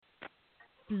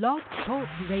Blog Talk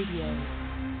Radio.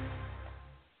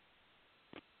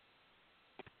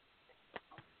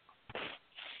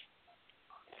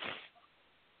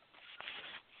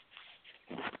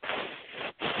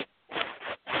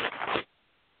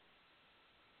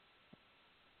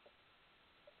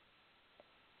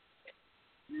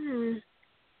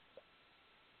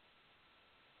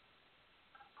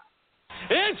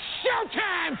 It's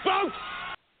showtime, folks!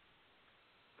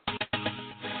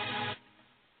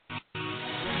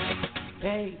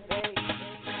 Baby,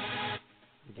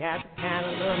 you got the kind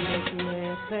of love make a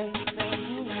man say,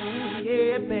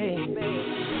 yeah, baby.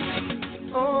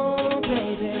 Oh,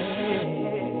 baby.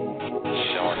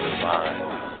 Short divine.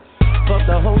 Fuck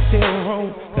the hotel room,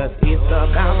 cause it's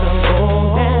about to go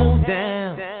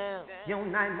down. Your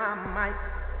night, my mic.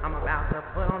 I'm about to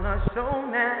put on a show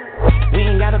now. We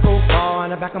ain't gotta go far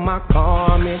in the back of my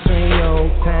car. I'm entering your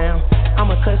town.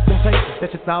 I'ma touch some places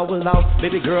that you thought was lost.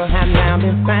 Baby girl, have now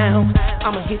been found.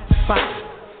 I'ma hit the spot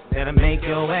that'll make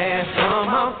your ass come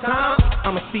off top.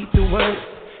 I'ma speak the words,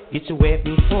 get you wet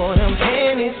before them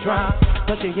panties drop.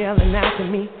 But you're yelling out to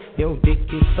me, your dick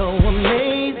is so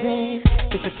amazing.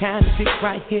 It's the kind of dick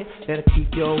right here that'll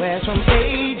keep your ass from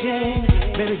aging.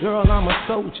 Baby girl, I'm a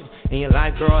soldier. In your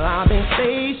life, girl, I've been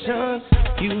stationed.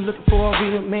 You looking for a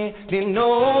real man, then no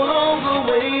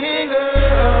longer waiting,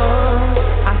 girl.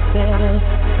 I said,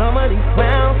 some of these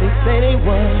clowns, they say they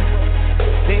won.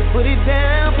 They put it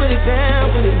down, put it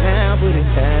down, put it down, put it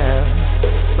down.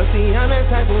 But see, I'm that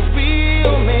type of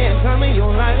real man. Come in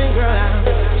your life and girl, I'll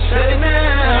shut it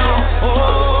down.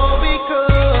 Oh,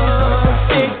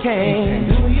 because it can.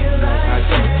 Do you like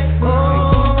that?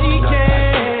 Oh, he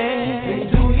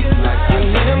can. Do you like that? You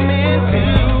need a man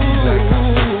too.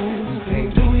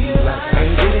 Do you like that?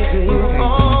 And get it to you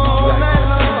all night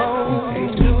long.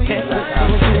 Do you like that?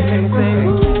 And say,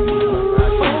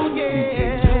 oh yeah.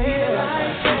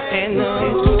 And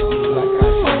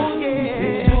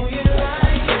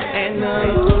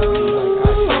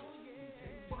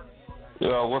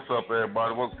Yo, what's up,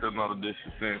 everybody? Welcome to another edition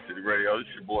of Sin City Radio. This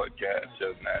your boy, Cat,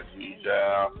 Chef Nazi,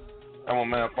 Child. I'm my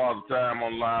man, Father Time,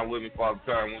 on the line with me. Father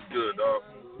Time, what's good, dog?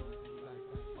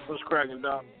 What's cracking,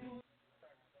 dog?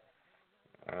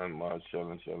 I'm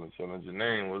chilling.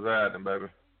 Janine, what's happening, baby?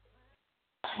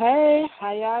 Hey,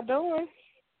 how y'all doing?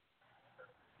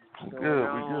 We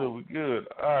good.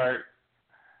 All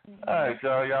right,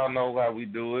 y'all. Y'all know how we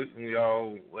do it. We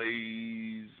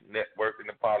always networking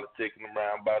and politicking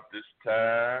around about this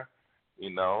time. You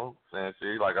know,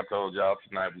 see, like I told y'all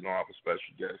tonight, we're going to have a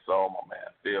special guest on, my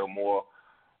man Phil Moore,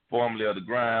 formerly of the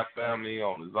Grind family,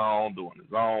 on his own, doing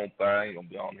his own thing. He's going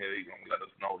to be on here. He's going to let us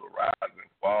know the rise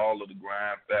and fall of the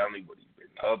Grind family, what he's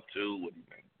been up to, what he's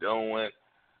been doing.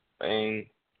 It's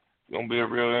going to be a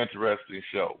real interesting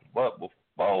show. But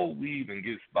before we even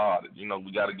get started, you know,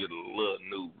 we got to get a little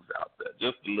news out there,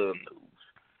 just a little news.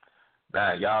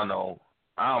 Now, y'all know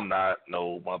I'm not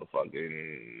no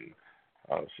motherfucking,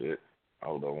 oh, shit.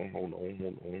 Hold on.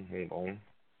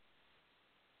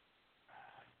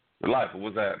 Delightful,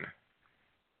 what's happening?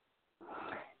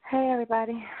 Hey,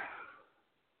 everybody.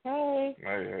 Hey.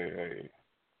 Hey.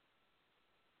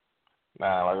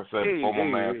 Now, like I said, before my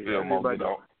man Phil Mo get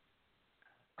on.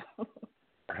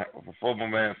 Before my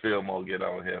man Phil Mo get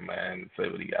on here, man, and say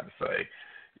what he got to say,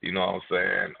 you know what I'm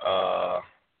saying?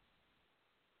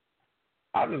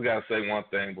 I just got to say one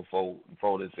thing before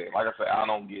this end. Like I said, I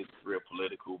don't get real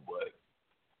political, but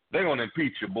they're going to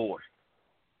impeach your boy.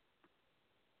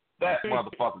 That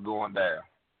motherfucker going down.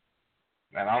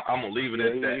 And I'm going to leave it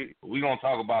at that. We're going to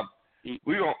talk about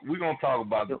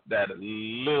that a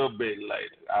little bit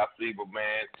later. I see, but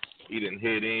man, he done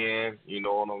hit in, you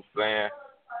know what I'm saying?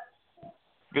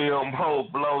 Phil Mo,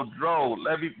 blow dro.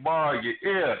 Let me borrow your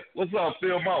ear. What's up,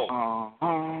 Phil Mo?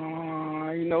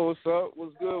 You know what's up?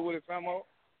 What's good with it, famo?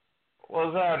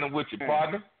 What's happening with you,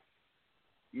 partner?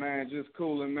 Man, just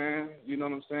cooling, man. You know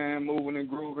what I'm saying? Moving and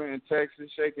grooving in Texas,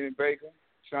 shaking and baking,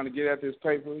 trying to get at this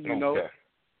paper. You know,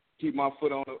 keep my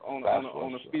foot on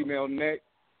the female neck.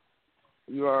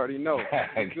 You already know.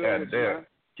 God damn.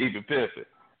 Keep it piffing.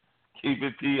 Keep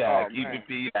it PI.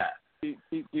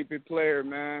 Keep it player,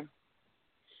 man.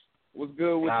 What's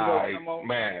good with you, though,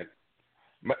 Man,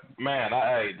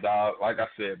 hey, dog, like I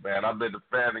said, man, I've been a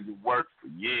fan of your work for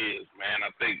years, man. I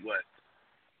think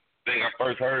I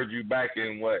first heard you back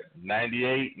in,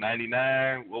 98,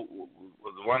 99? Was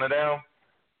it one of them?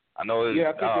 I know it was. Yeah,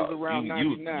 I think it was around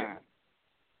 99.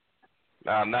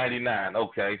 99,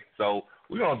 okay. So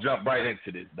we're going to jump right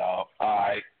into this, dog. All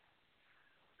right.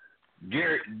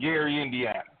 Gary,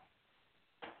 Indiana.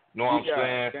 You know what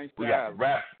I'm saying? We got the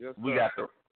rap. Yes, we got the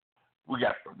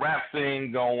rap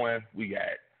scene going. We got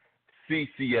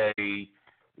CCA,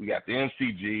 we got the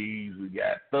MCGs, we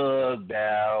got Thugged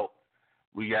Out,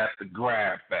 we got the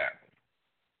Grind Family.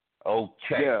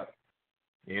 Okay. Yeah.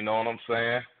 You know what I'm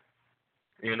saying?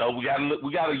 You know, we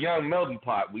got a young melting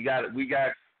pot. We got this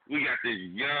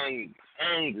young,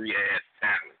 hungry ass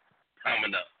talent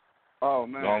coming up. Oh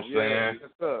man, you know what I'm saying?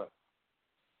 Yes, sir.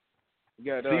 We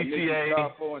got CCA, Nicky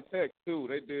and Tech too.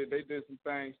 They did some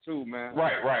things too, man.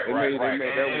 Right.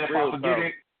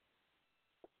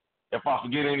 If I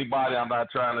forget anybody, I'm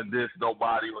not trying to diss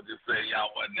nobody or just say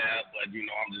y'all wasn't there, but you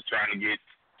know, I'm just trying to get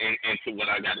into what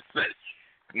I gotta say.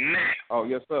 Now. Oh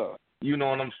yes, sir. You know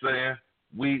what I'm saying?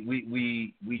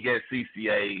 We get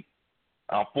CCA.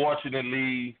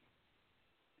 Unfortunately,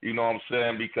 you know what I'm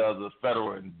saying, because of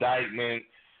federal indictments,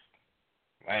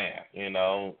 man, you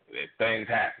know, things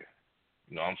happen.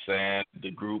 You know what I'm saying?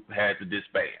 The group had to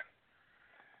disband.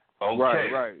 Okay.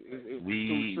 Right. It was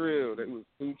too trill. It was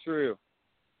too trill.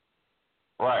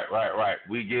 Right.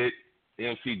 We get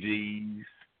MCGs,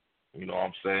 you know what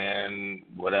I'm saying,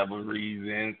 whatever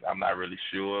reasons. I'm not really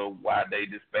sure why they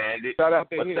disbanded, Shout out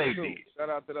to but Hit, they too. did. Shout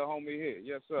out to the homie Hit.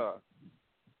 Yes, sir.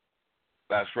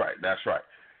 That's right.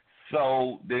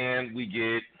 So then we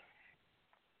get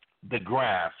the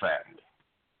Grind Family.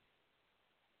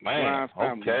 Man,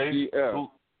 Grind Family. okay. GF.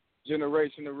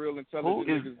 Generation of real intelligent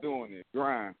niggas doing it.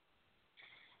 Grind.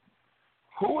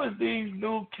 Who is these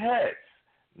new cats?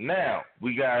 Now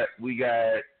we got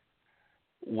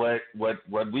what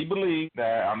we believe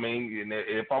that, I mean,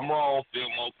 if I'm wrong,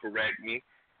 Philmo, correct me.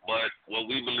 But what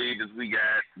we believe is we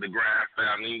got the Grind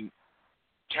Family,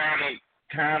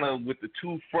 kind of with the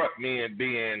two front men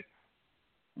being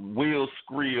Will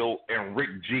Skrill and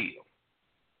Rick Gill.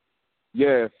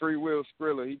 Yeah, Free Will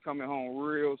Skrilla, he coming home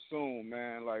real soon,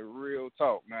 man. Like real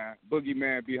talk, man.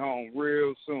 Boogeyman be home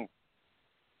real soon.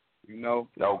 You know.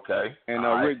 Okay. And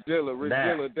Rick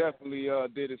Dilla definitely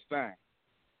did his thing.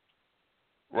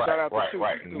 Right. Shout out to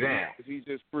Right. Too, Now, he's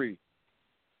just free.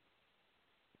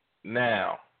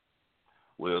 Now,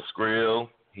 Will Skrill,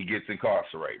 he gets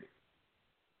incarcerated.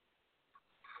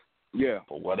 Yeah.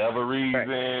 For whatever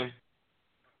reason,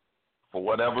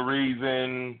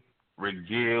 Rick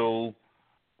Gill,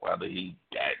 whether he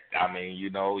got, I mean, you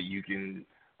know, you can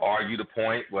argue the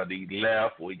point whether he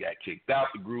left or he got kicked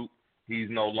out the group. He's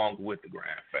no longer with the Grind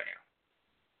Fam.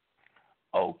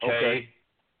 Okay.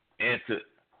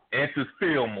 Enters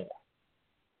Fillmore.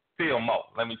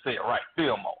 Let me say it right.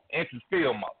 Fillmore. Enters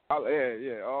Fillmore. Oh,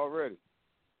 yeah, already.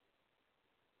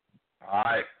 All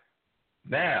right.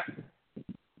 Now,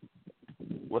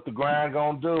 what the Grind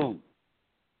gonna do?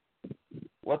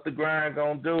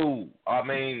 I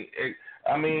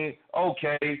mean,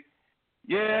 okay.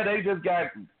 Yeah, they just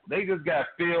got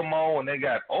Fillmore and they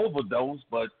got Overdose,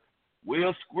 but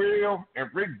Will Skrill and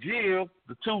Rick Gill,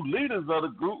 the two leaders of the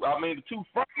group, I mean the two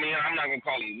front men, I'm not gonna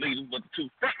call them leaders, but the two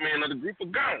front men of the group are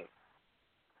gone.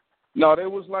 No, they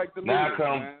was like the now leaders,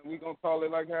 man. We gonna call it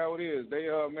like how it is. They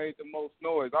made the most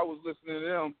noise. I was listening to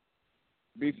them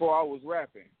before I was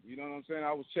rapping. You know what I'm saying?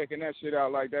 I was checking that shit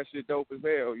out like that shit dope as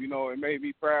hell. You know, it made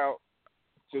me proud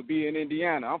to be in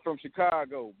Indiana. I'm from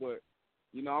Chicago, but,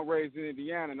 you know, I'm raised in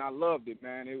Indiana, and I loved it,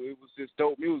 man. It was just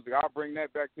dope music. I'll bring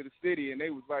that back to the city, and they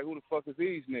was like, who the fuck is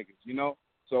these niggas, you know?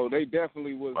 So they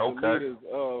definitely was the leaders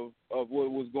of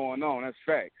what was going on. That's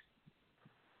facts.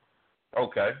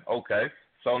 Okay.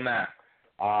 So now,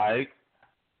 all right,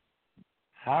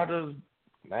 how does,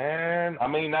 man, I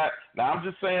mean, now I'm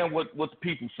just saying what the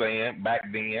people saying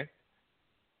back then.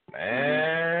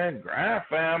 Man, Grind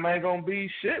Fam ain't gonna be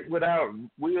shit without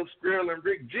Will Skrill and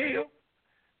Rick Gill.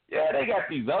 Yeah, they got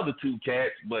these other two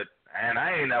cats, but man,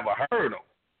 I ain't never heard them.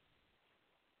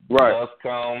 Right. Us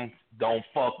come, don't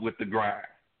fuck with the Grind.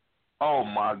 Oh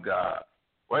my God.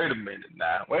 Wait a minute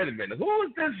now. Who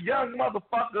is this young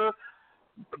motherfucker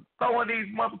throwing these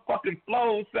motherfucking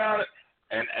flows out?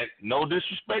 And no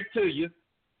disrespect to you,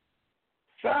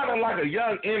 sounding like a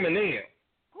young Eminem.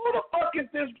 Who the fuck is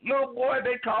this little boy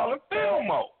they calling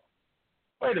Fillmore?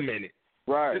 Wait a minute.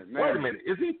 Right, man. Wait a minute.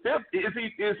 Is he 15? Is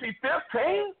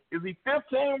he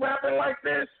 15 rapping like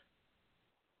this?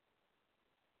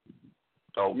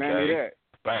 Okay. Man, that.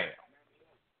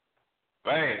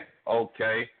 Bam.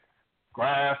 Okay.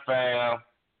 Grind Fam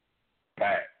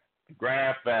back.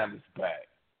 Grind Fam is back.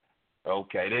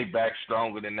 Okay, they back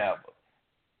stronger than ever.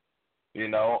 You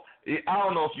know, I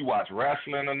don't know if you watch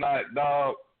wrestling or not,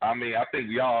 dog. I mean, I think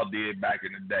we all did back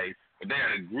in the day. But they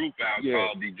had a group out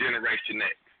called the Generation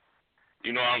X.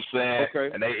 You know what I'm saying?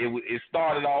 Okay. And it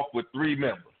started off with 3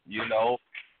 members, you know.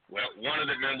 Well, one of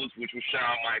the members, which was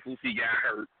Shawn Michaels, he got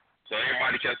hurt. So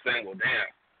everybody kept saying, well,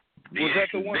 damn. Was that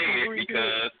the 1, 2, 3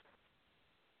 because,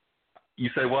 You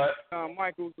say what?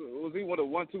 Michaels, was he one of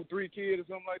 1, 2, 3 kid or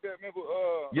something like that? Remember?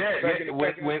 Yeah.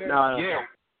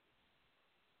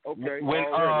 Okay.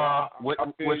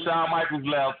 When Shawn Michaels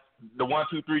left, the 1,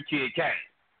 2, 3 kid came.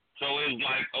 So it's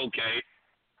like, okay,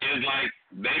 it's like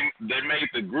they made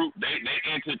the group. They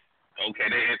entered. Okay,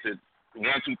 they entered 1,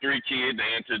 2, 3 kid.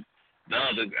 They entered the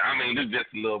other. I mean, it's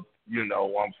just a little, you know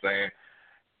what I'm saying.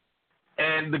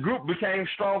 And the group became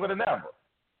stronger than ever.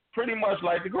 Pretty much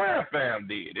like the Grand Fam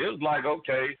did. It was like,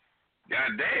 okay,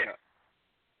 goddamn.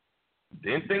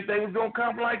 Didn't think they was gonna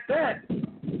come like that.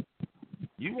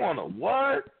 You want a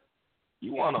what?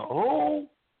 You want a who?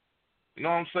 You know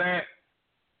what I'm saying?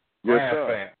 Yes, Grand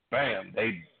Fam, bam,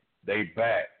 they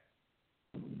back.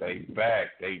 They back.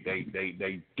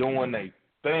 They doing their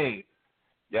thing.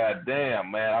 Goddamn,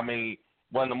 man. I mean,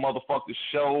 when the motherfuckers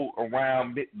show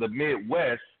around the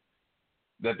Midwest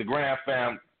that the Grand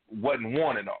Fam wasn't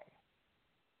wanted on.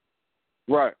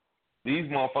 Right.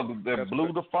 These motherfuckers that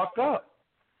blew the fuck up.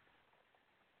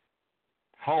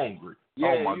 Hungry.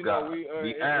 Yeah, oh my God.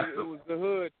 It was the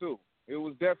hood too. It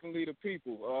was definitely the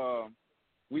people.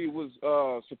 We was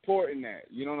supporting that.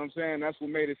 You know what I'm saying? That's what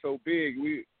made it so big.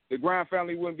 The Grind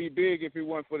family wouldn't be big if it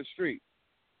weren't for the street.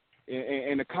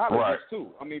 And the colleges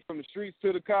too. I mean, from the streets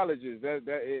to the colleges,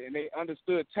 and they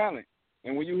understood talent.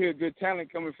 And when you hear good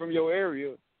talent coming from your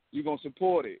area, you're gonna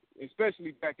support it.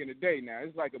 Especially back in the day. Now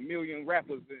it's like 1 million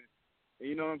rappers, and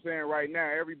you know what I'm saying. Right now,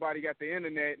 everybody got the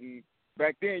internet, and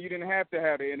back then you didn't have to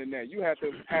have the internet. You had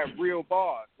to have real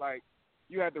bars. Like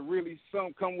you had to really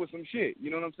come with some shit. You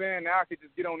know what I'm saying? Now I could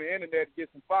just get on the internet and get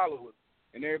some followers,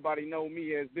 and everybody know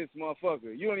me as this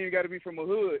motherfucker. You don't even got to be from a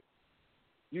hood.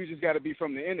 You just got to be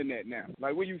from the internet now.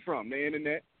 Like, where you from? The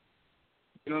internet.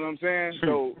 You know what I'm saying?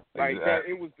 So, like, that,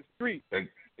 it was the street.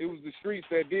 It was the streets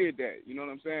that did that. You know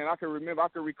what I'm saying? I can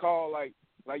recall, like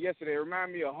yesterday, it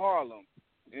reminded me of Harlem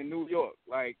in New York.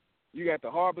 Like, you got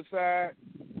the Harbor side,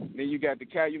 then you got the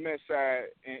Calumet side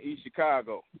in East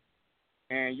Chicago.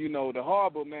 And, you know, the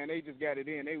Harbor, man, they just got it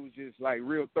in. They was just, like,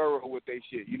 real thorough with their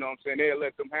shit. You know what I'm saying? They'll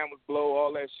let them hammers blow,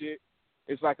 all that shit.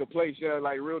 It's like a place,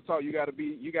 like real talk, you gotta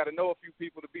know a few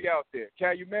people to be out there.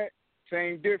 Calumet,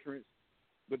 same difference,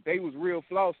 but they was real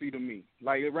flossy to me.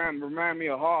 Like it remind me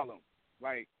of Harlem.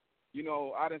 Like, you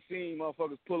know, I done seen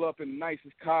motherfuckers pull up in the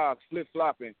nicest cars, flip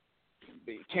flopping,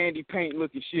 candy paint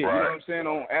looking shit. Right. You know what I'm saying,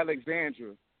 on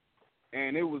Alexandra.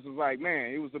 And it was like, man,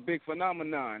 it was a big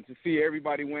phenomenon to see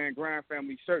everybody wearing Grind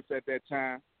Family shirts at that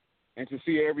time, and to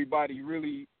see everybody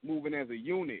really moving as a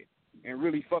unit. And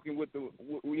really fucking with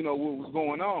what was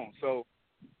going on. So,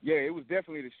 yeah, it was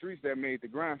definitely the streets that made the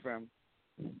Grind Family.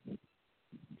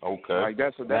 Okay. Like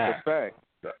that's a fact.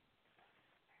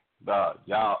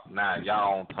 Y'all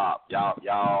on top.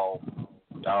 Y'all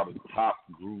the top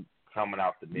group coming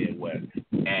out the Midwest.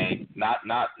 And not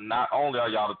only are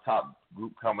y'all the top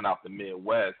group coming out the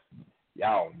Midwest,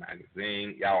 y'all on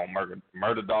magazine, y'all on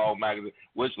Murder Dog magazine,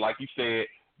 which, like you said,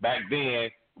 back then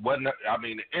wasn't. I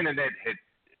mean, the internet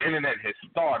had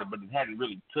started, but it hadn't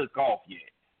really took off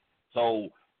yet. So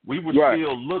we were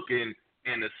still looking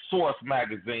in the Source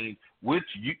magazine, which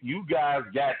you guys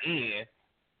got in,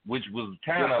 which was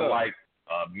kind of like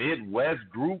a Midwest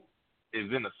group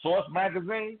is in the Source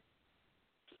magazine.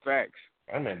 Facts.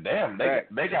 I mean, damn,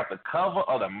 they got the cover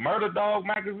of the Murder Dog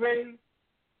magazine.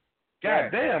 God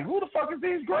damn, who the fuck is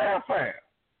these Grand fans?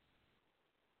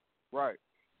 Right.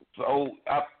 So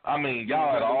I mean,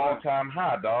 y'all at an all-time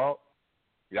high, dog.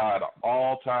 Y'all at an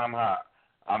all-time high.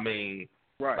 I mean,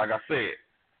 like I said,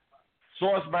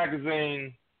 Source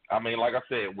magazine. I mean, like I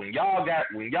said, when y'all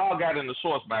got in the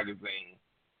Source magazine,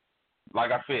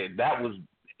 like I said, that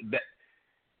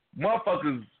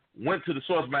motherfuckers went to the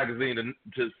Source magazine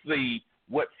to see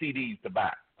what CDs to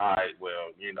buy. All right,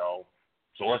 well, you know,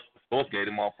 Source gave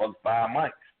them motherfuckers 5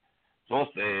 mics. Source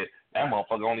said that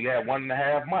motherfucker only had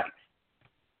 1.5 mics.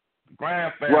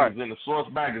 Grand Fam was in the Source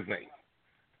magazine.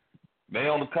 They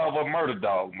on the cover of Murder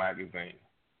Dog magazine.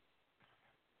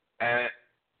 And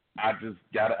I just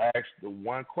got to ask the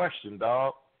one question,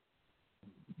 dog.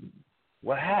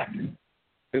 What happened?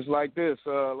 It's like this,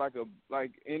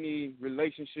 like any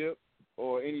relationship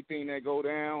or anything that go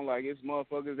down, like it's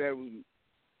motherfuckers that was,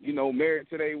 you know, married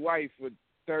to their wife for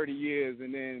 30 years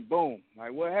and then boom.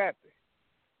 Like, what happened?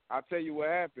 I'll tell you what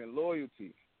happened.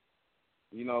 Loyalty.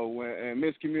 You know, and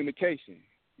miscommunication.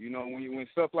 You know, when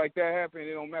stuff like that happen,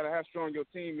 it don't matter how strong your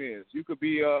team is. You could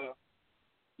be,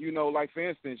 you know, like for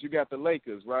instance, you got the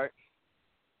Lakers, right?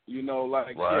 You know, like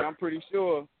shit, I'm pretty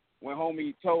sure when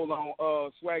homie told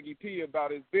on Swaggy P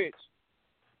about his bitch,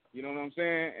 you know what I'm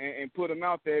saying, and put him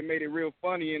out there, it made it real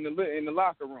funny in the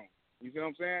locker room. You see what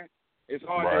I'm saying? It's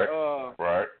hard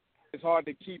it's hard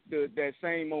to keep that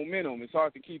same momentum. It's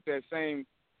hard to keep that same,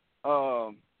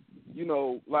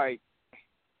 like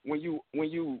when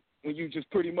you just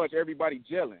pretty much everybody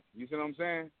gelling. You see what I'm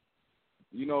saying?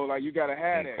 Like you gotta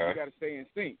have that. You gotta stay in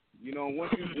sync.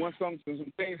 Once some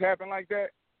things happen like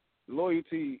that,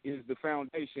 loyalty is the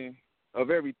foundation of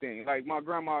everything. Like my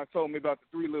grandma told me about the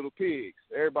 3 little pigs.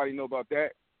 Everybody know about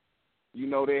that.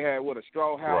 They had a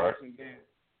straw house, and then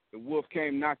the wolf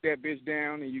came, knocked that bitch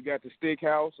down, and you got the stick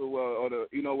house or the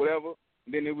whatever.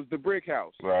 And then it was the brick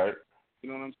house. Right. You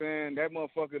know what I'm saying? That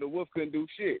motherfucker, the wolf couldn't do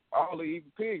shit. All the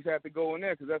evil pigs have to go in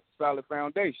there because that's a solid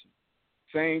foundation.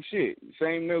 Same shit.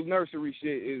 Same little nursery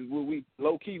shit is what we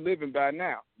low-key living by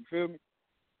now. You feel me?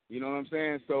 You know what I'm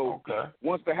saying? So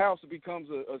once the house becomes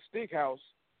a stick house,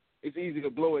 it's easy to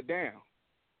blow it down.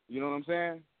 You know what I'm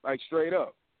saying? Like straight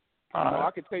up.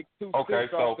 I could take 2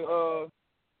 sticks off the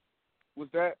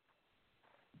what's that?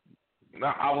 No,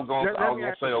 I was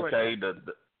gonna say okay.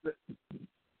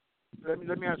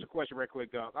 Let me ask you a question right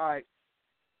quick, Doug. All right.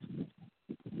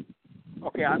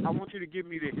 Okay, I want you to give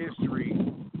me the history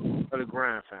of the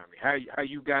Grind family. How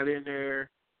you got in there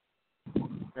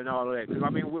and all of that. Because I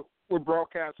mean, we're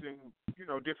broadcasting,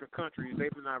 different countries. They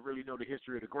do not really know the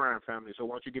history of the Grind family. So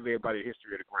why don't you give everybody the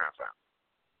history of the Grind family?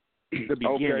 The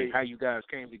beginning, how you guys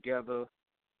came together,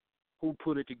 who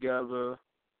put it together.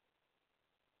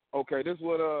 Okay, it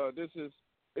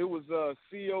was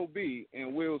COB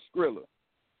and Will Skrilla.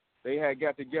 They had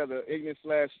got together, Ignis /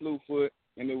 Slewfoot,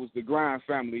 and it was the Grind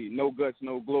family, No Guts,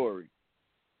 No Glory,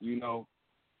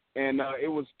 And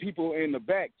it was people in the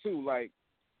back, too, like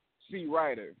C.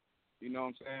 Ryder, you know what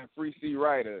I'm saying, Free C.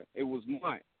 Ryder. It was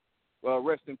Munt,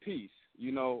 rest in peace.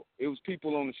 It was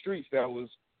people on the streets that was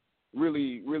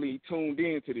really, really tuned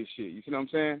into this shit. You see what I'm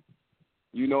saying?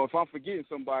 If I'm forgetting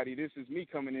somebody, this is me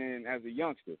coming in as a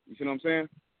youngster. You see what I'm saying?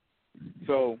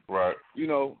 So, right.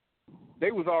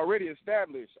 They was already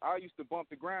established. I used to bump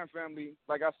the Grind family,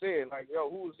 like I said, like, yo,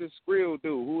 who is this Skrill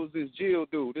dude? Who is this Jill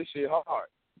dude? This shit hard.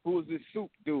 Who is this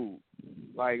Soup dude?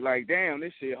 Like, damn,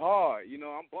 this shit hard.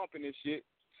 I'm bumping this shit.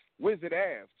 Wizard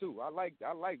Ave, too. I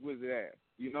like Wizard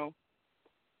Ave,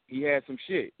 He had some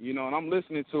shit, and I'm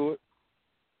listening to it.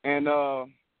 And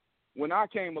when I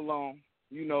came along,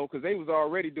 because they was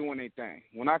already doing their thing.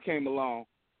 When I came along,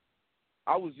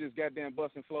 I was just goddamn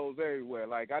busting flows everywhere.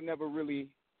 Like, I never really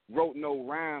wrote no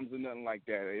rhymes or nothing like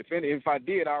that. If I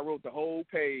did, I wrote the whole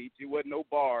page. It wasn't no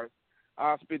bars.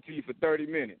 I'll spit to you for 30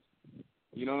 minutes.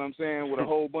 You know what I'm saying? With a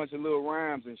whole bunch of little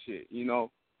rhymes and shit,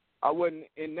 I wasn't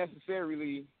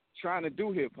necessarily trying to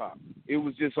do hip-hop. It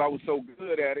was just I was so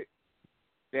good at it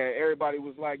that everybody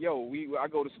was like, yo, I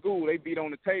go to school, they beat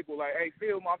on the table like, hey,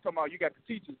 Phil, I'm talking about you got the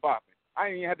teachers bopping. I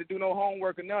ain't even had to do no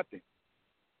homework or nothing.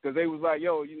 Because they was like,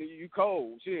 yo, you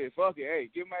cold. Shit, fuck it. Hey,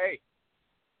 give me an A.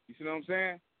 You see what I'm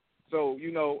saying? So,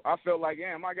 I felt like,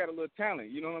 damn, I got a little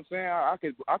talent. You know what I'm saying?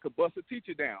 I could bust a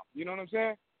teacher down. You know what I'm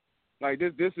saying? Like,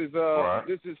 this is right.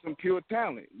 This is some pure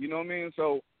talent. You know what I mean?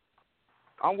 So,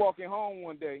 I'm walking home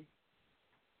one day.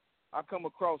 I come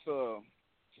across some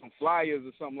flyers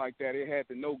or something like that. It had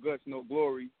the No Guts, No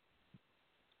Glory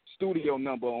studio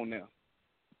number on there.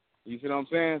 You see what I'm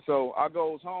saying? So I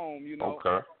goes home,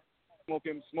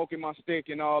 smoking my stick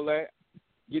and all that.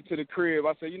 Get to the crib.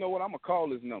 I say, you know what? I'm gonna call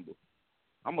this number.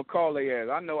 I'm gonna call their ass.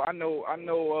 I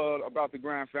know about the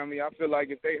Grind family. I feel like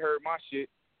if they heard my shit,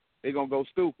 they gonna go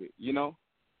stupid,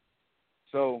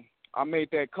 So I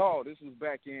made that call. This was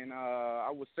back in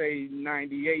I would say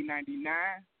 98,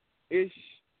 99-ish,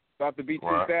 about to be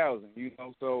 2000.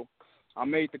 So I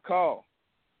made the call.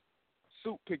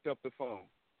 Soup picked up the phone.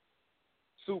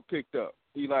 Soup picked up.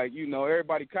 He like,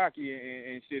 everybody cocky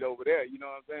and shit over there. You know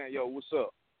what I'm saying? Yo, what's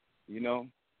up?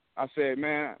 I said,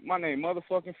 man, my name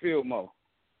motherfucking Phil Mo.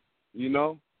 He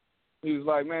was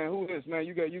like, man, who is this, man?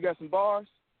 You got some bars?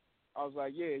 I was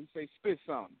like, yeah. He say, spit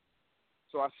something.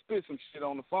 So I spit some shit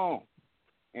on the phone.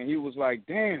 And he was like,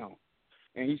 damn.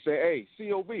 And he said, hey,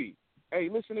 COB, hey,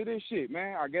 listen to this shit,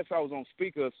 man. I guess I was on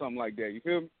speaker or something like that. You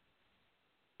feel me?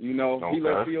 Okay. He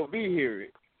let COB hear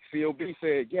it. COB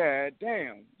said, God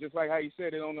damn. Just like how he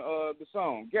said it on the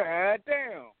song. God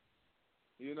damn.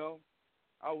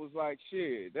 I was like,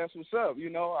 shit, that's what's up.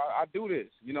 I do this,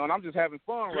 and I'm just having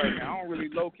fun right now. I don't really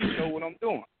low-key know what I'm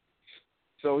doing.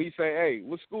 So he say, hey,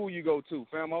 what school you go to,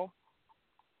 famo?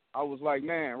 I was like,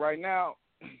 man, right now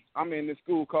I'm in this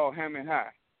school called Hammond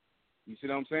High. You see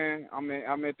what I'm saying?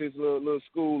 I'm at this little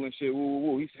school and shit. Woo,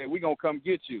 woo, woo. He said, we going to come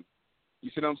get you.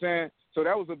 You see what I'm saying? So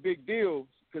that was a big deal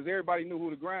because everybody knew who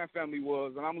the Grind family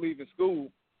was, and I'm leaving school,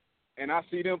 and I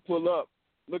see them pull up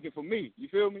looking for me. You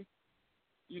feel me?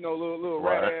 little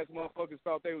rat ass motherfuckers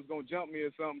thought they was gonna jump me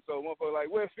or something. So motherfuckers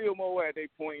like, where Fillmore at? They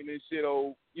pointing this shit.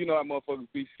 Oh, you know how motherfuckers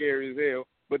be scary as hell.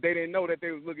 But they didn't know that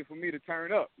they was looking for me to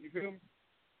turn up. You feel me?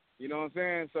 You know what I'm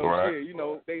saying? So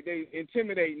shit, they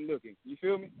intimidating looking. You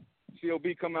feel me? COB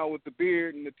come out with the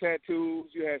beard and the tattoos.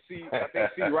 You had I think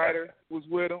C. Ryder was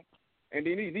with him. And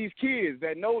then these kids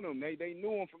that know them, they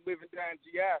knew him from living down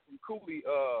GI from Cooley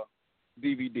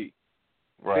DVD.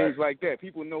 Right. Things like that.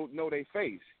 People know their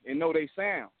face and know they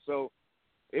sound. So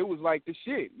it was like the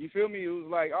shit. You feel me? It was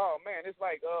like, oh man, it's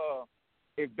like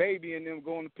if Baby and them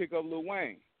going to pick up Lil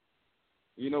Wayne.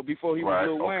 Before he was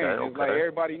Lil Wayne. It was like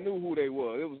everybody knew who they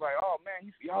were. It was like, oh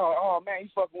man,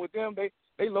 he's fucking with them.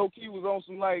 They low key was on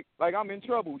some like I'm in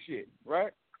trouble shit,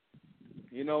 right?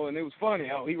 And it was funny.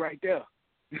 Oh, he right there.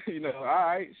 All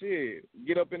right, shit.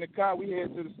 Get up in the car, we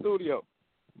head to the studio.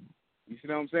 You see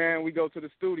what I'm saying? We go to the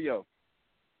studio.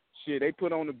 Shit, they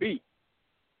put on the beat.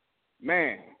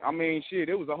 Man, I mean, shit,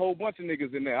 there was a whole bunch of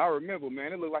niggas in there. I remember,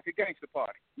 man, it looked like a gangster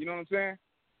party. You know what I'm saying?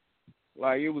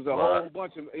 Like, it was a whole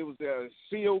bunch of, it was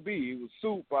COB, it was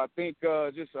Soup, I think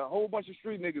just a whole bunch of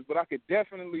street niggas, but I could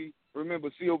definitely remember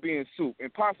COB and Soup,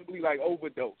 and possibly like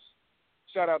Overdose.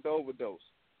 Shout out to Overdose.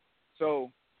 So,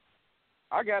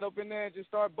 I got up in there and just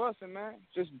started busting, man.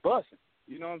 Just busting.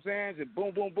 You know what I'm saying? Just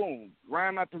boom, boom, boom.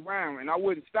 Rhyme after rhyme, and I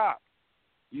wouldn't stop.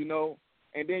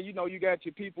 And then, you got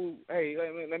your people, hey,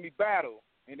 let me battle.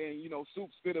 And then, Soup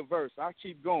spit a verse. I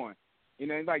keep going.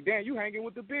 It's like, damn, you hanging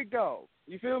with the big dog.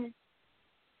 You feel me?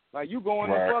 Like, you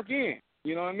going the fuck in.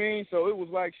 You know what I mean? So it was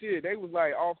like, shit, they was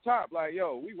like off top, like,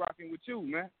 yo, we rocking with you,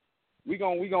 man. We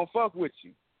gonna fuck with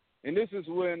you. And this is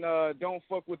when Don't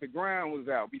Fuck With The Ground was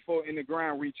out, before In The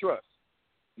Ground We Trust.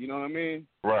 You know what I mean?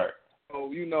 Right.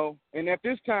 So, and at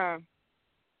this time,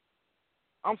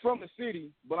 I'm from the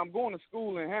city, but I'm going to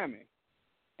school in Hammond.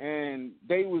 And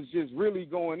they was just really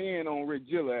going in on Rick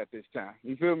Gilla at this time.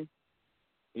 You feel me?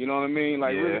 You know what I mean?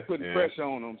 Like, really putting pressure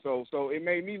on them. So it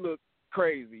made me look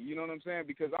crazy. You know what I'm saying?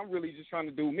 Because I'm really just trying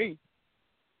to do me.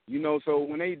 So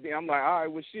when I'm like, all right,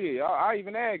 well, shit. I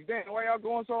even asked, damn, why y'all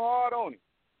going so hard on him?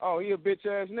 Oh, he a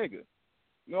bitch-ass nigga.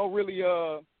 No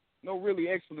really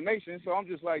explanation. So I'm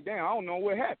just like, damn, I don't know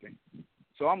what happened.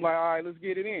 So I'm like, all right, let's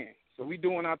get it in. So we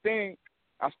doing our thing.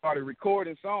 I started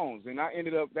recording songs, and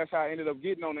that's how I ended up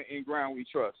getting on the In Ground We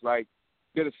Trust. Like,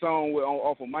 did a song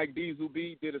off of Mike Diesel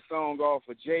beat, did a song off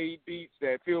of Jade beats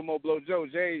that Fillmore Blow Joe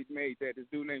Jade made that, this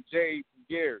dude named Jade from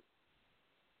Gary.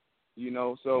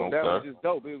 So that was just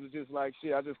dope. It was just like,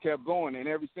 shit, I just kept going, and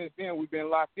ever since then, we've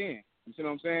been locked in. You see what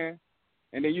I'm saying?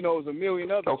 And then, it was a million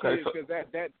other kids, because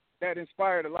that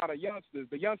inspired a lot of youngsters.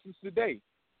 The youngsters today,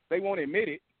 they won't admit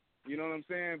it, you know what I'm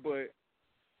saying? But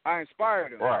I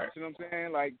inspired them. Right. You know what I'm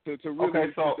saying? Like, to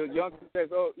really, the youngsters says,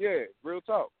 oh, yeah, real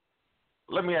talk.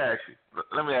 Let me ask you.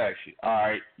 All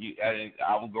right,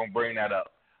 I was going to bring that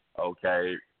up.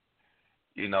 Okay.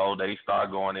 They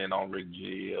start going in on Rick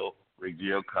Gill. Rick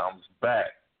Gill comes back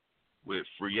with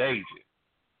Free Agent.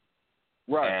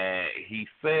 Right. And he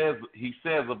says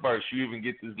a verse. You even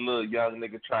get this little young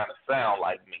nigga trying to sound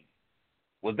like me.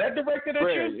 Was that directed at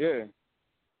you? Yeah.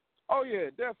 Oh, yeah,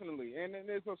 definitely. And then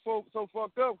it's so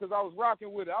fucked up because I was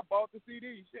rocking with it. I bought the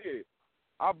CD. Shit.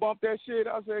 I bumped that shit.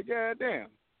 I said, God damn.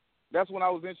 That's when I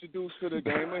was introduced to the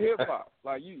game of hip-hop.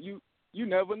 Like, you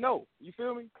never know. You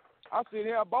feel me? I sit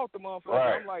here, I bought the motherfucker.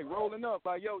 Right. I'm, like, rolling up.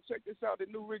 Like, yo, check this out. The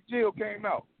new Rick Gill came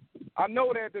out. I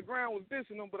know that the ground was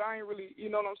dissing him, but I ain't really, you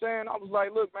know what I'm saying? I was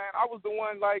like, look, man, I was the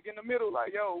one, like, in the middle,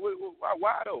 like, yo,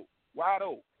 why though? Why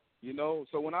though?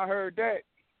 So when I heard that,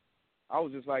 I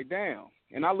was just like, damn.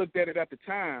 And I looked at it at the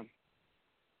time.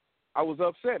 I was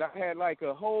upset. I had, like,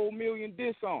 a whole million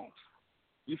diss songs.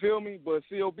 You feel me? But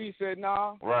COB said,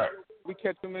 nah. Right. We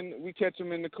catch them in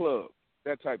the club.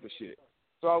 That type of shit.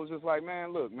 So I was just like,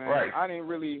 man, look, man, right. I didn't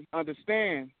really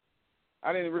understand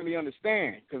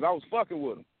because I was fucking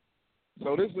with them.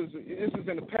 So this is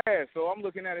in the past. So I'm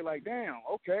looking at it like, damn,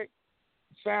 okay,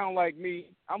 sound like me.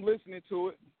 I'm listening to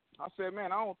it. I said,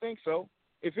 man, I don't think so.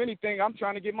 If anything, I'm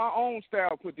trying to get my own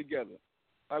style put together.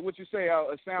 Like what you say, I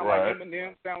sound right. like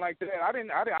Eminem, sound like that.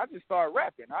 I just started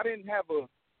rapping. I didn't have a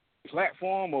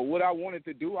platform or what I wanted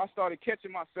to do. I started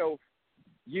catching myself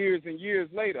years and years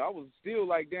later. I was still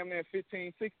like damn near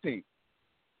 15, 16.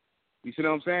 You see what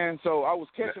I'm saying? So I was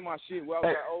catching my shit where I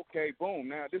was like, okay, boom,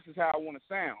 now this is how I want to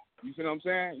sound. You see what I'm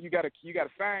saying? You gotta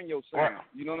find your sound. Right.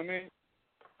 You know what I mean?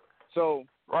 So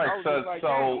right. So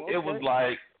okay. It was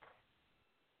like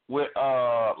with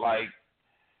like,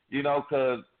 you know,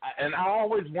 and I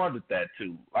always wondered that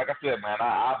too. Like I said, man,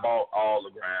 I bought all the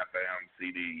Grand Fam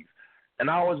CDs, and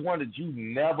I always wondered you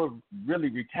never really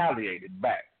retaliated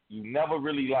back. You never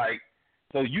really like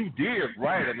So you did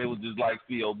right, and it was just like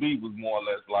COB was more or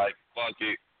less like, fuck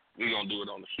it, we gonna do it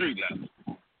on the street level.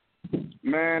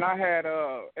 Man, I had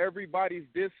everybody's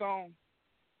diss song.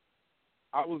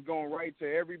 I was going right to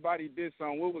everybody diss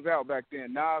song. What was out back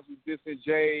then? Nas was dissing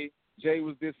Jay. Jay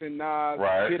was dissing Nas.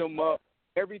 Right. Hit 'em up.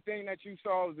 Everything that you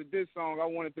saw was a diss song. I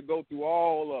wanted to go through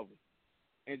all of them.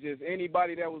 And just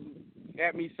anybody that was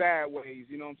at me sideways,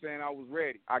 you know what I'm saying, I was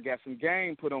ready. I got some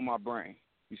game put on my brain.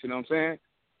 You see what I'm saying?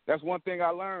 That's one thing I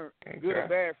learned, good or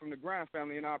bad, from the Grind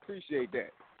family, and I appreciate that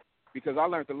because I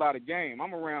learned a lot of game.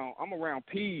 I'm around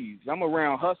P's. I'm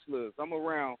around hustlers. I'm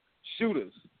around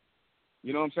shooters.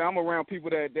 You know what I'm saying? I'm around people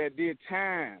that did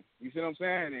time. You see what I'm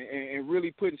saying? And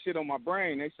really putting shit on my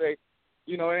brain. They say,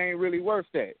 you know, it ain't really worth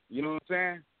that. You know what I'm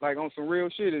saying? Like on some real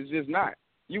shit, it's just not.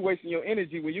 You wasting your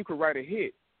energy when you could write a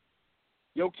hit.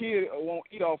 Your kid won't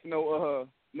eat off no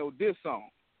diss song.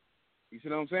 You see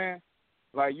what I'm saying?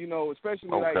 Like, you know, especially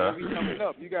like when we coming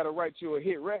up, you got to write you a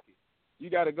hit record. You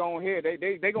got to go ahead.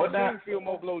 They gonna soon feel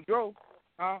more blow Dro,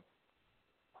 huh?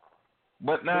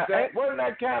 But now, wasn't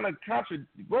that kind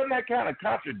of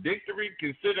contradictory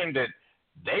considering that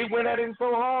they went at him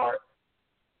so hard?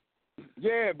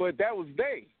 Yeah, but that was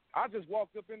they. I just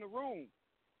walked up in the room.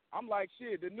 I'm like,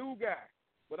 shit, the new guy.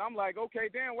 But I'm like, okay,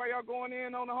 damn, why y'all going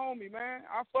in on the homie, man?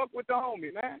 I fuck with the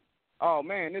homie, man. Oh,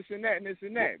 man, this and that and this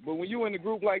and that. But when you in a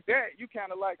group like that, you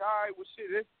kind of like, all right, well,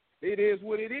 shit, it is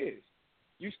what it is.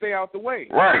 You stay out the way.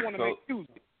 Right. I want to make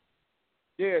music.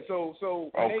 Yeah, so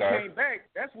when they came back,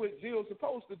 that's what Jill's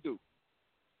supposed to do.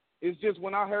 It's just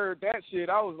when I heard that shit,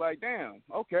 I was like, damn,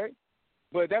 okay.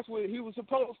 But that's what he was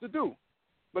supposed to do.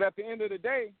 But at the end of the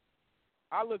day,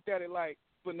 I looked at it like,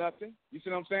 for nothing. You see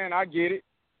what I'm saying? I get it.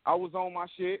 I was on my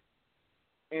shit.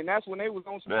 And that's when they was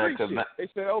on some free shit. They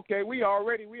said, okay, we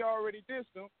already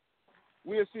dissed him.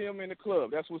 We'll see him in the club.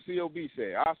 That's what COB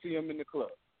said. I'll see him in the club.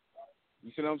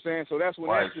 You see what I'm saying? So that's when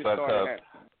that shit started happening.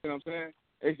 You know what I'm saying?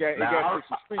 It got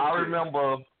some street shit.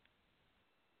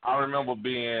 I remember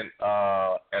being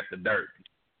at the Derby.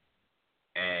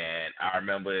 And I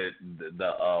remember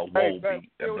the Woe beat,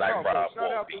 the Black Rob Woe beat.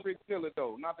 Shout out to Rick Dilla,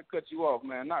 though. Not to cut you off,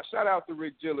 man. Shout out to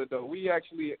Rick Dilla, though.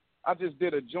 I just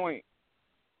did a joint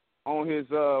on his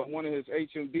one of his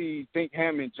HMD Think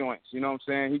Hammond joints. You know what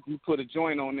I'm saying? He put a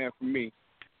joint on there for me,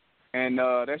 and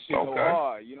that shit go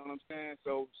hard. You know what I'm saying?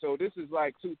 So this is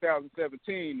like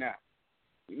 2017 now.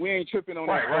 We ain't tripping on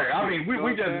that. Right. I mean,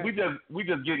 we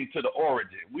just getting to the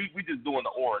origin. We just doing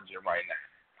the origin right now.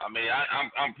 I mean,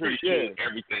 I'm pretty sure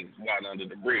everything's right under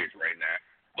the bridge right now.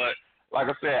 But like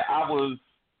I said, I was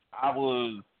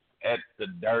at the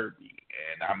Derby,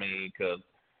 and I mean, because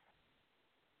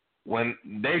when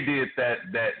they did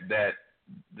that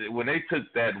when they took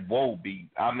that Woe beat,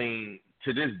 I mean,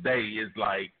 to this day, it's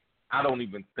like I don't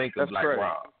even think of Black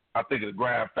Rob. I think of the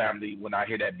Grind family when I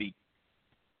hear that beat.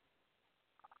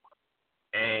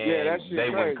 And they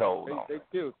went cold on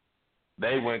it.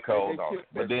 They went cold on it.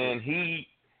 But then he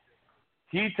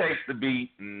takes the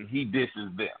beat and he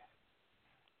disses them.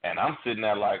 And I'm sitting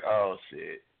there like, oh,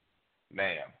 shit,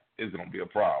 man, it's going to be a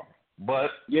problem.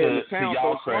 But to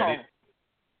y'all credit,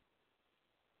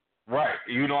 right,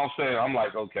 you know what I'm saying? I'm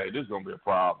like, okay, this is going to be a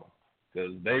problem.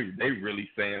 Because they really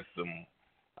saying some,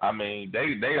 I mean,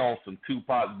 they on some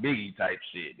Tupac Biggie type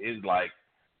shit. It's like,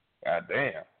 God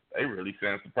damn, they really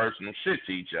saying some personal shit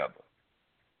to each other.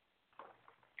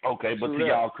 Okay, but to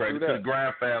y'all credit, to the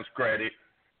Grind fans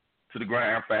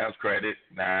credit,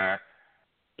 nah,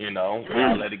 you know,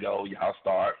 y'all let it go. Y'all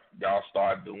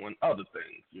start doing other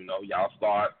things. You know, y'all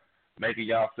start making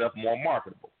yourself more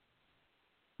marketable,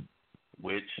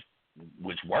 which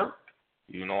worked.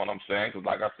 You know what I'm saying? Because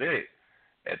like I said,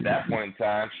 at that point in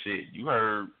time, shit, you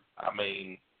heard. I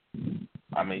mean,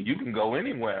 you can go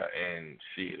anywhere and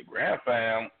shit. The Grind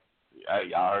fam,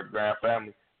 y'all heard Grind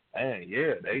family. Man,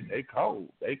 yeah, they cold.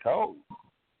 They cold.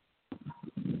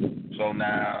 So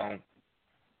now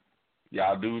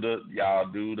y'all do the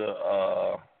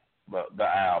album. The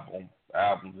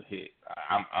album's a hit.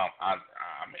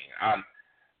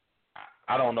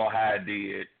 I don't know how it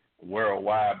did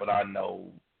worldwide, but I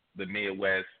know the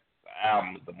Midwest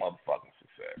album is the motherfucking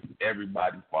success.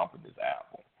 Everybody's bumping this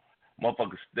album.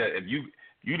 Motherfuckers, if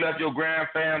you left your Grind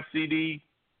Fam CD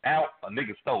out, a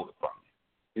nigga stole it from you.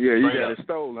 Yeah, you got it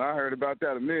stolen. I heard about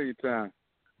that a million times.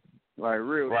 Like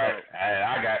real right.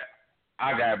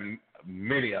 I got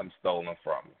many of them stolen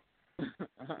from me.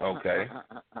 Okay.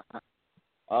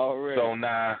 Already. So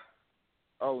now.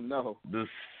 Oh no. The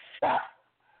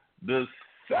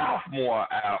sophomore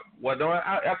album. Well,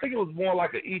 I think it was more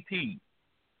like an EP.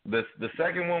 The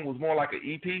second one was more like an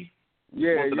EP.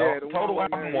 Yeah, the total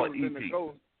album or EP?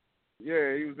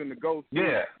 Yeah, he was in the ghost.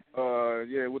 Yeah.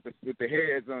 With the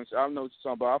heads on. I don't know what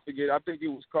you're talking about. I forget. I think it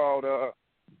was called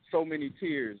So Many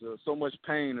Tears or So Much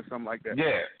Pain or something like that.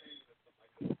 Yeah.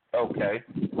 Okay.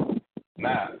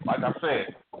 Now, like I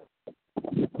said,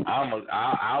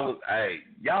 hey,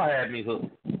 y'all had me hooked.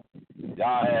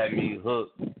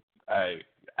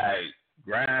 Hey,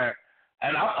 grind.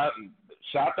 And I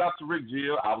shout out to Rick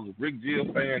Gill. I was a Rick Gill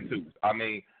fan too. I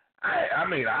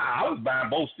was buying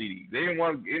both CDs.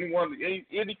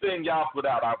 Anything y'all put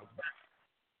out, I was buying.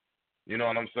 You know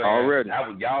what I'm saying? Already. That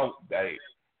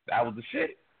was the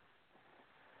shit.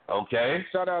 Okay.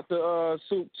 Shout out to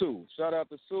Soup too. Shout out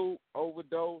to Soup,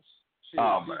 Overdose,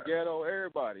 Ghetto,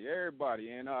 everybody,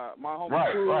 and my homie.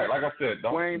 Right. Like I said, the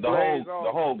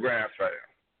whole Grand Fam.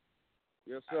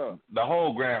 Yes, sir. The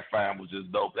whole Grand Fam was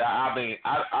just dope. I'm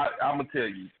gonna tell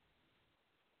you,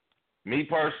 me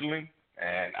personally,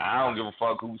 and I don't give a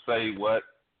fuck who say what.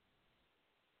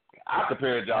 I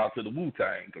compared y'all to the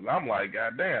Wu-Tang because I'm like,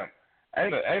 goddamn,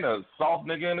 ain't a soft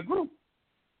nigga in the group.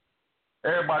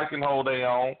 Everybody can hold their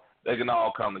own. They can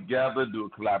all come together, do a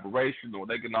collaboration, or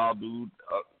they can all do,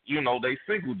 they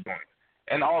single joint.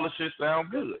 And all the shit sound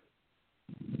good.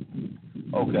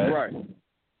 Okay. Right.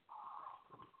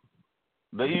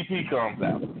 The EP comes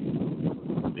out.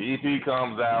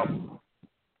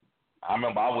 I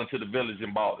remember I went to the Village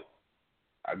and bought it.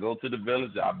 I go to the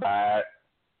Village, I buy it.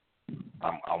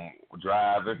 I'm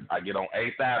driving. I get on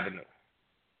 8th Avenue.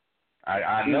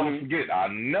 I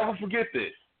never forget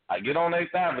this. I get on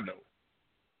 8th Avenue.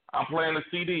 I'm playing the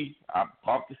CD. I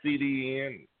pop the CD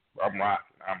in. I'm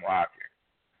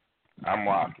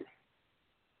rocking.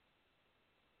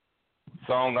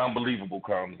 Song Unbelievable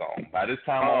comes on. By this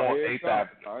time, I'm on 8th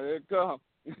Avenue. Oh, here it comes.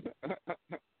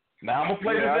 Now, I'm going to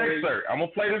play this excerpt. I'm going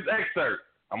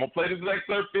to play this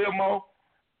excerpt, Filmo,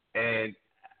 and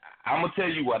I'm going to tell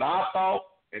you what I thought,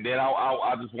 and then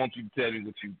I just want you to tell me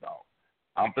what you thought.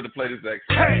 I'm going to play this excerpt.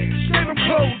 Hey, gave him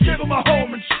clothes, gave him a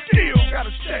home, and still got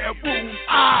a stab wound.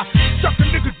 I suck a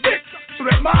nigga's dick so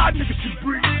that my niggas can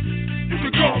breathe. You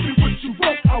can call me what you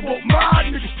want, I want my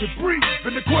niggas to breathe.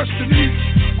 And the question is,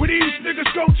 when these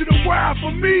niggas go to the wild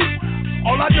for me,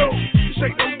 all I know is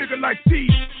ain't no nigga like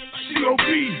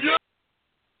C.O.B.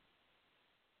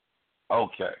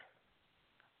 Okay.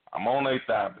 I'm on 8th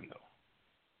Avenue.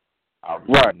 I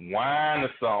rewind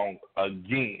the song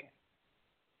again.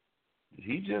 Did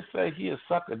he just say he'll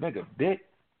suck a nigga dick?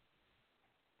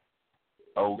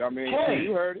 Okay. I mean,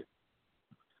 you heard it.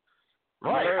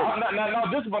 Right. Now,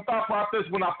 this is my thought process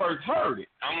when I first heard it.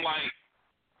 I'm like,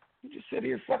 he just said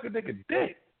he'll suck a nigga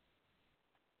dick.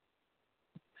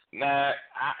 Now,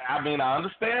 I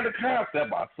understand the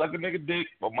concept. I suck a nigga dick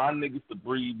for my niggas to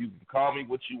breathe. You can call me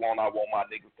what you want. I want my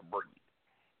niggas to breathe.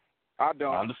 I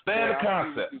don't. I understand the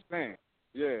concept.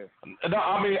 Yeah. No,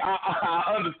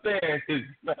 I understand his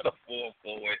metaphor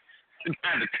for it. Let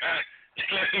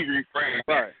me rephrase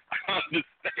that. Right. I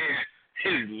understand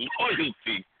his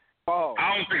loyalty. Oh.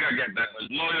 I don't think I got that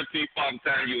much loyalty for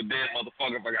telling you a dead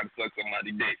motherfucker if I got to suck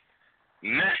somebody's dick.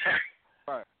 Now,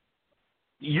 right.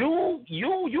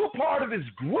 You're part of this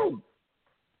group.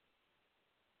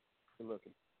 Good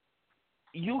looking.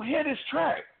 You hear this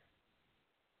track.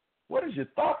 What is your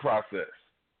thought process?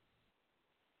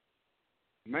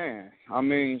 Man, I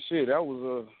mean, shit, that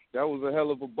was a hell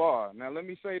of a bar. Now let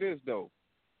me say this though.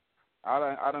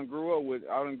 I done grew up with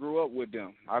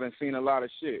them. I done seen a lot of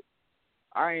shit.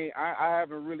 I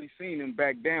haven't really seen them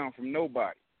back down from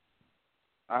nobody.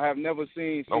 I have never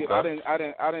seen shit. Okay. I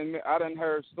done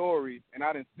heard stories and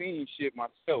I done seen shit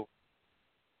myself.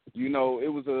 You know, it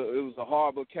was a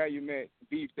horrible Calumet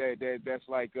beef that's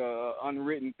like a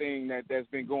unwritten thing that's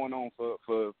been going on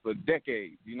for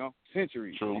decades, you know,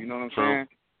 centuries. True. You know what I'm saying?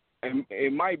 And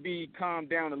it might be calmed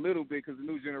down a little bit because the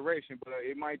new generation, but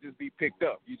it might just be picked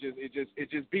up. It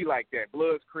just be like that.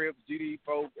 Bloods, Crips, GD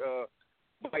folk,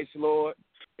 Vice Lord.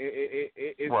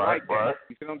 It's right, like that. Right.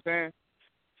 You see what I'm saying?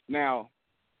 Now,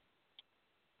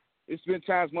 it's been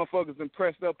times motherfuckers been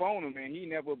pressed up on him and he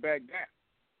never backed down.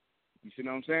 You see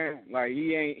what I'm saying? Like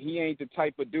he ain't the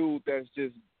type of dude that's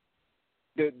just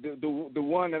the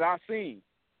one that I seen.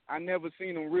 I never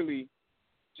seen him really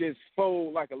just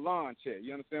fold like a lawn chair.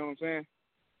 You understand what I'm saying?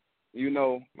 You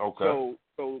know. Okay.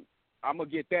 So I'm gonna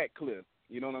get that clear.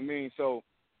 You know what I mean? So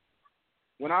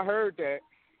when I heard that,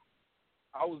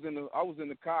 I was in the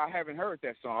car. I haven't heard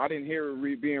that song. I didn't hear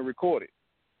it being recorded.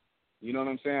 You know what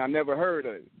I'm saying? I never heard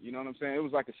of it. You know what I'm saying? It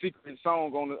was like a secret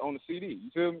song on the CD.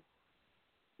 You feel me?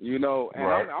 You know, and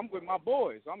right. I'm with my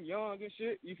boys. I'm young and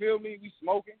shit. You feel me? We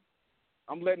smoking.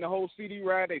 I'm letting the whole CD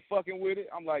ride. They fucking with it.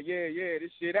 I'm like, yeah,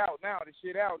 this shit out now.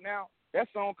 That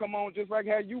song come on just like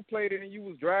how you played it and you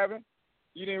was driving.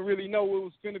 You didn't really know what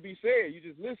was going to be said. You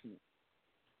just listened.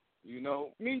 You know,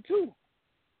 me too.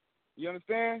 You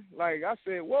understand? Like I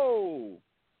said, whoa,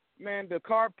 man, the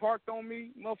car parked on me.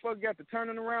 Motherfucker got to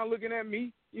turning around looking at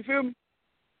me. You feel me?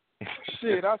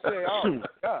 Shit, I said, oh, my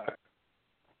God.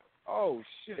 Oh,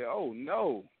 shit, oh,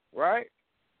 no, right?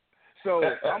 So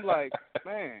I'm like,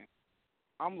 man,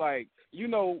 you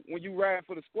know, when you ride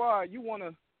for the squad, you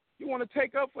wanna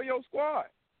take up for your squad.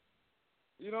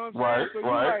 You know what I'm saying? Right, so you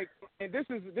right. like, and this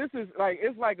is like,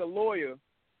 it's like a lawyer,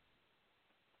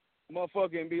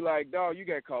 motherfucker, and be like, dog, you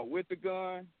got caught with the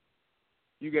gun,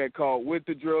 you got caught with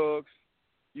the drugs,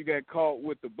 you got caught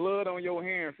with the blood on your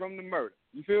hand from the murder.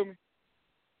 You feel me?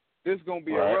 This is gonna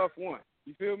be a rough one.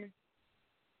 You feel me?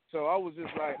 So I was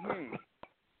just like,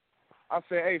 I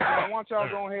said, hey, fam, why don't y'all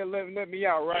go ahead and let me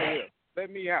out right here. Let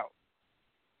me out.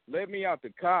 Let me out the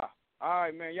car. All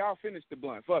right, man, y'all finish the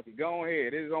blunt. Fuck it. Go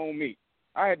ahead. It's on me.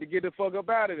 I had to get the fuck up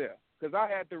out of there because I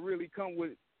had to really come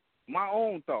with my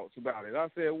own thoughts about it. I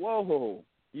said, whoa,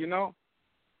 you know.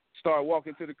 Start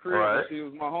walking to the crib. Right. And it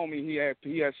was my homie.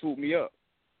 He had swooped me up.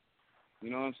 You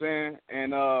know what I'm saying?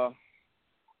 And,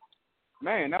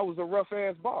 man, that was a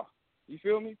rough-ass bar. You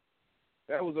feel me?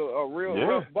 That was a real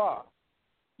rough bar.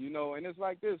 You know, and it's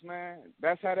like this, man.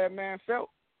 That's how that man felt.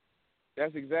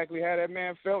 That's exactly how that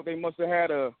man felt. They must have had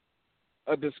a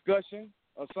discussion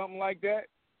or something like that.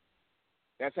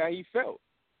 That's how he felt.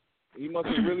 He must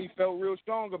have really felt real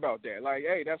strong about that. Like,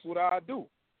 hey, that's what I do.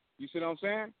 You see what I'm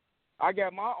saying? I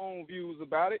got my own views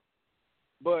about it.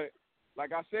 But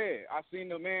like I said, I seen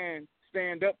the man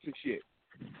stand up to shit.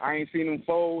 I ain't seen him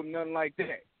fold, nothing like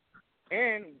that.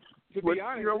 And to be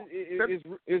honest,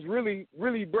 it's really,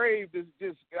 really brave to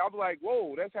just, I'm like,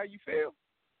 whoa, that's how you feel?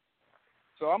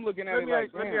 So I'm looking at let me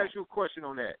ask you a question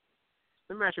on that.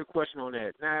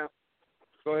 Now,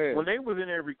 go ahead. When they was in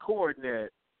there recording that,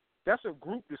 that's a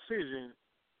group decision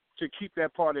to keep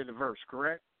that part in the verse,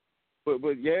 correct? But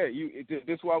yeah, this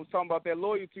is why I was talking about that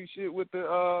loyalty shit with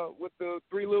the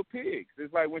Three Little Pigs.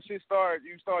 It's like when shit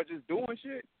you start just doing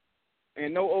shit.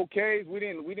 And no okays, we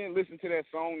didn't listen to that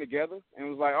song together, and it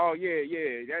was like, oh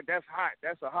yeah, that's hot,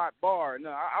 that's a hot bar.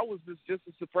 No, I was just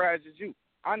as surprised as you.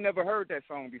 I never heard that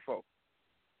song before.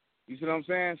 You see what I'm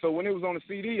saying? So when it was on the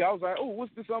CD, I was like, oh,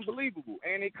 what's this unbelievable?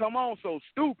 And it come on so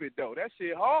stupid though. That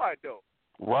shit hard though.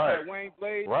 Right. That Wayne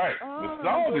Blade. Right. The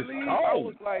song is cold. I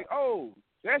was like, oh,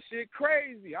 that shit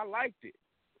crazy. I liked it.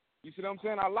 You see what I'm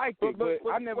saying? I liked it, but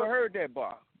I never heard that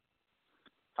bar.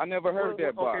 I never heard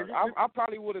that bar. I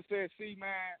probably would have said, see,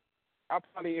 man,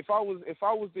 if I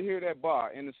was to hear that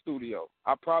bar in the studio,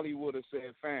 I probably would have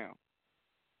said, fam,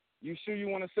 you sure you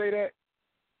want to say that?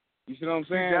 You see what I'm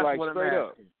saying? That's like what straight I'm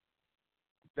up.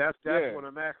 That's what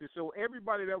I'm asking. So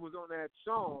everybody that was on that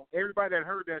song, everybody that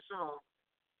heard that song,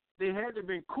 they had to have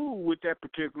been cool with that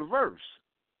particular verse.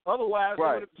 Otherwise,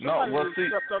 right. Somebody would have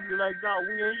stepped up and be like, no,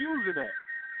 we ain't using that.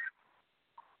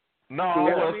 No,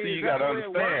 you gotta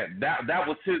understand that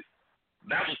was his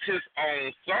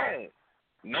own song.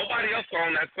 Nobody else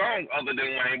on that song other than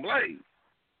Wayne Blade.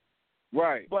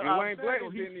 Right. But and Wayne Blade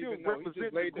didn't even know. He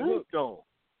just laid the hook. Though.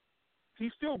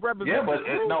 He still represents the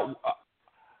group.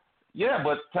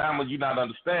 But Thomas, you're not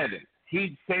understanding.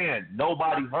 He's saying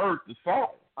nobody heard the song.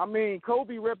 I mean,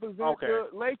 Kobe represents the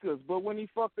Lakers, but when he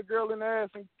fucked the girl in the ass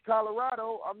in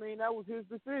Colorado, I mean, that was his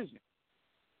decision.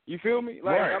 You feel me?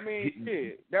 Like, right. I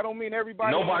mean, that don't mean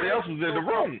everybody. Nobody else was in the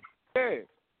room. Yeah,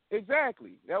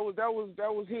 exactly. That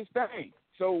was his thing.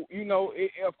 So you know,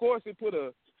 of course, it put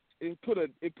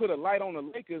a light on the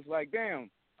Lakers. Like, damn,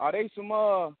 are they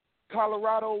some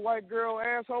Colorado white girl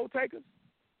asshole takers?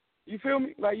 You feel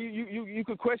me? Like you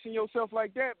could question yourself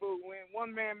like that, but when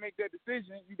one man make that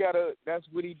decision, that's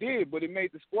what he did. But it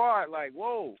made the squad like,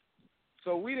 whoa.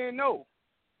 So we didn't know,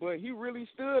 but he really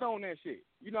stood on that shit.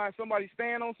 You know how somebody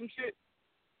stand on some shit?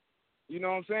 You know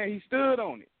what I'm saying? He stood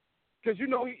on it. Cause you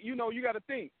got to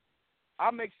think. I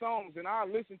make songs and I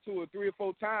listen to it 3 or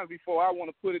 4 times before I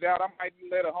want to put it out. I might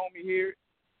let a homie hear it.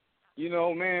 You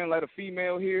know, man, let a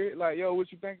female hear it. Like, yo,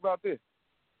 what you think about this?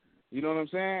 You know what I'm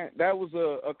saying? That was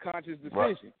a conscious decision,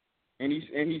 right. and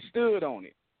he stood on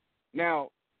it. Now,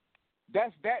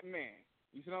 that's that man.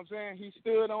 You see what I'm saying? He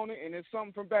stood on it, and it's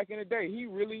something from back in the day. He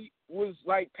really was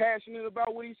like passionate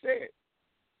about what he said.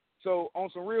 So on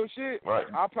some real shit, right.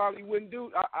 I probably wouldn't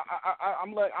do.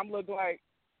 I'm looking like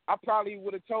I probably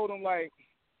would have told him like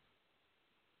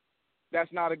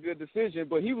that's not a good decision,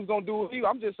 but he was gonna do it.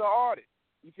 I'm just an artist.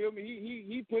 You feel me?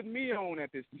 He put me on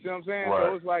at this. You see what I'm saying? Right.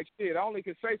 So it's like shit. I only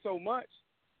can say so much,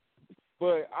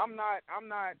 but I'm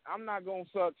not gonna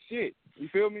suck shit. You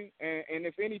feel me? And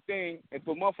if anything, if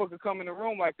a motherfucker come in the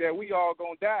room like that, we all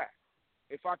gonna die.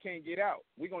 if I can't get out.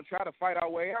 We're going to try to fight our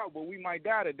way out, but we might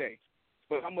die today.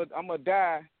 But I'm gonna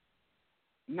die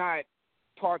not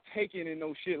partaking in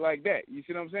no shit like that. You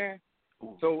see what I'm saying?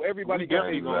 So everybody got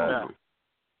their views.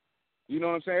 You know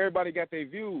what I'm saying? Everybody got their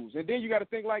views. And then you got to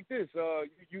think like this.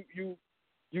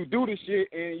 You do the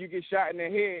shit and you get shot in the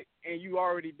head and you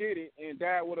already did it and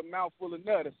died with a mouthful of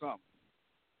nut or something.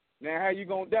 Now, how you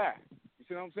going to die? You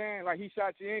see what I'm saying? Like, he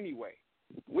shot you anyway.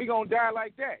 We going to die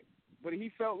like that. But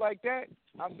he felt like that.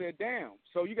 I said, damn.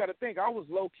 So you got to think, I was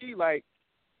low-key like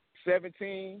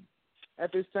 17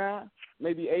 at this time,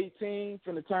 maybe 18,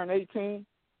 finna turn 18.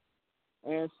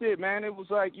 And shit, man, it was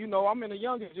like, you know, I'm in the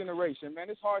younger generation, man.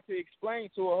 It's hard to explain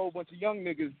to a whole bunch of young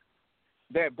niggas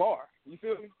that bar. You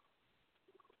feel me?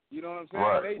 You know what I'm saying?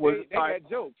 Right. They got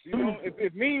jokes. You know,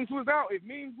 if memes was out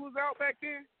back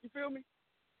then, you feel me?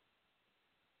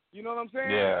 You know what I'm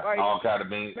saying? Yeah, like, all kind of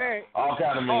memes. All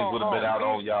kind of memes would have been out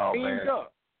on y'all, man.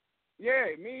 Up. Yeah,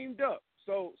 memed up.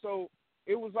 So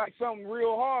it was like something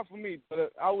real hard for me.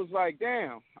 But I was like,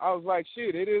 damn. I was like,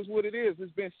 shit, it is what it is.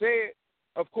 It's been said.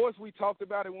 Of course, we talked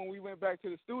about it when we went back to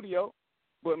the studio.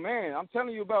 But, man, I'm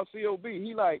telling you about C.O.B.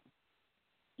 He like,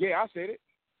 yeah, I said it.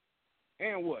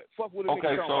 And what? Fuck what a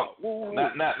nigga talking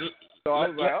about. Now, so I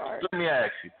was like, all right.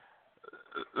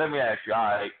 Let me ask you. All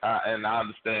right, and I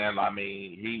understand. I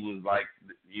mean, he was like,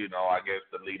 you know, I guess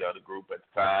the leader of the group at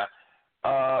the time.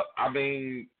 I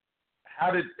mean,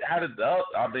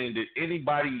 did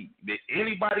anybody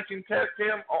contest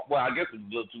him? Well, I guess it was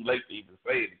a little too late to even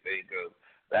say anything because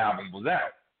the album was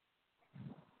out.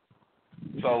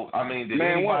 So, I mean, did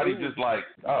anybody just like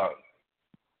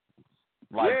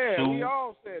yeah, sue, we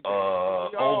all said that.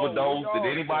 overdose? Did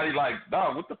anybody like,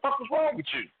 dog, what the fuck is wrong with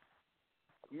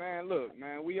you? Man, look,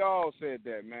 man, we all said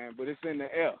that, man, but it's in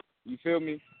the air. You feel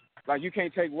me? Like, you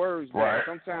can't take words back. Right.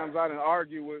 Sometimes I done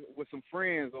argue with some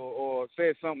friends or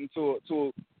said something to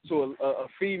a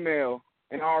female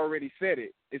and I already said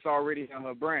it. It's already in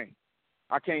her brain.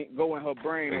 I can't go in her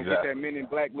brain and get that Men in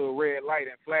Black little red light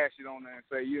and flash it on her and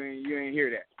say, you ain't hear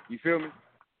that. You feel me?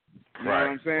 You know what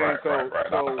I'm saying? Right.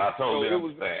 I totally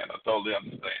understand.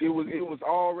 It was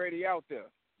already out there.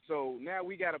 So now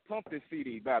we got to pump this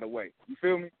CD, by the way. You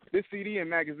feel me? This CD and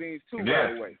magazines too,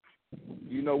 by the way.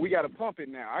 You know, we got to pump it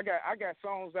now. I got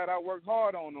songs that I worked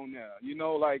hard on there. You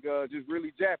know, like just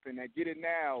really japping that Get It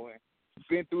Now and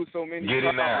been through so many. Get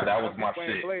It Now, that was my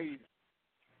shit. Blaze.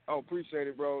 Oh, appreciate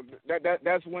it, bro.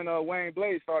 That's when Wayne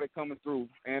Blaze started coming through,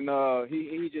 and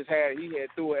he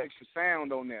threw an extra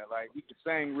sound on there, like he could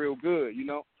sing real good, you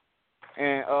know.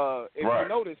 And if you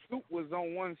notice, Soup was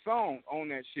on one song on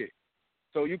that shit,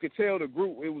 so you could tell the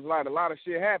group it was like a lot of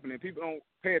shit happening. People don't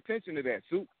pay attention to that.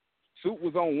 Soup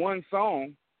was on one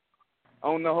song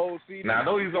on the whole CD. Now I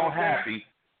know he's on Happy.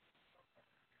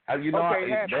 You know,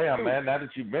 damn man, now that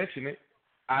you mention it,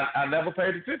 I never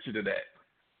paid attention to that.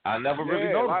 I never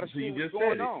really noticed until you just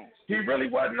said it. He really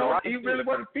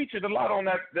wasn't featured a lot on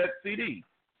that CD.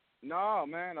 No,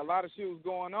 man, a lot of shit was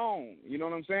going on. You know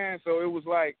what I'm saying? So it was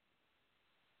like,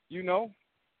 you know,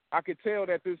 I could tell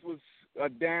that this was a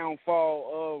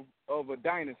downfall of a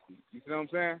dynasty. You see what I'm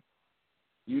saying?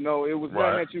 You know, it was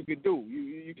nothing that you could do.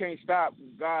 You can't stop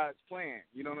God's plan.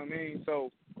 You know what I mean?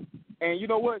 So, and you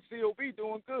know what? C.O.B.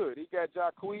 doing good. He got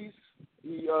Jacquees.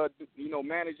 He,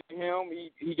 managing him.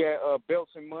 He got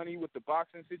belts and money with the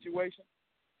boxing situation.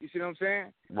 You see what I'm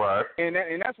saying? Right. And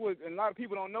that's what, and a lot of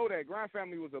people don't know that Grind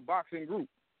Family was a boxing group.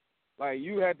 Like,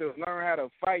 you had to learn how to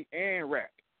fight and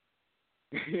rap.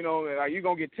 You know, like, you're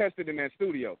going to get tested in that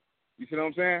studio. You see what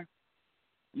I'm saying?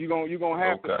 You're gonna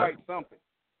have to fight something.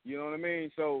 You know what I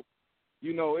mean? So,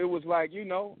 you know, it was like, you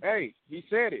know, hey, he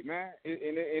said it, man.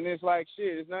 And it's like,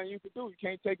 shit, there's nothing you can do. You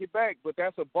can't take it back. But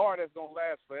that's a bar that's going to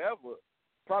last forever.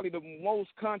 Probably the most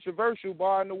controversial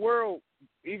bar in the world,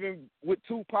 even with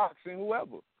Tupac and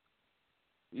whoever.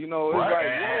 You know, it's like,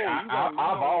 whoa.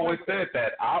 I've always said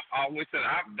that. I've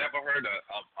never heard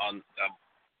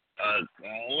a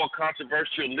more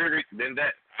controversial lyric than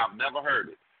that. I've never heard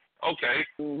it. Okay.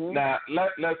 Mm-hmm. Now,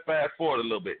 let's fast forward a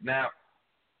little bit. Now,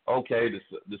 okay,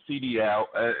 the CD out,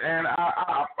 and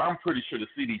I'm pretty sure the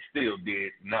CD still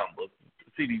did numbers.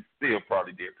 The CD still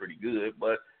probably did pretty good,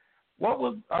 but what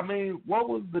was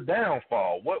the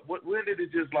downfall? When did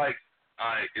it just like, all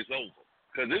right, it's over?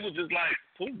 Because it was just like,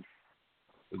 poof,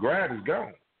 the grind is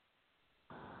gone.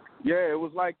 Yeah, it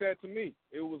was like that to me.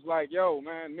 It was like, yo,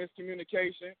 man,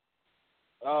 miscommunication.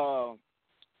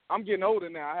 I'm getting older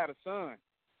now. I had a son.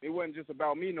 It wasn't just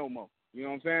about me no more. You know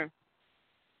what I'm saying?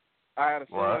 I had a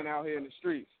son out here in the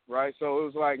streets, right? So it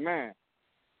was like, man,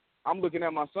 I'm looking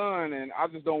at my son, and I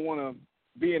just don't want to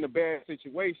be in a bad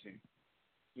situation.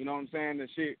 You know what I'm saying? The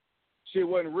shit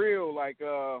wasn't real. Like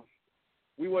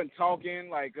we wasn't talking.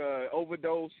 Like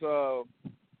Overdose.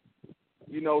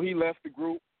 You know, he left the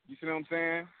group. You see what I'm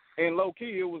saying? And low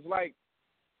key, it was like,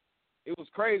 it was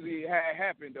crazy how it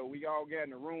happened though. We all got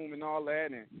in the room and all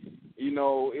that, and you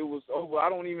know, it was over. I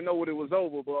don't even know what it was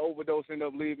over, but Overdose ended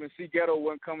up leaving. C Ghetto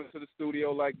wasn't coming to the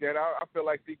studio like that. I feel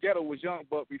like C Ghetto was Young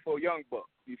Buck before Young Buck.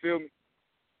 You feel me?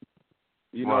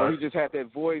 You know, right. He just had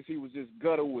that voice. He was just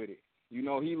gutter with it. You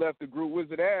know, he left the group.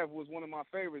 Wizard Ave was one of my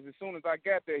favorites. As soon as I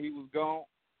got there, he was gone.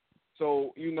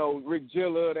 So, you know, Rick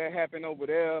Gilla, that happened over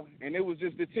there, and it was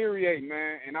just deteriorating,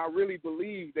 man. And I really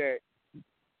believe that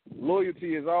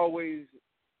loyalty is always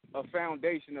a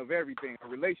foundation of everything, a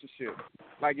relationship.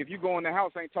 Like if you go in the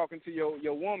house, ain't talking to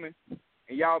your woman,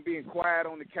 and y'all being quiet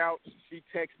on the couch, she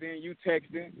texting, you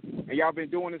texting, and y'all been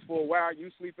doing this for a while, you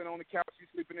sleeping on the couch, you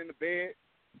sleeping in the bed.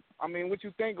 I mean, what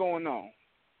you think going on?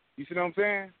 You see what I'm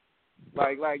saying?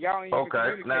 Like y'all ain't even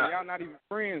communicating. Now, y'all not even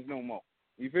friends no more.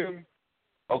 You feel me?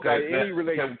 Okay. Like any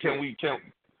relationship.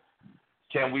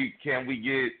 Can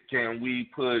we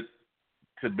put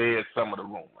to bed some of the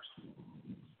rumors?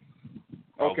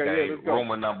 Okay, yeah, let's go.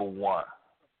 Rumor number one.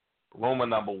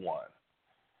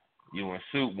 You and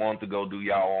Suit want to go do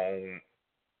y'all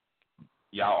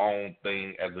own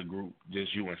thing as a group,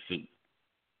 just you and Suit.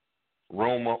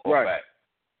 Rumor or fact?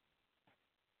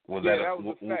 That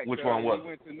was a fact. Which one was it? We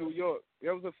went to New York.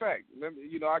 That was a fact.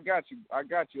 I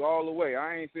got you all the way.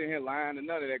 I ain't sitting here lying to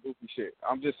none of that goofy shit.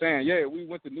 I'm just saying, yeah, we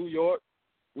went to New York.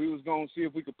 We was gonna see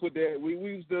if we could put that. We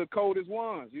was the coldest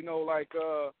ones, you know, like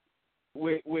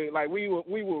we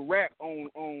would rap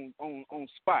on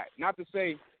spot. Not to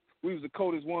say we was the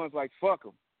coldest ones, like fuck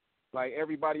them, like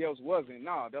everybody else wasn't.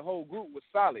 Nah, the whole group was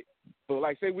solid. But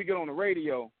like say we get on the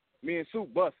radio, me and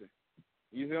Suit busting.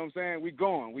 You know what I'm saying? We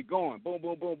going, boom,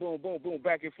 boom, boom, boom, boom, boom,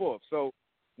 back and forth. So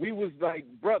we was like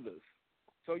brothers.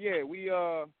 So yeah, we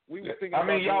was thinking. I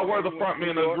mean, y'all were the front men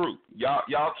of the group.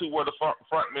 Y'all two were the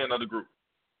front men of the group.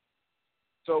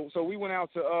 So we went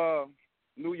out to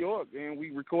New York and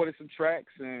we recorded some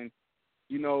tracks, and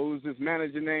you know, it was this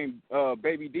manager named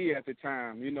Baby D at the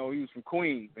time. You know, he was from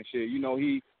Queens and shit. You know,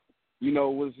 he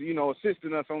was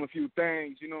assisting us on a few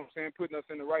things. You know what I'm saying? Putting us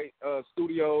in the right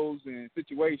studios and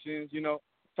situations. You know,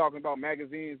 talking about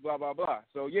magazines, blah blah blah.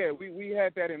 So yeah, we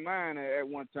had that in mind at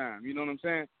one time. You know what I'm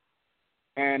saying?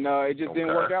 And it just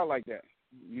didn't work out like that.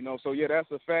 You know, so yeah, that's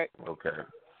a fact. Okay.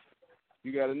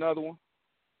 You got another one?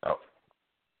 Oh.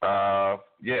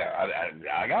 Yeah,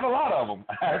 I got a lot of them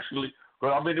actually, but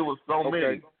I mean it was so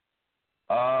many.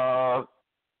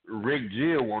 Rick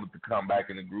Gill wanted to come back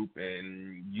in the group,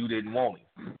 and you didn't want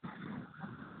him.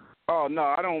 Oh no,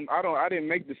 I didn't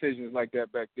make decisions like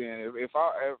that back then.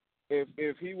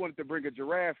 If he wanted to bring a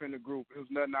Giraffe in the group, it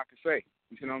was nothing I could say.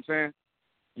 You see what I'm saying?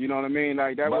 You know what I mean?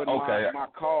 Like that wasn't my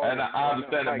call. And I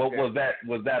understand that, but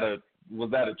was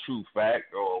that a true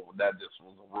fact, or that just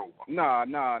was a rumor? Nah.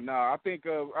 I think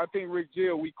Rick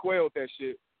Gill, we quelled that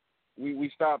shit.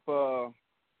 We stopped.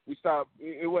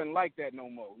 It wasn't like that no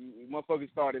more.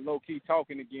 Motherfuckers started low key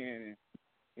talking again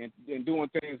and doing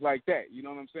things like that. You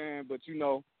know what I'm saying? But you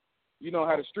know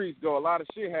how the streets go. A lot of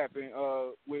shit happen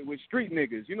with street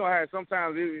niggas. You know how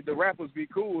sometimes the rappers be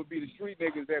cool. It'd be the street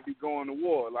niggas that be going to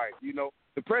war. Like, you know,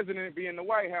 the president be in the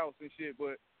White House and shit,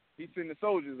 but he send the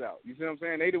soldiers out. You see what I'm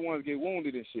saying? They the ones get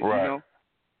wounded and shit. Right. You know.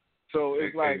 So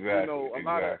it's like, exactly, you know,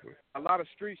 a lot of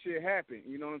street shit happened,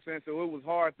 you know what I'm saying? So it was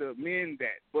hard to mend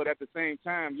that. But at the same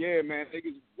time, yeah, man,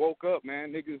 niggas woke up,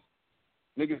 man.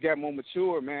 Niggas got more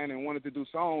mature, man, and wanted to do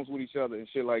songs with each other and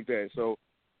shit like that. So,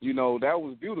 you know, that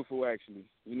was beautiful actually.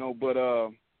 You know, but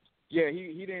yeah,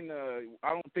 he didn't I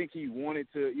don't think he wanted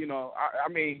to, you know,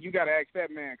 I mean, you got to ask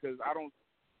that man, cuz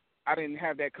I didn't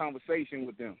have that conversation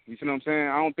with them. You see what I'm saying?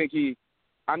 I don't think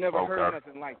I never heard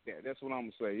nothing like that. That's what I'm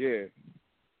going to say. Yeah.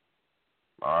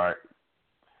 All right.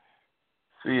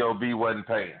 COB wasn't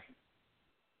paying.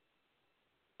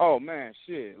 Oh man,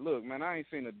 shit. Look, man, I ain't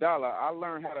seen a dollar. I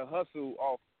learned how to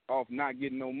hustle off not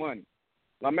getting no money.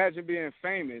 Now, imagine being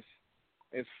famous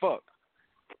as fuck.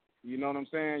 You know what I'm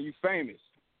saying? You famous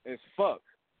as fuck.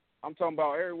 I'm talking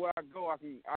about everywhere I go, I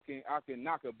can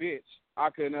knock a bitch. I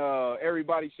can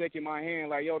everybody shaking my hand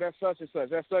like, yo, that's such and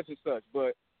such, that's such and such.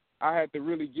 But I had to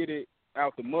really get it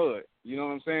out the mud. You know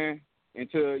what I'm saying?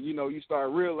 Until, you know, you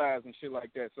start realizing shit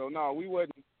like that. So, no, it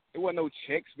wasn't no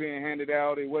checks being handed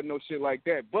out. It wasn't no shit like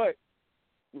that. But,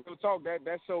 real talk,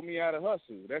 that showed me how to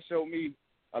hustle. That showed me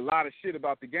a lot of shit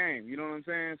about the game. You know what I'm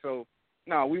saying? So,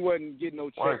 no, we wasn't getting no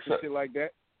checks and shit like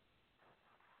that.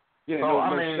 Yeah, so,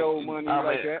 no show money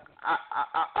like that.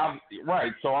 I'm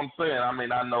right. So, I'm saying,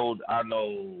 I know,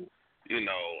 you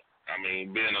know, I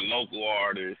mean, being a local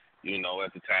artist,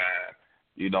 at the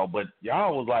time, but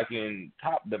y'all was like in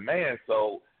top demand.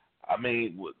 So, I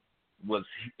mean, was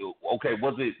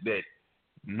it that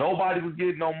nobody was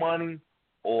getting no money,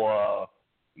 or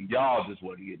y'all just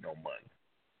wasn't getting no money?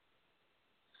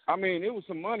 I mean, it was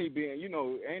some money being,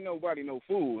 ain't nobody no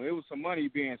fool. It was some money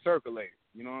being circulated.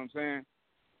 You know what I'm saying?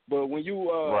 But when you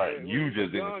right, you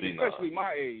just didn't see especially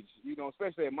my age,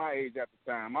 especially at my age at the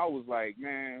time, I was like,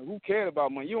 man, who cared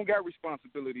about money? You don't got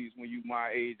responsibilities when you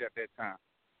my age at that time.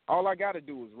 All I got to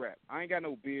do is rap. I ain't got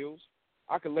no bills.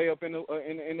 I could lay up in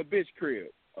the bitch crib.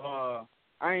 I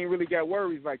ain't really got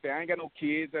worries like that. I ain't got no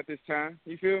kids at this time.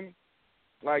 You feel me?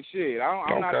 Like, shit,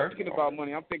 I'm not thinking about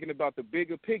money. I'm thinking about the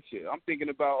bigger picture. I'm thinking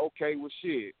about, okay, well,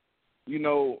 shit,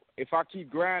 if I keep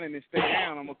grinding and stay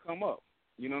down, I'm going to come up.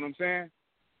 You know what I'm saying?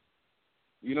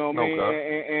 You know what I mean?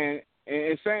 Okay.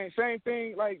 And same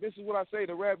thing, like, this is what I say,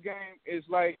 the rap game is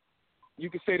like, you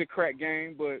could say the crack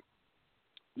game, but,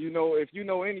 if you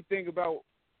know anything about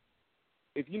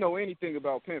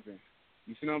pimping,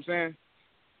 you see what I'm saying?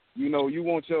 You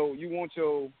want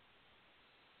your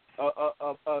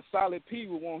a solid P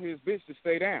would want his bitch to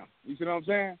stay down. You see what I'm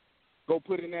saying? Go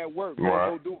put in that work. Right.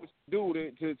 Go do what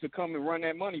you do to come and run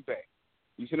that money back.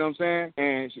 You see what I'm saying?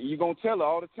 And you're going to tell her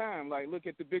all the time, like, look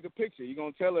at the bigger picture. You're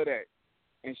going to tell her that.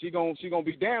 And she gonna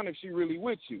be down if she really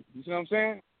with you. You see what I'm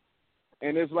saying?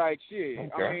 And it's like, shit,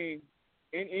 okay. I mean,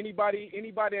 anybody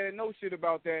that knows shit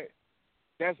about that,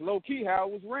 that's low-key how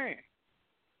it was ran.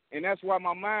 And that's why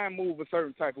my mind moved a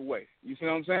certain type of way. You see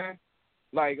what I'm saying?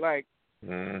 Like,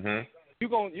 mm-hmm. you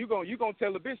gonna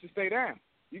tell the bitch to stay down.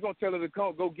 You gonna tell her to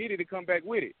go get it and come back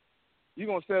with it. You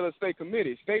gonna tell her to stay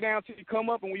committed. Stay down till you come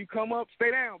up, and when you come up,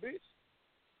 stay down, bitch.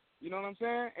 You know what I'm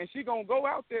saying? And she gonna go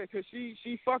out there because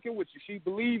she fucking with you. She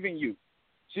believe in you.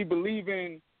 She believe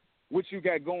in what you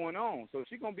got going on. So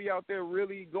she gonna be out there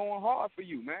really going hard for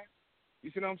you, man. You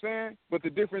see what I'm saying? But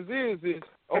the difference is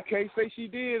okay, say she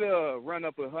did run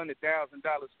up $100,000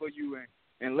 for you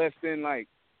in less than like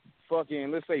fucking,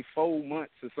 let's say 4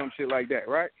 months or some shit like that,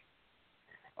 right?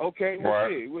 Okay, well, right.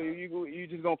 Shit. Well, you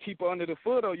just gonna keep her under the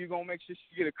foot, or you gonna make sure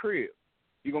she get a crib?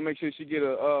 You gonna make sure she get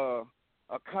a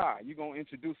car? You gonna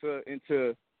introduce her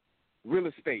into real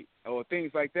estate or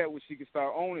things like that, where she can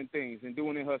start owning things and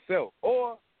doing it herself?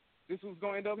 Or this was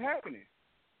gonna end up happening,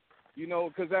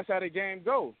 because that's how the game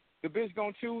goes. The bitch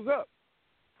gonna choose up.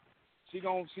 She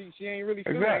ain't really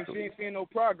feeling. Exactly. She ain't seeing no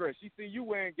progress. She see you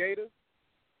wearing gaiters.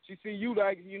 She see you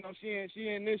like, she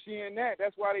in this, she in that.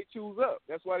 That's why they choose up.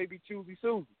 That's why they be choosy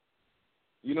Susie.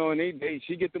 And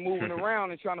she get to moving around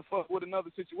and trying to fuck with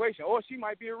another situation. Or she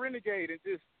might be a renegade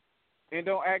and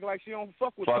don't act like she don't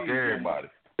fuck with fuck people. Everybody.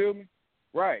 Feel me?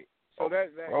 Right. So that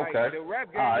okay. Like, the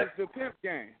rap game right. is the pimp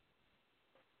game.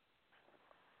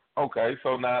 Okay,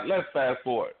 so now let's fast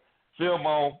forward.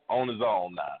 Philmo on his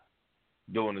own now,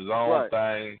 doing his own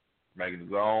thing, making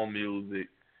his own music.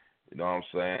 You know what I'm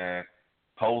saying?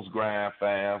 Post Grand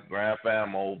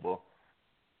Fam over.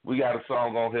 We got a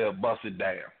song on here, Bust It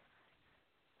Down.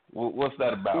 What's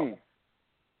that about?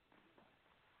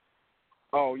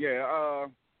 Oh yeah,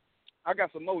 I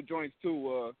got some more joints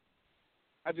too.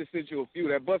 I just sent you a few.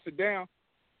 That Bust It Down,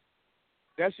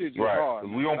 that shit just hard.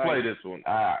 We gonna play this one.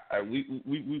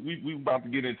 We about to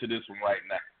get into this one right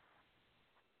now.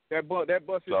 That Bust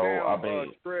It Down.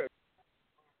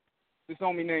 This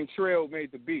homie named Trail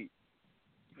made the beat,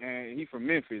 and he from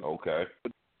Memphis. Okay.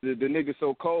 The nigga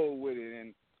so cold with it,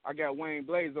 and I got Wayne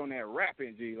Blaze on that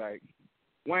rapping, like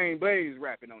Wayne Blaze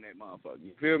rapping on that motherfucker.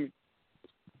 You feel me?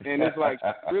 And it's like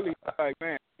really like,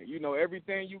 man,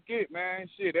 everything you get, man,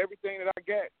 shit, everything that I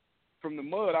got from the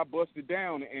mud, I bust it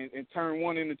down and turn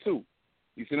one into two.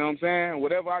 You see what I'm saying?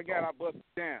 Whatever I got, I bust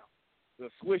it down. The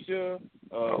Swisher,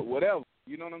 whatever.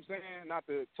 You know what I'm saying? Not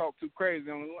to talk too crazy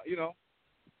on,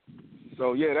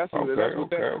 So yeah, that's what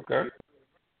Okay.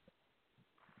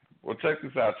 Well, check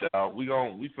this out, y'all. We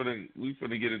finna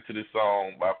get into this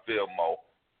song by Philmo,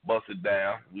 Bust It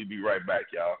Down. We be right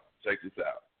back, y'all. Check this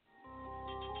out.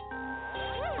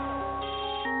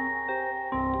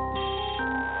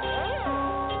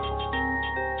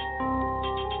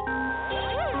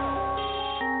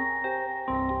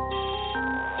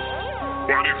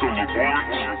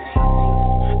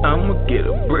 I'ma get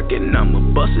a brick and I'ma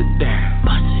bust it down.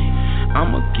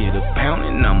 I'ma get a pound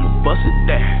and I'ma bust it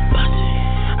down.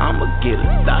 I'ma get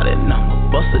a thought and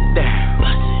I'ma bust it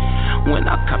down. When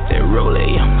I cop that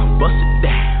rollie, I'ma bust it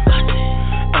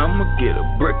down. I'ma get a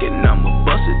brick and I'ma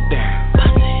bust it down.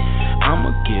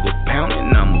 I'ma get a pound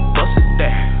and I'ma bust it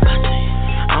down.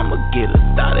 I'ma get a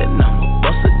thought and I'ma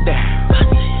bust it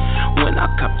down. When I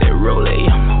cop that rollie,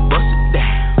 I'ma bust it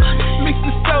down. Mix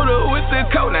the soda with the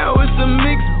coke, now it's a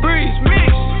mixed breeze.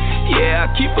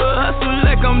 keep a hustle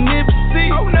like I'm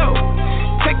Nipsey. Oh no,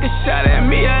 take a shot at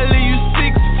me, I leave you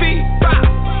 6 feet. Bop.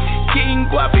 King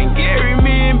Guap and Gary,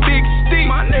 me and Big Steve.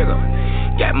 My nigga.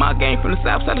 Got my game from the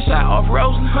south side of shot off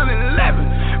Roseland,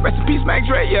 111. Rest in peace, Mac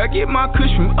Dre, yeah, I get my kush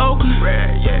from Oakland.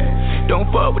 Yeah. Don't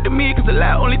fuck with the meat, cause the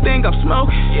loud only thing I'm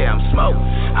smoking. Yeah, I'm smoking.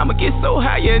 I'ma get so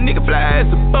high, yeah, nigga fly as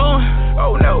a bone.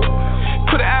 Oh no.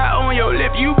 Put an eye on your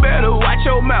lip, you better watch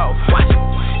your mouth. Watch it.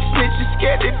 Snitch is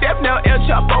scared to death, now El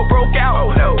Chapo broke out.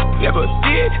 Oh no. Never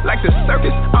did like the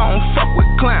circus, I don't fuck with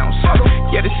clowns.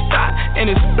 Yeah, this stop and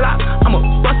this flop, I'ma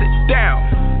bust it down.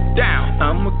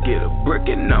 I'ma get a brick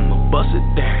and I'ma bust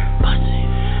it down.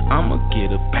 I'ma get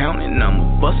a pound and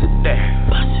I'ma bust it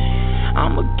down.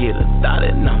 I'ma get a thought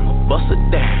and I'ma bust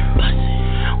it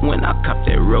down. When I cop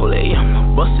that Rollie,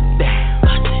 I'ma bust it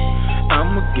down.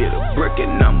 I'ma get a brick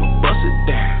and I'ma bust it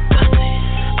down.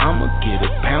 I'ma get a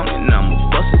pound and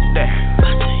I'ma bust it down.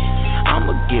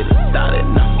 I'ma get a thought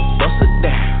and I'ma bust it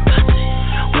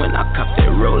down. When I cop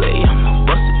that Rollie, I'ma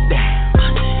bust it down.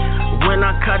 When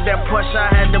I cut that push, I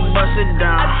had to bust it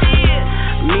down.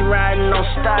 Me riding on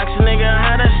stocks, nigga,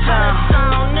 had a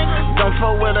sound. Don't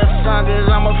fuck with a song, cause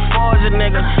I'm a forger,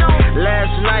 nigga.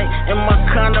 Last night in my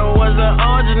condo was an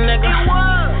orgy, nigga.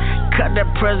 Cut that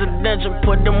presidential,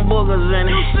 put them boogers in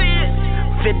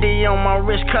it. 50 on my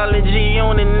wrist, college G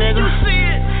on it, nigga.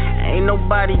 Ain't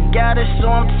nobody got it, so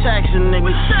I'm taxing,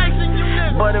 nigga.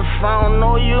 But if I don't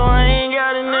know you, I ain't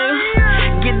got it, nigga.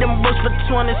 Get them books for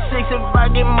 26 if I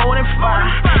get more than 5.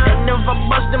 And if I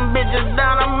bust them bitches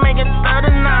down, I make it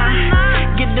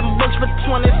 39. Get them books for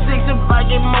 26 if I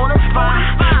get more than 5.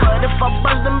 But if I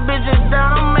bust them bitches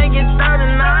down, I make it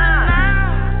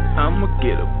 39. I'ma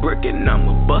get a brick and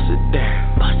I'ma bust it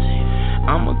down.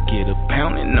 I'ma get a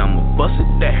pound and I'ma bust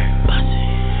it down.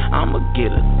 I'ma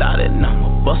get a thought and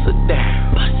I'ma bust it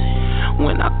down.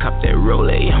 When I cop that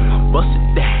Rollie, I'ma bust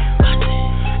it down.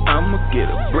 I'ma get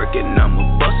a brick and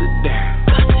I'ma bust it down.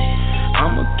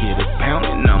 I'ma get a pound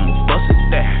and I'ma bust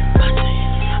it down.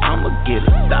 I'ma get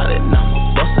a thought and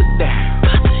I'ma bust it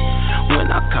down.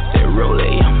 When I cop that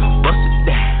Rollie, I'ma bust it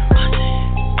down.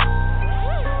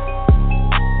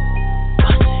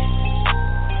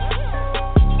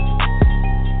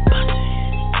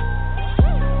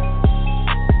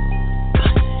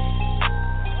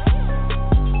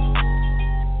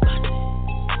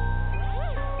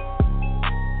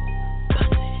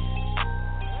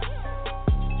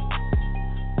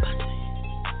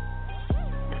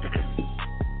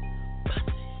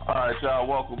 Y'all,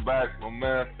 welcome back, my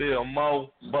man Phil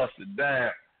Mo, bust it down.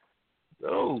 Dude,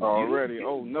 already,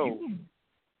 oh no.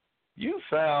 You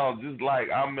sound just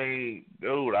like, I mean,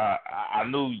 dude, I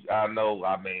know,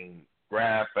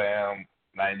 Grand Fam,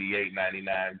 98,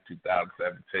 99,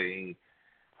 2017.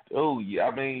 Dude, yeah,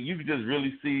 I mean, you can just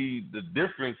really see the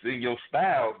difference in your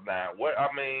styles now.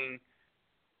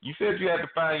 You said you had to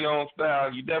find your own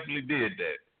style. You definitely did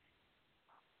that.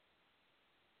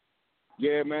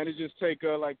 Yeah, man, it just take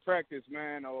like practice,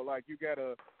 man. Or like you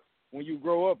gotta, when you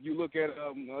grow up, you look at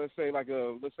let's say like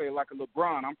a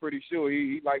LeBron. I'm pretty sure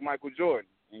he like Michael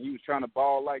Jordan, and he was trying to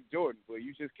ball like Jordan, but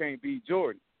you just can't beat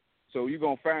Jordan. So you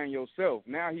gonna find yourself.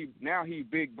 Now he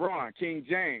Big Bron, King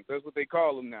James. That's what they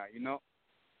call him now, you know.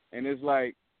 And it's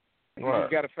like you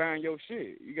just gotta find your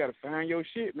shit. You gotta find your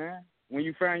shit, man. When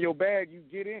you find your bag, you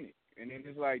get in it, and then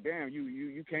it's like, damn,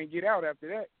 you can't get out after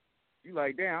that. You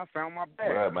like, damn, I found my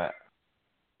bag. Right, man.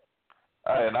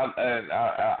 And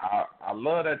I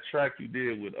love that track you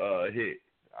did with Hit.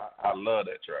 I love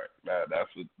that track.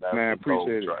 That's man, a cold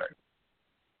appreciate track. It.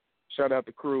 Shout out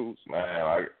to Cruz.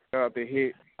 Man, shout out to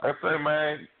Hit. I say,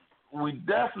 man, we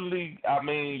definitely. I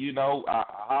mean, you know, I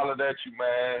hollered at you,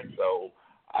 man. So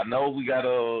I know we got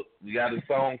a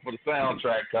song for the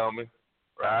soundtrack coming.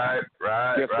 Right.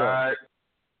 Yes, right. Sir.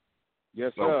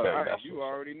 Yes, sir. Okay, you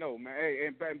already know, man. Hey,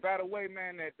 and by the way,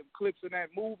 man, that the clips in that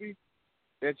movie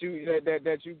that you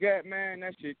got, man,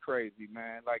 that shit crazy,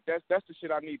 man. Like that's the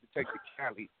shit I need to take to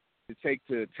Cali, to take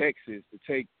to Texas, to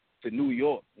take to New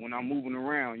York when I'm moving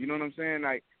around. You know what I'm saying?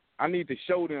 Like I need to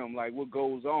show them like what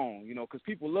goes on, you know, because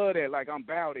people love that, like I'm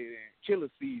About It and Killer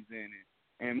Season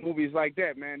and movies like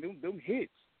that, man. Them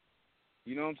hits.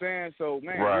 You know what I'm saying? So,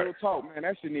 man, real talk, man,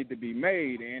 that shit need to be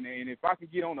made. And if I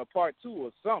could get on a part 2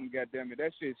 or something, goddammit,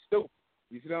 that shit's stupid.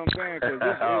 You see what I'm saying? Because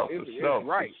it's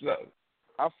right.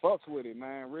 I fucks with it,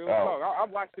 man. Real talk. I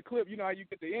watched the clip. You know how you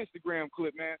get the Instagram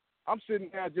clip, man. I'm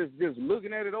sitting there just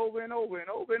looking at it over and over and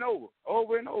over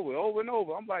and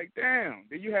over. I'm like, damn.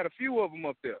 Then you had a few of them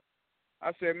up there.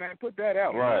 I said, man, put that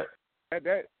out. Right. Man.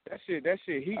 That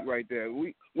shit heat right there.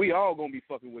 We all gonna be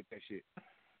fucking with that shit.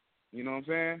 You know what I'm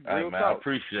saying? Hey, Real man, talk. I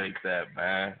appreciate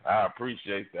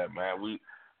that, man.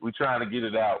 We trying to get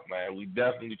it out, man. We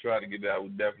definitely trying to get it out. We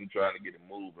definitely trying to get it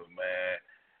moving, man.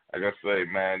 Like I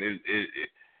say, man,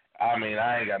 I mean,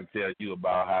 I ain't got to tell you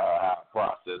about how the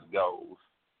process goes,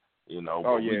 you know.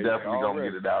 But we definitely gonna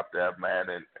get it out there, man.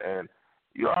 And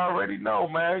you already know,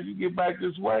 man. You get back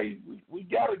this way, we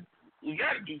gotta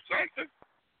do something.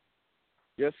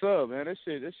 Yes, sir, man. That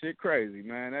shit crazy,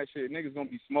 man. That shit, niggas gonna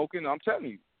be smoking. I'm telling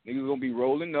you, niggas gonna be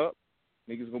rolling up,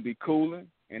 niggas gonna be cooling,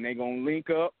 and they gonna link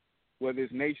up, whether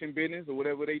it's nation business or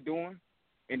whatever they doing.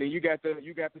 And then you got the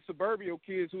suburban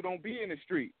kids who don't be in the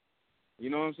street. You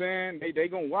know what I'm saying? They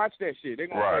gonna watch that shit. They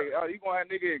gonna say, oh, you gonna have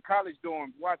nigga in college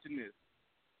dorms watching this.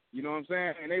 You know what I'm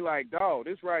saying? And they like, dog,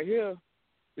 this right here,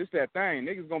 this that thing.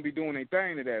 Niggas gonna be doing their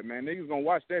thing to that, man. Niggas gonna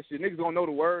watch that shit. Niggas gonna know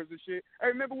the words and shit. Hey,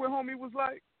 remember what homie was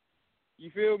like?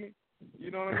 You feel me? You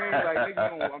know what I mean? Like,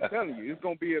 niggas I'm telling you, it's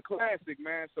gonna be a classic,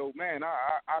 man. So, man,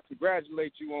 I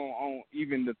congratulate you on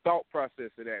even the thought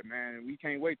process of that, man. And we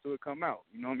can't wait till it come out.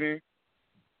 You know what I mean?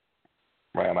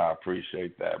 Man, I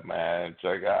appreciate that, man.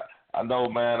 Check out. I know,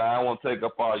 man, I don't want to take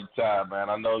up all your time, man.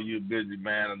 I know you're busy,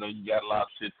 man. I know you got a lot of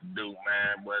shit to do,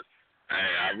 man. But, hey,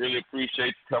 I really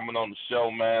appreciate you coming on the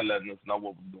show, man, letting us know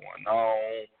what was going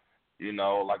on. You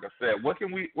know, like I said, let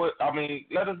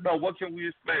us know, what can we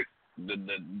expect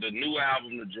the new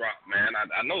album to drop, man?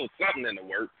 I know it's something in the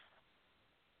works.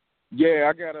 Yeah,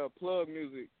 I got a plug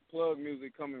music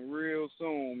coming real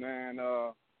soon, man.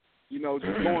 You know,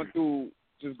 just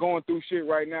going through shit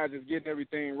right now, just getting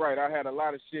everything right. I had a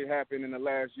lot of shit happen in the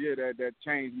last year that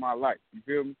changed my life. You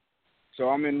feel me? So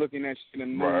I'm looking at shit in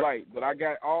a new light. But I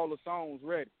got all the songs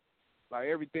ready, like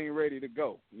everything ready to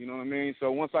go. You know what I mean?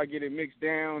 So once I get it mixed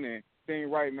down and thing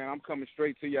right, man, I'm coming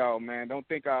straight to y'all, man. Don't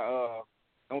think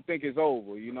it's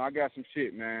over. You know, I got some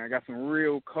shit, man. I got some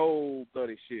real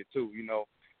cold-blooded shit, too, you know.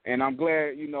 And I'm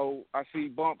glad, you know, I see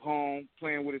Bump home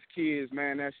playing with his kids,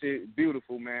 man. That shit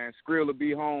beautiful, man. Skrill will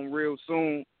be home real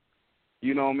soon.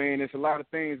 You know what I mean? There's a lot of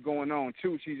things going on,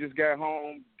 too. She just got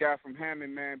home, guy from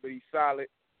Hammond, man, but he's solid.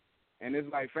 And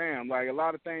it's like, fam, like a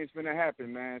lot of things finna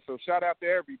happen, man. So shout out to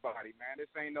everybody, man. This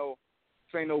ain't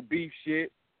no beef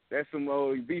shit. That's some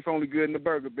beef only good in the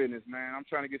burger business, man. I'm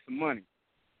trying to get some money.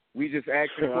 We just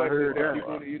asking questions that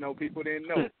people didn't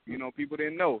know. You know, people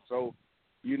didn't know. So,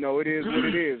 you know, it is what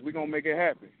it is. We're going to make it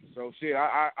happen. So, shit,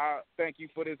 I thank you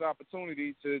for this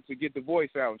opportunity to get the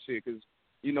voice out and shit, because,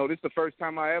 you know, this is the first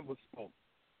time I ever spoke.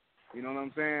 You know what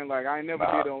I'm saying? Like, I never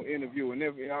did an interview. And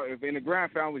if in the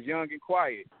Grand Family, I was young and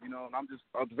quiet, you know, and I'm just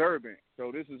observant.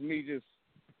 So this is me just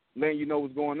letting you know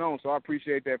what's going on. So I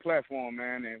appreciate that platform,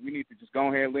 man, and we need to just go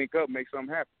ahead and link up, make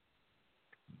something happen.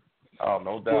 Oh,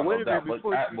 no doubt, well, no doubt.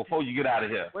 Before you get out of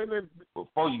here. Wait a minute.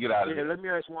 Before you get out of here. Let me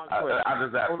ask one question.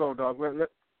 Hold on, dog.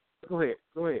 Go ahead.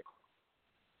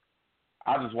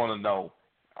 I just want to know,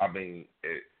 I mean,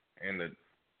 in the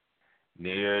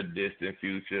near, distant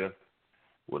future,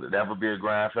 will it ever be a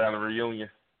Grand Family reunion?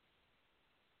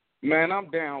 Man, I'm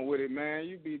down with it, man.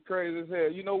 You be crazy as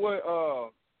hell. You know what?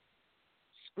 OG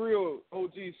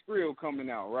Skrill coming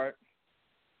out, right?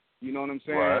 You know what I'm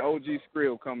saying? Right. OG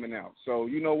Skrill coming out. So,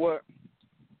 you know what?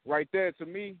 Right there, to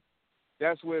me,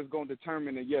 that's where it's going to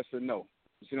determine a yes or no.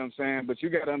 You see what I'm saying? But you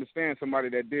got to understand somebody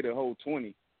that did a whole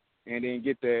 20 and didn't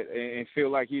get that and feel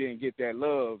like he didn't get that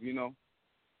love, you know,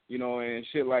 and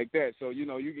shit like that. So, you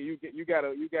know, you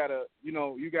gotta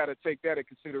take that into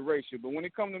consideration. But when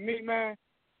it comes to me, man,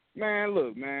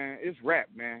 look, man, it's rap,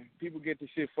 man. People get the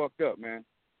shit fucked up, man.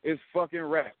 It's fucking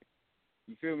rap.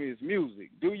 You feel me? It's music.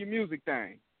 Do your music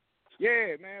thing.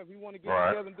 Yeah, man, if we want to get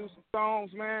together and do some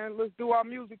songs, man, let's do our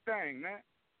music thing, man.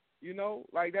 You know,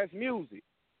 like, that's music.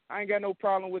 I ain't got no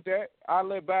problem with that. I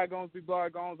let bygones be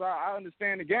bygones. I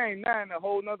understand the game now in a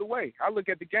whole nother way. I look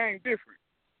at the game different.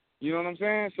 You know what I'm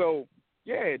saying? So,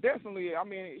 yeah, definitely. I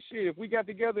mean, shit, if we got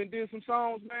together and did some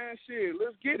songs, man, shit,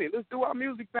 let's get it. Let's do our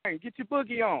music thing. Get your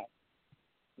boogie on.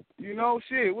 You know,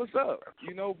 shit, what's up?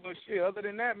 You know, but shit, other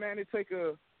than that, man, it'll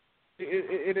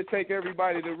take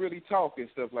everybody to really talk and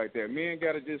stuff like that. Men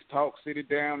got to just talk, sit it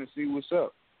down, and see what's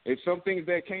up. If some things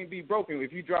that can't be broken,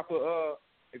 if you drop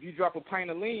a pint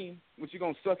of lean, what you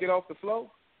gonna suck it off the floor?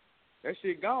 That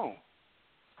shit gone.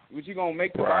 What you gonna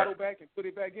make the bottle back and put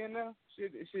it back in there?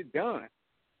 Shit done.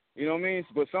 You know what I mean?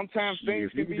 But sometimes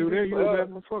things can be. You a bad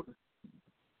motherfucker.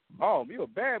 Oh, you a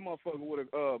bad motherfucker with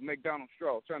a McDonald's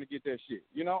straw trying to get that shit.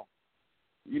 You know?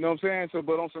 You know what I'm saying? So,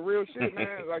 but on some real shit,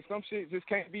 man, like some shit just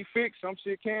can't be fixed. Some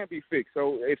shit can be fixed.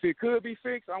 So if it could be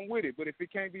fixed, I'm with it. But if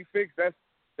it can't be fixed,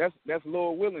 that's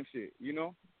Lord willing shit. You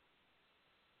know?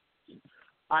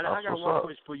 I got one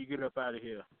question before you get up out of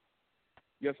here.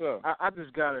 Yes, sir. I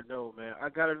just gotta know, man. I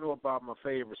gotta know about my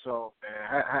favorite song,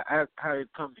 man. How it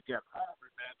come together.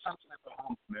 Hungry, man. Talk to me about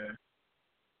Hungry, man.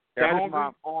 That is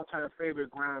my all-time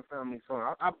favorite Grind Family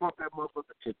song. I bought that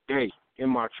motherfucker today in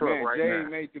my truck right now. Jay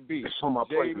made the beat. It's on my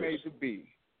playlist. Jay made the beat.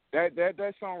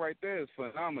 That song right there is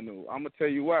phenomenal. I'm gonna tell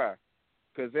you why.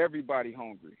 Because everybody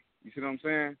hungry. You see what I'm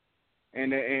saying?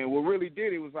 And what really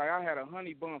did it was like I had a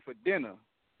honey bun for dinner.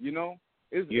 You know,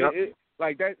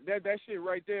 like that shit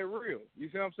right there real. You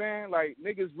see what I'm saying? Like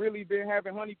niggas really been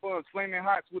having honey buns, flaming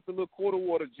hots with the little quarter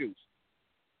water juice.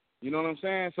 You know what I'm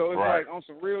saying? So it's like on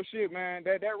some real shit, man.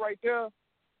 That right there,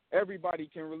 everybody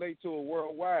can relate to it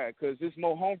worldwide because there's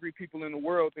more hungry people in the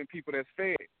world than people that's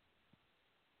fed.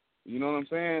 You know what I'm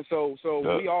saying? So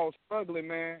we all struggling,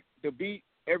 man. The beat,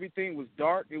 everything was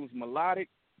dark. It was melodic.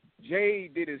 Jay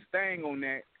did his thing on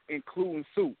that, including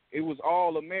Soup. It was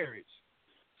all a marriage.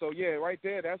 So yeah, right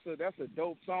there, that's a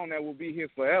dope song that will be here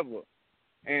forever.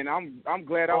 And I'm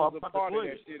glad I was a part of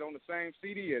that shit on the same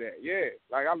CD of that. Yeah,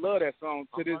 like I love that song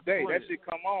to this day. That shit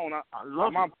come on, I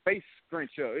love my face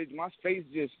scrunch up. My face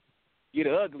just get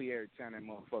ugly every time that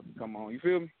motherfucker come on. You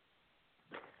feel me?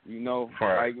 You know,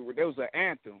 like there was an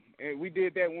anthem, and we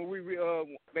did that when we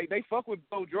they fuck with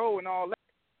Bo Dro and all that.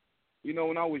 You know,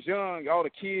 when I was young, all the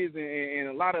kids and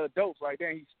a lot of adults like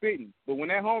that, he's spitting. But when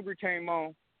that Hungry came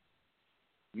on,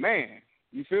 man,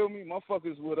 you feel me?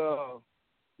 Motherfuckers would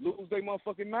lose their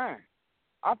motherfucking mind.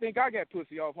 I think I got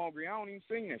pussy off Hungry. I don't even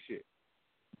sing that shit.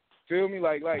 Feel me?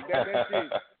 Like that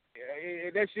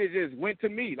shit. That shit just went to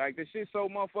me. Like the shit so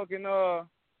motherfucking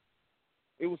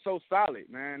it was so solid,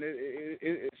 man.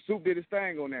 Soup did his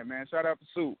thing on that, man. Shout out to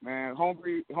Soup, man.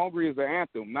 Hungry is an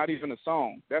anthem, not even a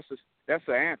song. That's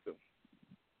an anthem.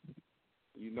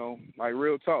 You know, like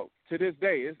real talk. To this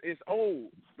day, it's old,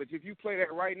 but if you play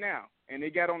that right now and they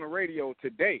got on the radio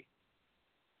today,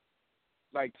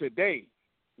 like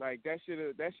that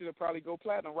should probably go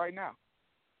platinum right now.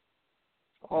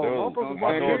 Oh,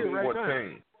 my daughter's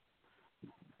 14.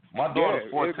 My daughter's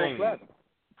 14.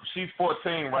 She's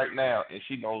 14 right now, and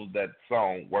she knows that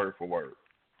song word for word.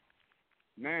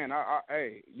 Man,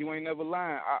 hey, you ain't never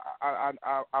lying.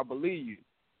 I believe you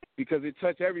because it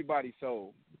touched everybody's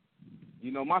soul.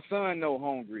 You know, my son know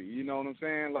Hungry. You know what I'm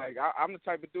saying? Like I'm the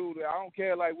type of dude that I don't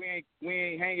care. Like we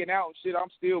ain't hanging out and shit. I'm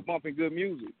still bumping good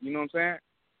music. You know what I'm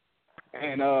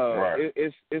saying? And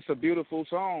it's a beautiful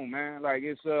song, man. Like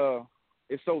it's so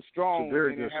strong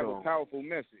and it has a powerful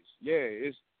message. Yeah,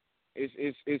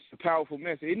 it's a powerful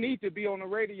message. It needs to be on the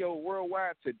radio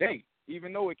worldwide today,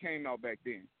 even though it came out back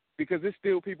then, because there's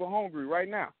still people hungry right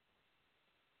now.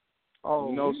 Oh,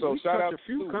 you know, so shout out a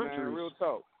few to countries. Man, real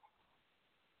talk.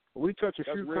 We touch a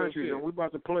few countries, and we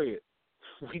about to play it.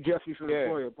 We definitely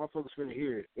finna play it. Motherfuckers finna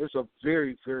hear it. It's a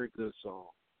very, very good song.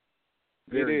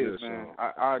 Very it is, man.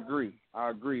 I agree. I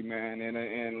agree, man.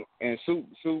 And Soup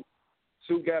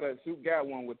got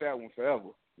one with that one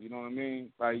forever. You know what I mean?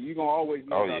 Like you gonna always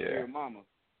know about Dear Mama.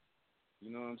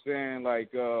 You know what I'm saying?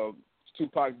 Like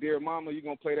Tupac's Dear Mama, you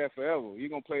gonna play that forever. You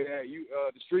gonna play that.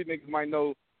 The street niggas might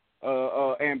know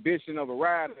Ambition of a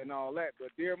Rider and all that, but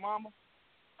Dear Mama,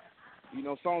 you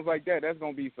know, songs like that, that's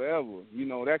gonna be forever. You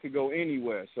know, that could go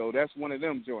anywhere. So that's one of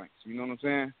them joints. You know what I'm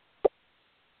saying?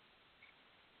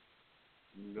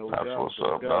 That's what's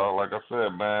up, dog. Like I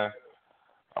said, man,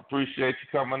 I appreciate you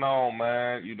coming on,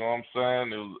 man. You know what I'm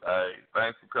saying? It was,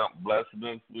 thanks for blessing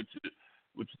us with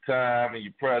your time and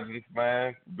your presence,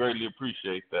 man. Greatly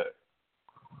appreciate that.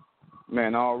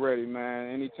 Man, already, man.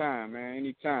 Anytime, man.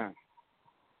 Anytime.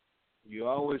 You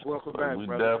always welcome back,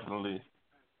 brother.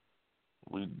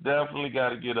 We definitely got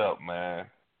to get up, man.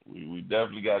 We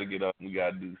definitely got to get up. We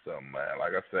got to do something, man.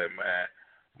 Like I said, man,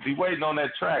 be waiting on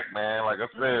that track, man. Like I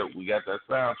said, we got that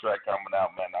soundtrack coming out,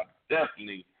 man. I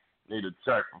definitely need a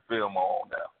track for film on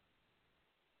now.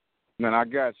 Man, I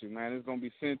got you, man. It's going to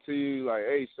be sent to you like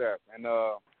ASAP. And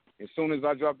as soon as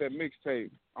I drop that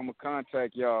mixtape, I'm going to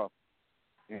contact y'all,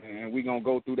 and we going to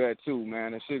go through that too,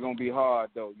 man. That shit going to be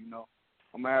hard, though, you know.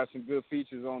 I'm going to have some good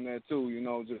features on there too, you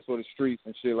know, just for the streets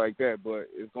and shit like that. But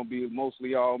it's going to be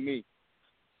mostly all me.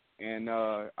 And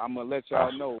I'm going to let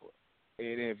y'all know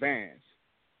in advance.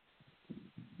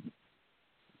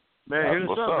 Man, hit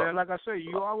us up, man. Like I say,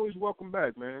 you always welcome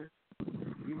back, man.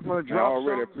 You want to drop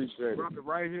something, appreciate drop it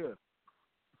right here.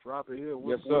 Drop it here.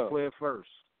 Yes, we'll play it first.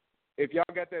 If y'all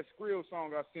got that Skrill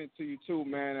song I sent to you too,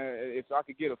 man, if I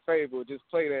could get a favor, just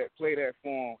play that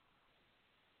for 'em.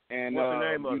 And what's the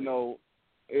name of you know,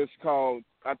 it's called,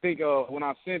 I think when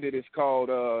I send it, it's called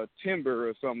Timber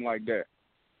or something like that.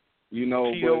 You know,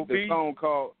 but the song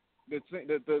called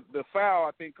the file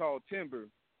I think called Timber,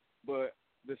 but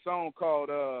the song called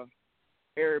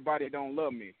Everybody Don't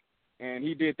Love Me. and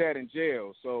he did that in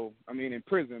jail. So I mean, in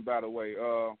prison, by the way.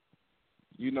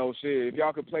 You know, shit. If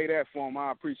y'all could play that for him,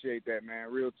 I appreciate that,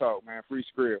 man. Real talk, man. Free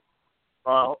Skrill.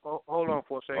 Hold on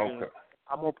for a second. Okay.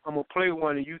 I'm gonna play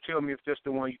one, and you tell me if that's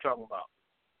the one you're talking about.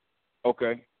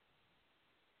 Okay.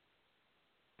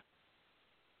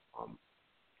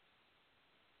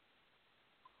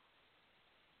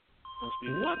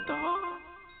 What the?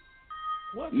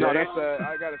 What? No, that's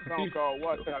I got a song called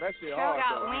What the. That shit hard.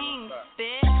 Got wings,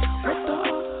 bitch. What the?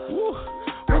 Ooh.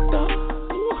 What the?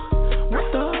 Ooh. What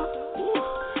the? Ooh.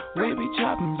 We be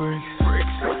chopping bricks.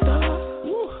 What the?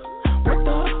 Ooh. What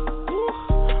the? Ooh.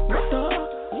 What the?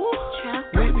 Ooh.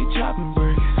 We be chopping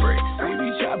bricks. We be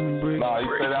chopping bricks. Nah, you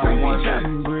We said that be one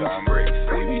chopping bricks.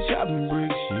 We be chopping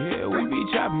bricks. Yeah, we be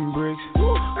chopping bricks.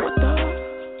 What the?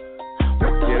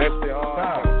 Yeah, that's the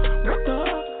hard. What the?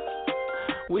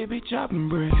 We be chopping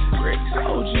bricks.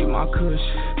 OG my kush.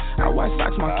 I white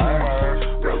socks my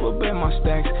cap. Rubber band my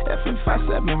stacks.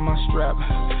 FN57 my strap.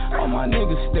 All my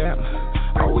niggas stamp.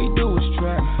 All we do is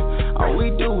trap. All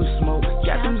we do is smoke.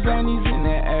 Got them zannies in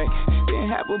that act. Didn't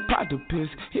have a pot to piss.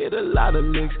 Hit a lot of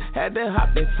licks. Had to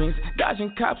hop that fence.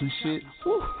 Dodging cops and shit.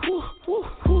 Woo, woo, woo,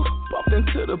 woo. Bumped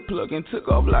into the plug and took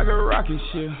off like a rocket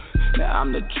ship. Now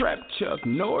I'm the trap Chuck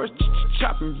Norris.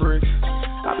 Chopping bricks.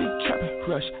 I be trapping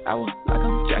rush hour like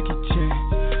I'm Jackie Chan.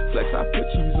 Flex, I put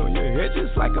cheese on your head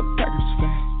just like a Packers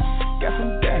fan. Got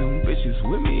some damn bitches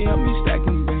with me, help me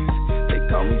stacking bands. They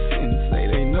call me Sensei,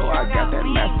 they know I got that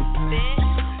master plan.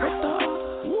 What the?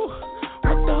 Woo.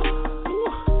 What the? Woo.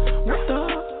 What the?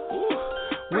 Woo.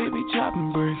 We be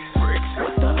chopping bricks.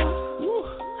 What the? Woo.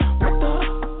 What the?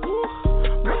 Woo.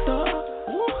 What the?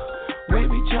 Woo. We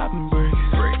be chopping bricks.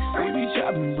 We be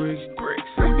chopping bricks.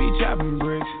 We be chopping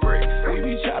bricks. We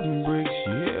be chopping bricks.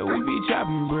 Yeah, we be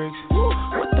chopping bricks.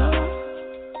 What the?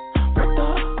 What the?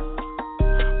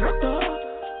 What the?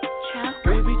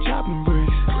 We be chopping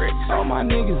bricks. All my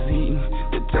niggas eating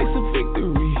the taste of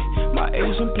victory. My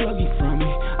Asian pluggy from me.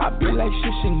 I be like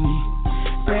Shishini.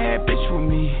 Bad bitch with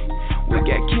me. We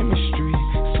got chemistry.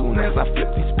 Soon as I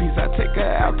flip these beats, I take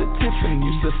her out to Tiffany.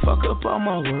 Used to fuck up all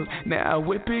my work. Now I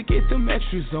whip it, get them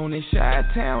extras on it.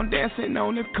 Chi-town dancing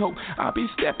on the coke. I be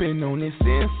stepping on it.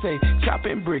 Sensei,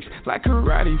 chopping bricks like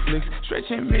karate flicks.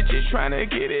 Stretching midgets, trying to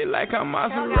get it like I'm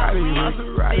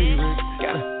Maserati.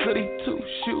 Got a hoodie, 2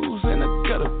 shoes, and a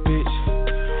gutter,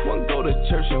 bitch. One go to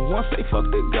church and one say fuck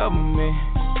the government.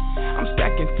 I'm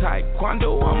stacking tight,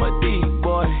 Quando, I'm a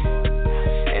D-boy.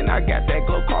 And I got that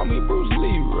glow, call me Bruce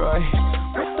Leroy.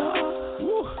 What the?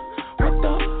 Woo. What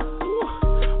the? Woo.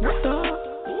 What the?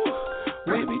 Woo.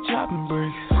 We be chopping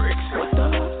bricks. What the?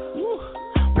 Woo.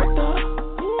 What the?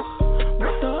 Woo.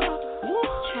 What the? Woo.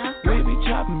 We be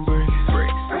chopping bricks.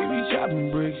 We be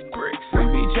chopping bricks. We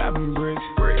be chopping bricks.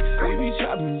 We be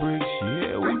chopping bricks.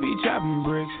 Yeah, we be chopping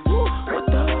bricks. What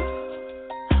the?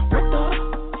 What the?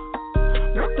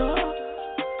 What the?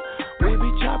 We be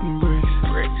chopping bricks.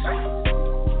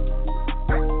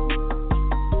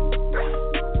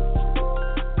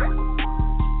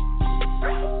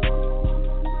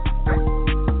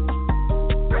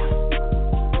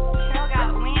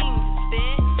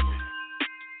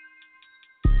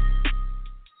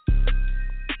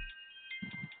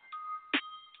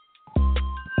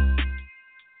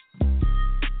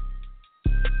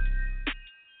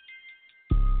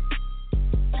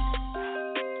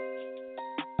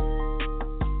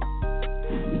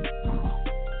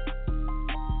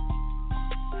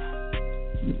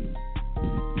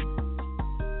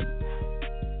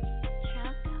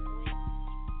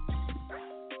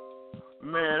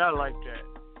 Man, I like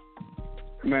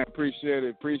that. Man, appreciate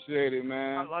it,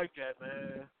 man. I like that,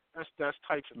 man. That's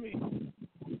tight to me.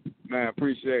 Man,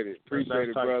 appreciate it,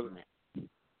 brother.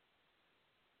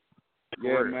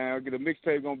 Yeah, man. The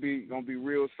mixtape gonna be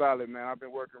real solid, man. I've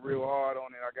been working real hard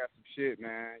on it. I got some shit,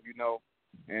 man. You know,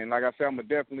 and like I said, I'm gonna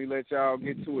definitely let y'all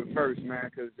get to it first, man,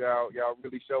 because y'all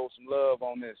really showed some love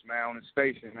on this, man, on the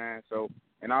station, man. So,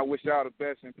 and I wish y'all the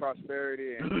best in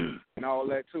prosperity and all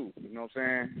that too. You know what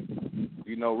I'm saying?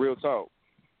 You know, real talk.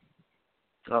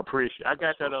 I appreciate it. I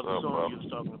got that other song you was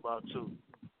talking about too.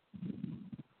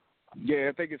 Yeah,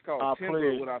 I think it's called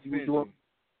Timber. What I sent you.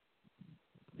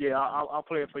 Yeah, I'll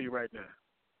play it for you right now.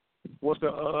 What's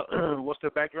the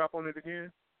backdrop on it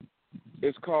again?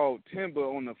 It's called Timber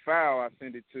on the file. I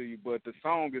sent it to you, but the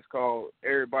song is called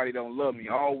Everybody Don't Love Me.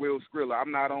 All Will Skrilla.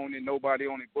 I'm not on it. Nobody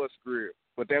on it but Skrilla.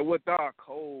 But that what dog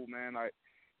cold, man.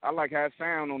 I like how it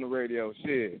sound on the radio.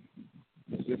 Shit,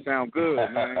 it just sound good,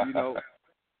 man. You know,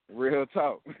 real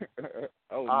talk.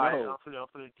 All right, I'm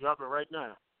finna drop it right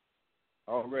now.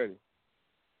 Already.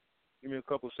 Give me a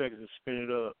couple seconds to spin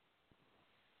it up.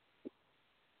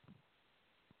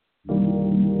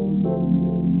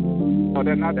 Oh,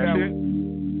 that's not that it? one.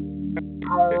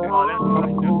 Oh,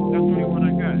 that's the only one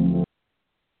I got.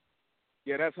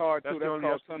 Yeah, that's hard too. That's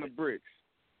called Ton of Bricks.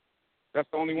 That's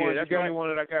the only one. Yeah, that's the only one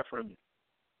that I got from you.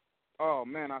 Oh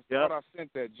man, I thought I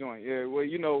sent that joint. Yeah, well,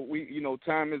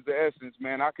 time is the essence,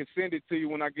 man. I can send it to you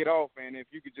when I get off, and if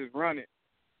you could just run it,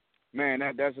 man,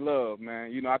 that's love,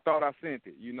 man. I thought I sent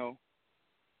it.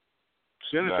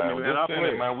 Send it to me, man. I'll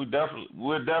play it, man.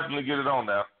 We'll definitely get it on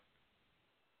now.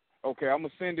 Okay, I'm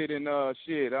gonna send it in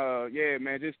yeah,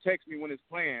 man. Just text me when it's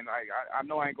playing. I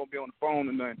know I ain't gonna be on the phone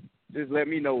or nothing. Just let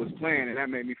me know it's playing, and that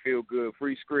made me feel good.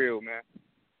 Free Skrill, man.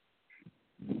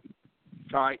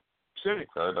 All right, send it.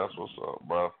 Okay, that's what's up,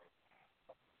 bro.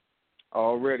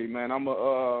 Already, man. I'm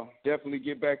gonna definitely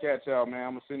get back at y'all, man.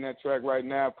 I'm gonna send that track right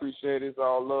now. Appreciate it. It's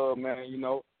all love, man.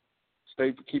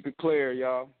 Keep it clear,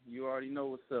 y'all. You already know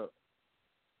what's up.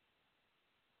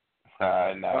 All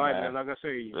right, man. Like I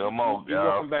say, you're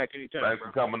welcome back anytime. Thanks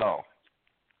for coming on.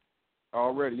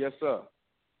 Already, yes, sir.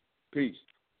 Peace.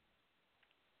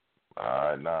 All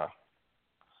right, now.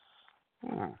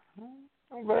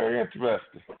 Very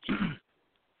interesting.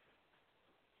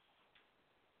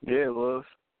 Yeah, it was.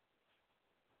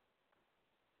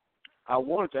 I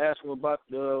wanted to ask him about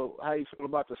how you feel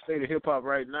about the state of hip hop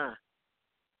right now.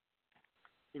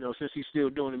 Since he's still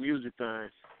doing the music thing.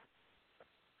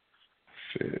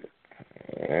 Shit.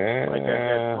 Like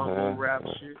that mumble rap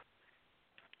shit.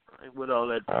 With all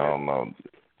that. I don't know.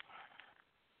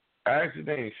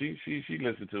 Actually, she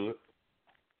listened to it.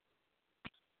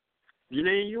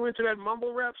 You into that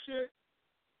mumble rap shit?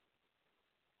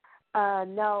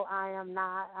 No, I am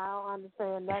not. I don't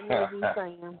understand that movie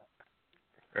saying.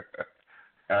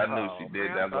 I knew she did.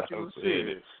 Man, That's what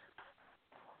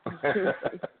I said.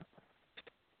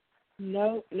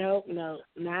 Nope,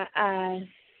 not I.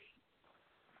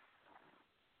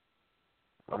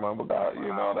 I remember that.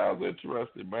 That was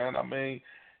interesting, man. I mean,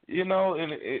 and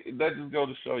that just go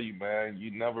to show you, man. You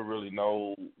never really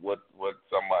know what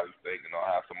somebody's thinking or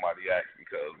how somebody acts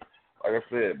because, like I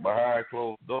said, behind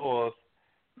closed doors,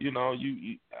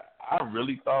 I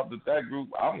really thought that group.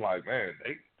 I'm like, man,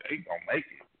 they gonna make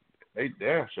it. They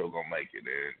damn sure gonna make it.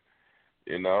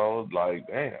 And like,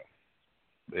 damn.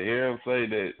 To hear him say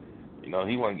that,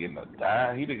 he wasn't getting a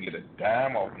dime. He didn't get a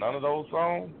dime off none of those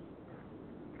songs.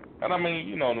 And I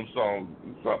mean, them songs,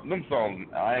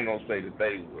 I ain't gonna say that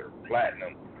they were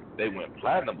platinum. They went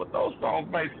platinum, but those songs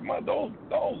made some money. Those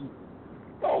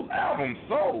albums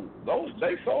sold.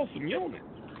 They sold some units.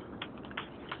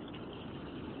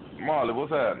 Marley,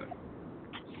 what's happening?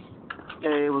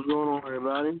 Hey, what's going on,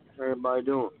 everybody? How everybody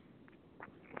doing?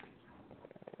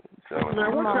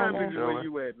 Man, what time is it where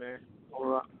you at, man? All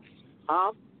right.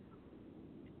 Huh?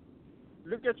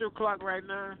 Look at your clock right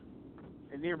now.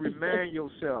 And then remind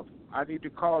yourself, I need to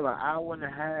call an hour and a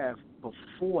half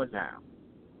before now.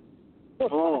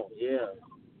 Oh, yeah.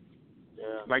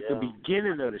 Like the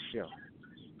beginning of the show.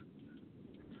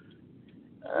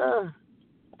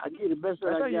 I give you the best that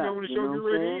I got. That's how you know when the show get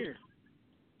ready in.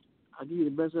 I give you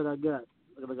the best that I got.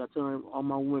 Like I tell all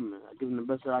my women, I give them the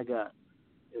best that I got.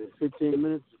 If it's 15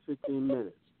 minutes, it's 15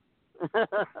 minutes.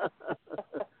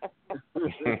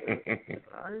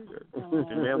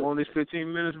 And they have only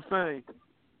 15 minutes of fame.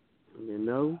 I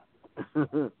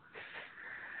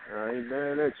ain't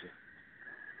mad at you.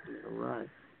 All right.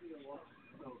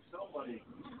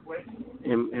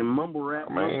 And mumble rap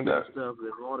that stuff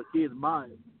that all the kids buy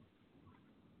it.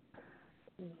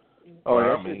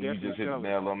 You just hit the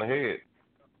nail on the head.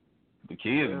 The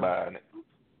kids buying it.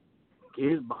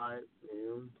 Kids buy it,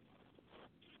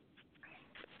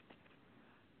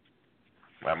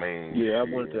 I mean, I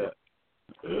want that.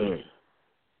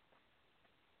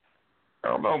 I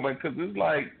don't know, man, because it's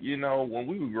like, when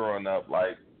we were growing up,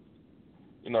 like,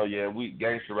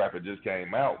 gangster rap had just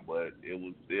came out, but it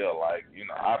was still like,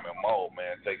 I remember my old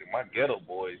man taking my Ghetto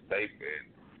Boys tape, and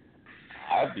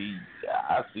I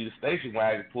see the station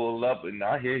wagon pull up, and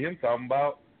I hear him talking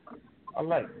about, I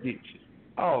like bitches,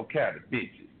 all kind of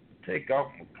bitches. Take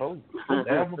off my clothes, put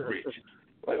down my britches.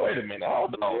 Wait a minute,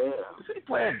 hold on. Is he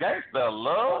playing Gangsta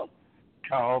Love?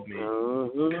 Call me,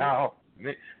 call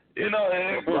me. And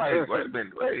it's like, wait a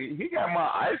minute, he got my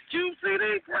Ice Cube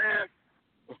CD playing?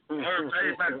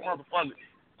 Motherfucker.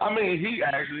 I mean, he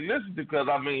actually listened to, because,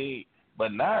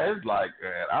 but now it's like,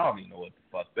 man, I don't even know what the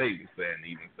fuck they even saying to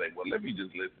even say, well, let me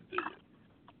just listen to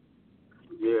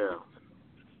you. Yeah.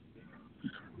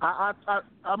 I'm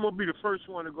going to be the first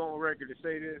one to go on record to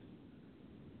say this.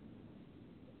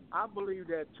 I believe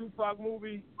that Tupac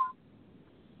movie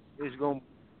is going to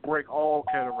break all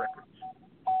kind of records.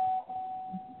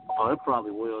 Oh, it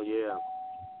probably will, yeah.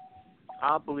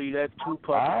 I believe that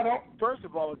Tupac. First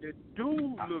of all, the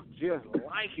dude looked just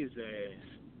like his ass.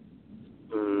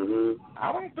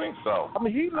 I don't think so. I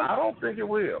mean, I don't think it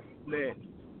will.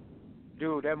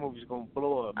 Dude, that movie's gonna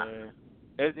blow up, man.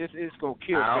 It's gonna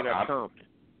kill Straight Compton.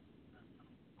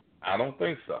 I don't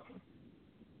think so.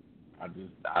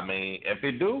 I mean, if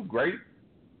it do, great,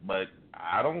 but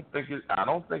I don't think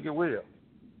it will.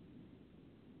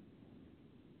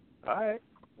 All right,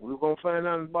 we're gonna find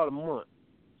out in about a month.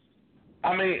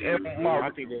 I mean, my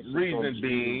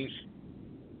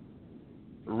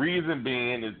reason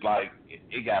being is like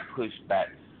it got pushed back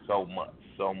so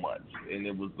much, and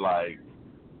it was like,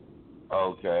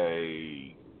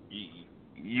 okay,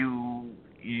 you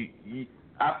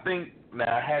I think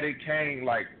now had it came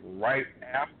like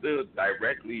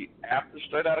directly after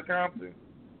Straight Outta Compton,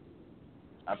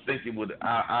 I think it would.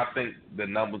 I think the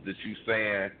numbers that you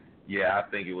saying, I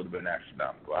think it would have been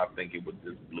astronomical. I think it would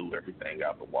just blew everything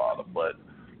out the water. But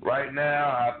right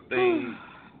now, I think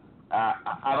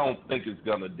I don't think it's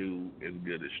gonna do as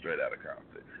good as Straight Outta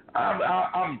Compton.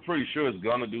 I'm pretty sure it's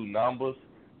gonna do numbers,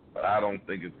 but I don't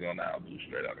think it's gonna outdo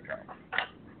Straight Outta Compton.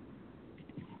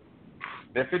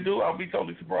 If it do, I'll be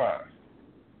totally surprised.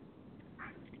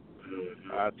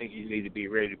 I think you need to be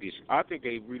ready to be. I think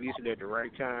they released it at the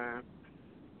right time.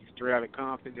 Straight Outta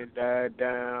Compton then died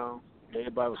down.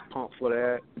 Everybody was pumped for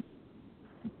that.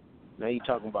 Now you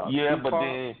talking about Tupac. But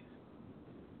then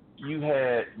you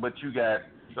got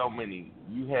so many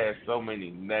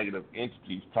negative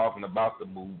entities talking about the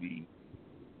movie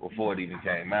before it even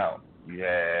came out. You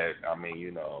had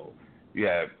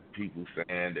people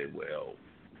saying that, well,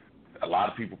 a lot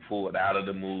of people pulled out of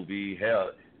the movie.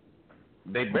 Hell,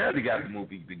 they barely got the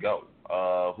movie to go.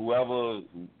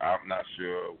 I'm not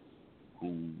sure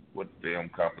what film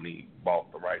company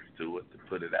bought the rights to it to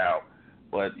put it out.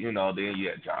 But, then you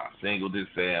had John Singleton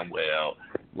saying, well,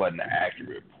 it wasn't an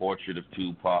accurate portrait of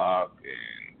Tupac,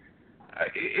 and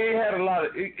it had a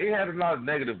lot of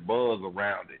negative buzz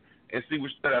around it. And see,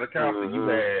 with Straight Outta Compton, you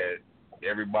had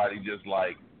everybody just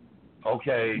like,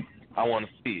 okay, I want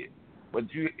to see it.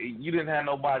 But you didn't have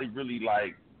nobody really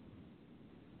like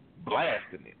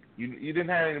blasting it. You didn't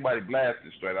have anybody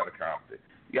blasting Straight Outta Compton.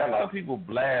 You got a lot of people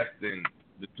blasting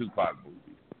the Tupac movie.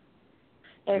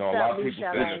 A lot of people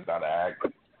saying it's not an act.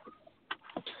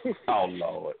 Oh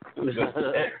Lord! Every time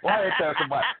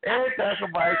somebody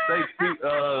say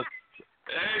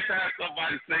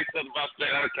something about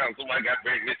Straight Outta Compton, somebody got to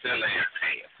bring Miss LA ass.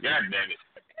 God damn it!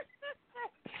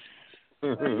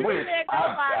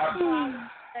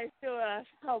 Make sure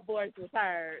her voice was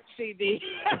heard. She did.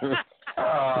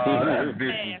 That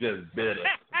bitch was just bitter.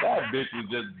 That bitch was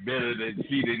just bitter that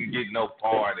she didn't get no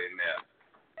part in there.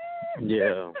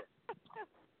 Yeah.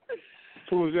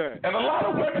 Who was that? And a lot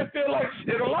of women feel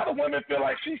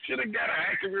like she should have got an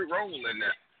accurate role in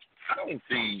that. I don't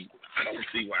see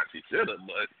why she should have,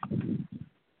 but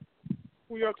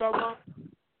who y'all talking about?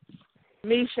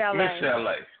 Michelle. I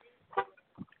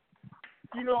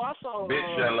saw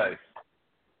Michelle.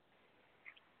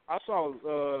 I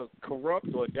saw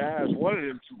Corrupt or Dies, one of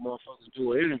them two motherfuckers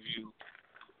do an interview.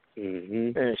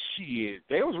 And she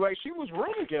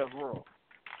running Death Row.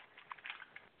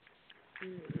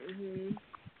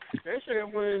 They said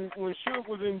when Suge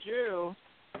was in jail,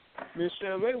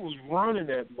 Michelle was running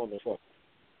that motherfucker.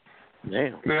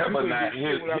 Damn. Yeah, but now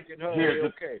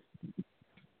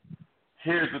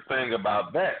here's the thing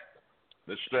about that.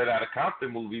 The Straight Outta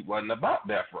Compton movie wasn't about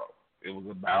Death Row. It was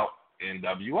about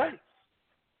NWA.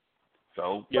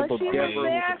 So, she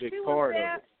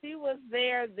was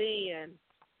there then.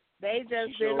 They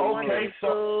just didn't want to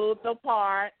include the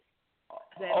part.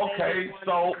 So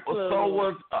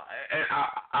was, and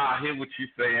I hear what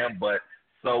you're saying, but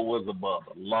so was Above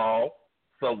the Law,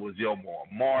 so was Yomar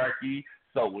Markey,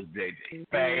 so was JJ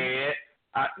Fad,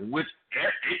 which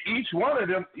each one of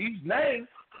them, each name,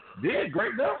 did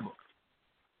great numbers.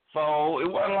 So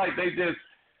it wasn't like they just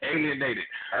alienated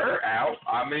her out.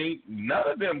 I mean, none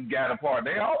of them got a part.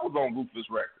 They all was on Ruthless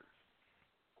Records.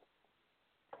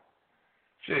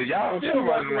 Shit, y'all still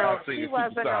running around singing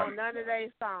Supersonic. She wasn't on none of their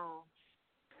songs.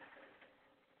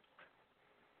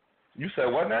 You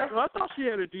said what now? Well, I thought she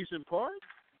had a decent part.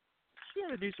 She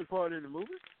had a decent part in the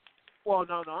movie. Well,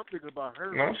 no, I'm thinking about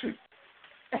her. No, she.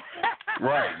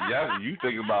 Right, yeah, you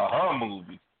thinking about her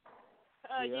movie.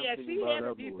 She had a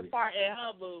decent part in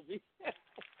her movie.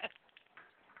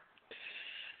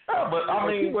 But I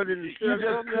mean, she wasn't in the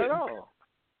show at all.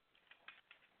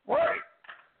 Right.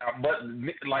 But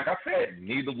like I said,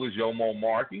 neither was Yomar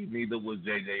Markey, neither was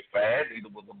JJ Fad, neither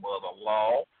was Above the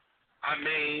Law. I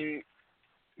mean,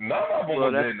 none of them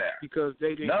was in there. Because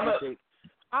they didn't.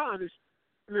 I understand.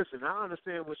 listen, I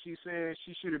understand what she's saying.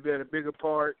 She should have been a bigger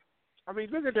part. I mean,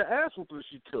 look at the ass whooping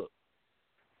she took.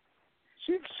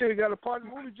 She should have got a part in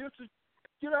the movie just to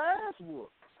get her ass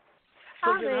whooped.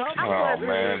 I mean,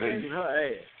 her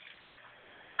ass.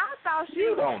 I thought she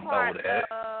was part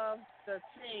of the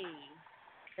team,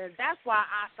 and that's why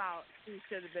I thought she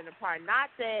should have been a part. Not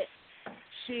that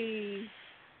she,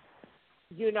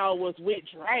 was with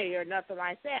Dre or nothing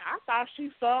like that. I thought she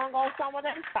sung on some of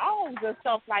them songs and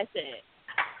stuff like that.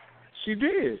 She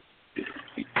did.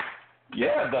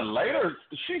 Yeah, the later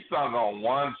she sung on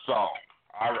one song.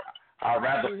 I'd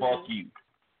rather fuck you.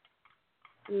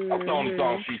 That's the only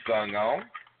song she sung on.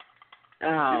 She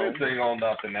didn't sing on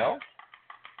nothing else.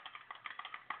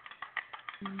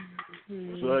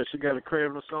 So she got a credit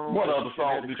on the song. What other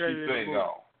song did she sing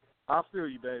on? I feel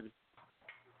you, baby.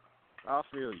 I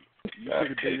feel you. You could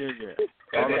have been in there.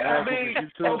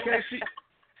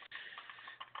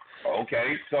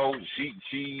 Okay, so she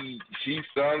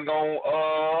sung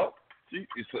on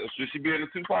should she be in the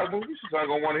Tupac movie? She sung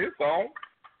on one of his songs.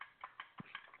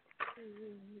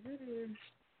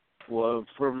 Well,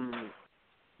 from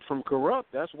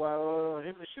Corrupt, that's why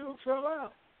him and Suge fell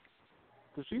out.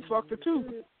 Because she fucked her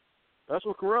too. That's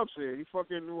what Corrupt said. He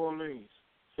fucked in New Orleans.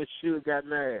 Said Suge got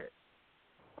mad.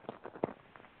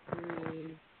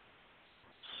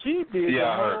 She did the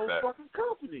whole fucking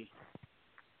company.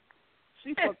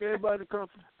 She fucked everybody in the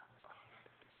company.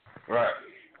 Right.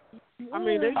 I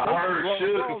mean, I heard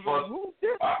Suge fuck.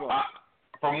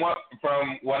 From what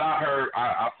I heard,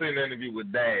 I seen an interview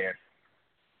with Dan.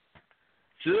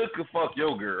 Suge could fuck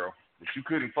your girl, but you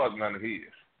couldn't fuck none of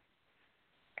his.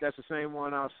 That's the same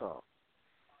one I saw.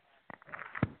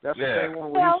 That's the same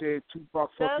one where he said Tupac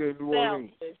fucked in New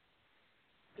Orleans.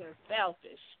 They're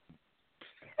selfish.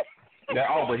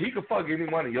 Yeah, but he could fuck any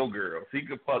one of your girls. He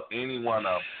could fuck any one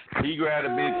of them. He grab a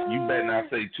bitch, you better not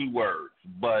say 2 words.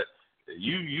 But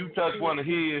you touch one of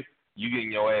his, you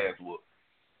getting your ass whooped.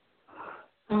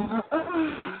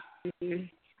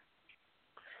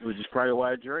 Which is probably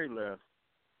why Dre left.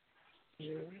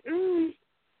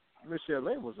 Michelle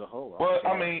A was a hoe. Well,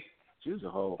 I mean, she was a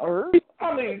hoe.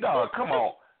 I mean, dog, come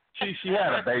on. She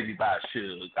had a baby by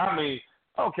Suge. I mean,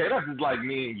 okay, that's just like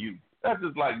me and you. That's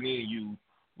just like me and you.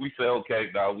 We say,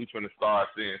 okay, dog, we finna start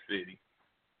Sin City.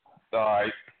 All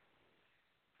right.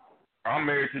 I'm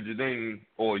married to Janine,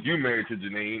 or you married to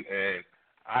Janine, and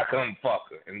I come fuck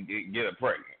her and get her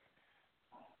pregnant.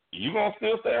 You gonna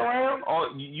still stay around, or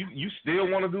you still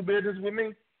want to do business with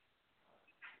me?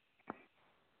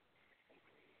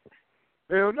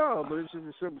 Hell no, but it's just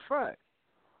a simple fact.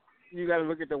 You got to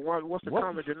look at what's the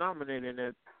common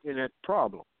denominator in that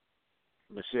problem?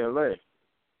 Michelle A.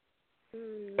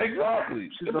 Exactly.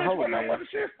 She's the bitch wasn't where the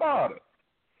shit started.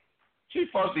 She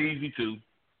fucked easy too.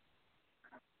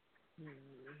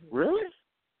 Really?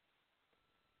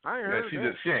 I ain't heard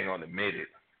that. She ain't gonna admit it.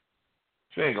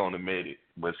 She ain't gonna admit it,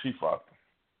 but she fucked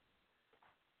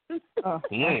him.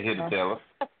 He ain't here to tell us.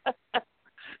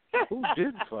 Who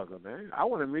didn't fuck her, man? I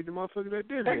want to meet the motherfucker that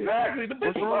did. Exactly. The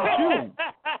bitch was wrong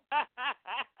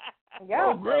with you.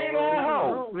 Yo, green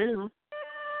on home.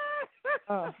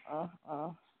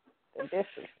 The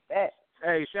disrespect.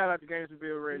 Hey, shout out to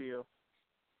Gainesville Radio.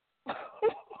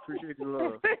 Appreciate the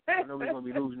love. I know we're gonna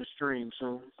be losing the stream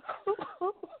soon.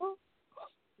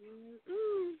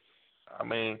 I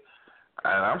mean,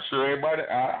 and I'm sure everybody.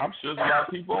 I'm sure there's a lot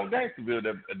of people on Gainesville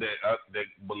that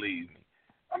believe me.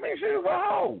 I mean, she was a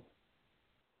hoe.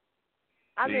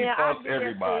 I mean, I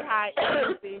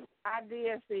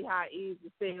did see how easy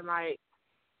it seemed like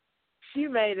she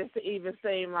made it even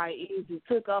seem like Easy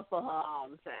took up for her all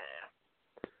the time.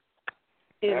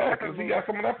 Yeah, because he got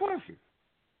some of that pussy.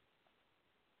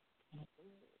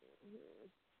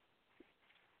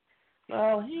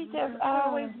 No, he just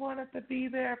always wanted to be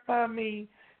there for me.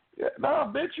 Yeah,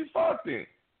 no, bitch, you fucked him.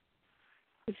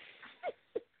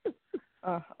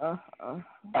 I'm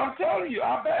telling you,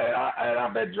 I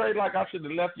bet Dre like I should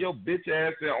have left your bitch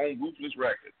ass there on Ruthless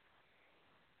Records.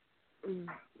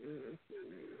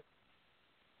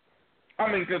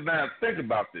 I mean, because now, think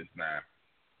about this now.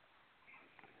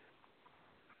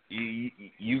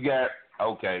 You got,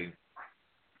 okay,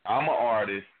 I'm an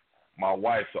artist, my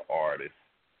wife's an artist.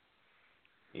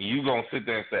 And you going to sit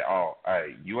there and say, oh,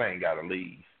 hey, you ain't got to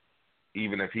leave.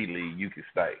 Even if he leave, you can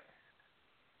stay.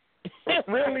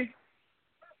 Really?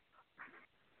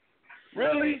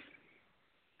 Really?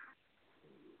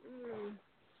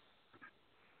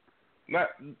 Now,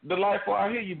 the life I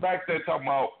hear you back there talking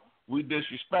about we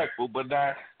disrespectful, but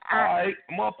now, all right,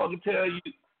 motherfucker tell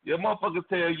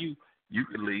you you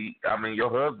can leave. I mean, your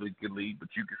husband can leave, but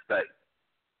you can stay.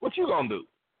 What you gonna do?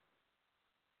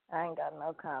 I ain't got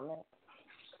no comment.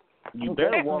 You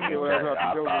better walk your ass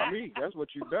out the door with me. That's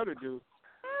what you better do.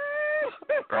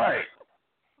 Right.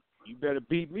 You better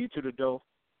beat me to the door.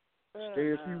 Stay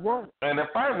if you want. And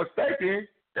if I'm mistaken,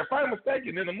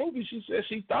 in the movie she said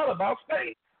she thought about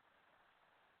staying.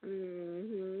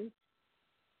 Mhm.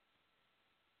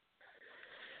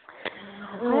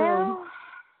 Well,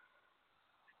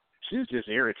 she's just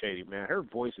irritating, man. Her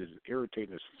voice is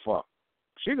irritating as fuck.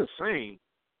 She can sing,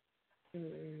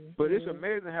 but it's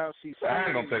amazing how she sings. I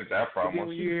ain't gonna take that from her.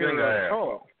 She sing her ass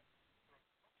off.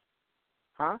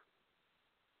 Huh?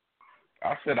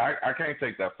 I said I can't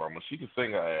take that from her. She can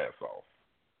sing her ass off,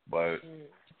 but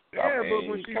yeah, I mean, but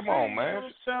when she come on,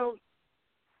 man. So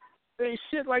ain't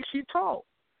shit like she talk.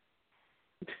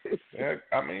 Yeah,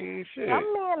 I mean, shit.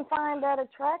 Some men find that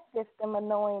attractive, them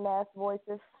annoying ass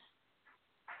voices.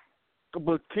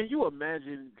 But can you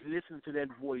imagine listening to that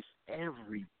voice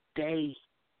every day?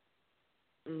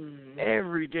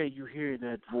 Every day you hear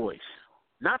that voice.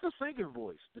 Not the singing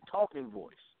voice, the talking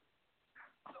voice.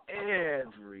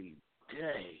 Every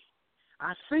day.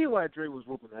 I see why Dre was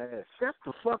whooping her ass. Shut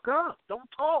the fuck up. Don't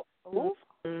talk. Move.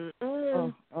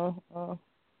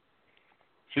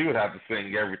 She would have to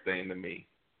sing everything to me.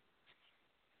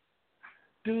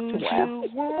 Do you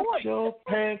want your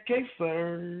pancake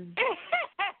served?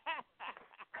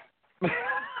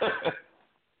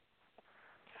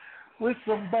 With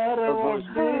some butter or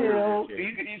milk.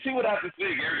 She would have to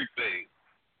sing everything.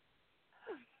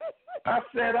 I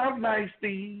said I'm nice,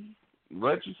 Steve.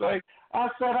 What you say? I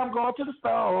said I'm going to the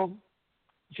stove.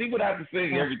 She would have to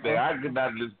sing everything. I could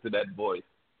not listen to that voice.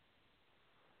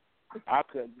 I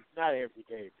could not every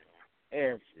day, man.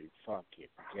 Every fucking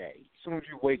day. As soon as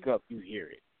you wake up, you hear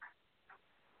it.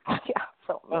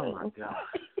 So oh my God!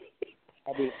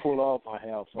 I did pull off my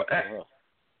hair for her.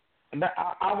 Now,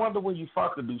 I wonder when you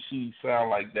fuck her, do she sound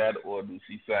like that, or do a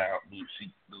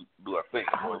singing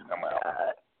voice come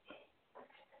out?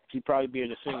 She probably be in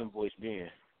the singing voice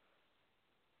then.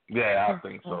 Yeah, I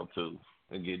think so too.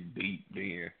 It get deep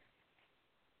then.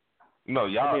 No,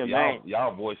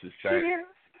 y'all voices change. Yeah.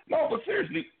 No, but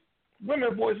seriously,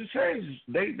 women voices change.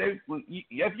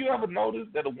 Have you ever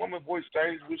noticed that a woman voice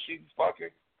changes when she's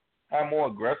fucking? How more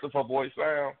aggressive her voice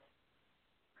sounds?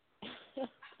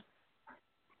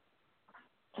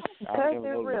 Because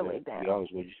it really does.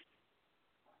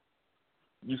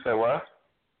 You say what?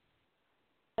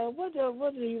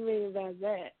 What do you mean by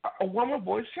that? A woman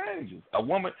voice changes. A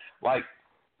woman, like,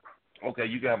 okay,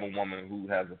 you can have a woman who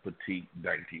has a petite,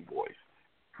 dainty voice.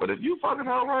 But if you fucking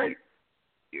her right,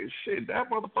 shit, that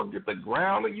motherfucker get the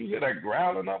growling. You hear that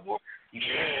growling up, boy?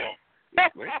 Yeah.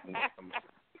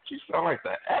 She sound like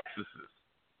the Exorcist.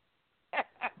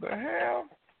 The hell?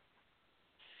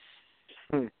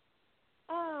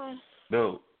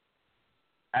 Dude,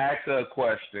 ask her a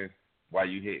question while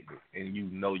you hit me, and you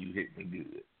know you hit me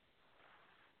good.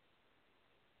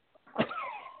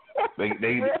 They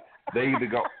either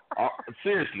go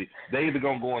seriously. They either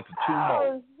gonna go into two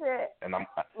modes, and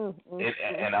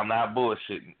I'm not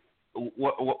bullshitting.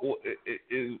 What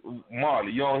is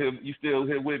Marley? You still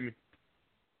here with me?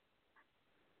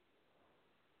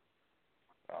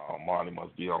 Oh, Marley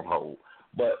must be on hold.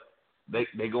 But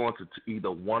they go into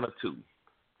either one or two.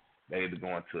 They either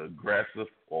go into aggressive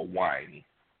or whiny.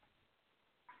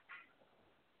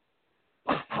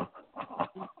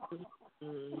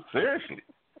 Seriously.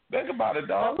 Think about it,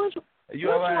 dog. Do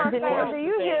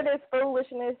you hear this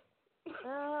foolishness?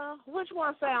 Which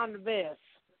one sound the best?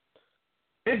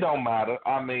 It don't matter.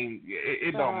 I mean,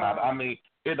 it don't matter. I mean,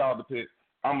 it all depends.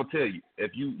 I'm gonna tell you.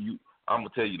 I'm gonna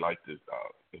tell you like this,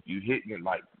 dog. If you hitting it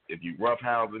like, if you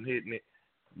roughhousing hitting it,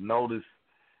 notice.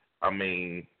 I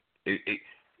mean,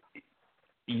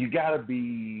 you gotta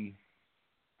be.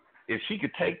 If she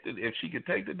could take the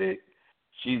dick,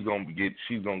 she's gonna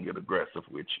get aggressive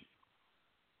with you.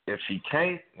 If she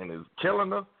can't and is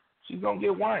killing her, she's gonna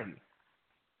get whiny.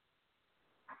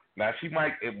 Now she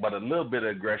might, but a little bit of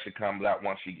aggression comes out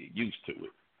once she get used to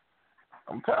it.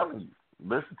 I'm telling you,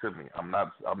 listen to me. I'm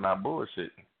not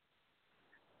bullshitting.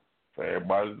 So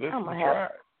everybody's listening. Try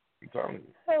it. I'm telling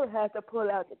you. I would have to pull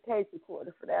out the tape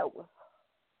recorder for that one.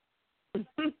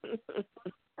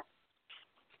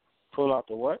 Pull out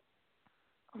the what?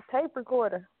 Tape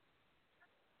recorder.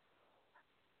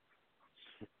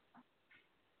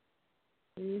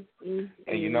 And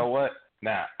you know what?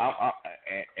 Now,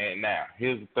 and now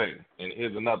here's the thing, and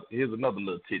here's another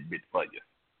little tidbit for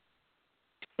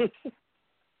you.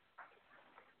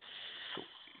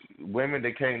 Women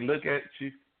that can't look at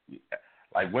you,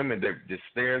 like women that just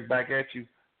stares back at you,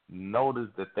 notice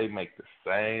that they make the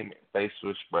same facial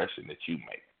expression that you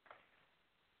make.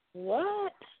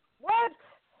 What?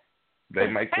 They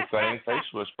make the same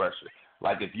facial expression.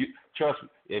 Like if you trust me,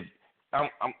 if I'm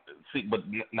see, but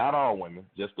not all women,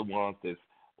 just the ones that's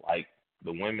like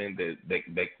the women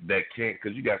that can't,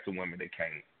 because you got some women that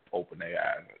can't open their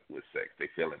eyes with sex. They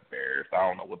feel embarrassed. I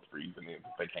don't know what the reason is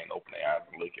if they can't open their eyes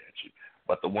and look at you.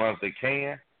 But the ones that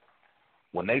can,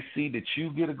 when they see that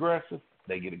you get aggressive,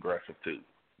 they get aggressive too.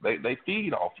 They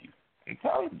feed off you. I'm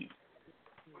telling you.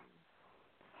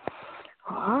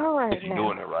 All right, if you're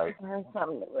doing it right. Learn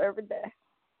something new every day.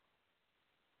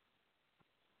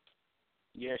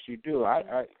 Yes, you do. I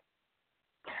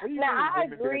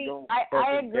agree.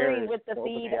 I agree with the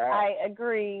feed. I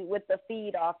agree with the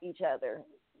feed off each other.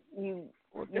 You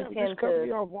tend to.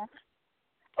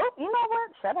 Oh, you know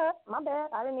what? Shut up. My bad.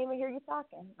 I didn't even hear you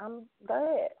talking.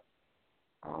 Go ahead.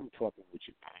 I'm fucking with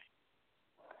you.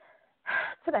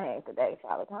 Today ain't the day,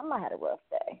 Father. I had a rough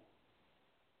day.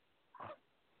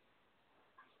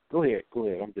 Go ahead.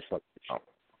 I'm just fucking with you.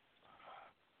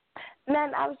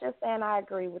 Man, I was just saying I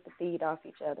agree with the feed off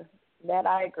each other. That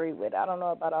I agree with. I don't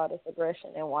know about all this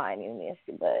aggression and whininess,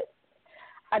 but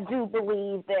I do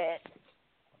believe that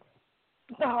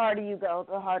the harder you go,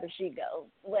 the harder she goes.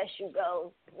 The less you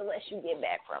go, the less you get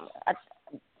back from her. I'm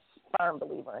a firm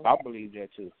believer in that. I believe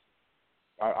that too.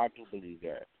 I do believe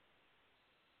that.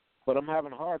 But I'm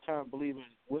having a hard time believing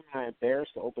women are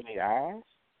embarrassed to open their eyes.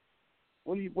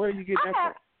 Where are you getting that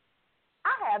from?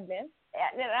 I have been.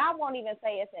 And I won't even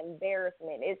say it's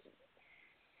embarrassment.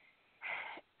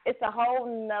 It's a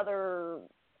whole nother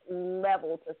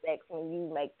level to sex when you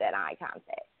make that eye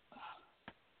contact.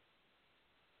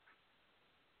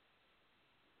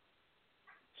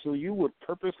 So you would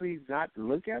purposely not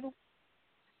look at them?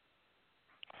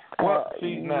 Well,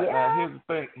 see, now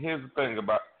here's the thing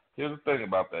about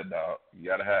that, dog. You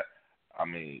gotta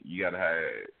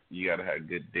have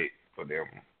good dick for them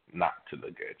not to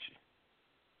look at you.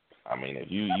 I mean, if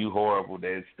you horrible,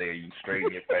 they'd stare you straight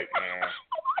in your face,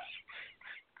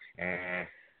 man.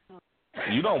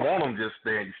 You don't want them just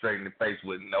staring you straight in the face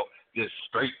with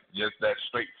just that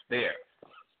straight stare.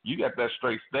 You got that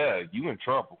straight stare, you in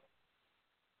trouble.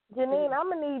 Janine, I'm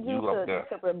gonna need you to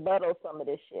rebuttal some of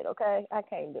this shit, okay? I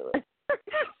can't do it.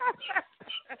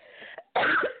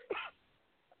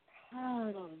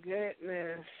 Oh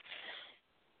goodness.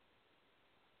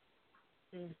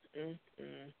 I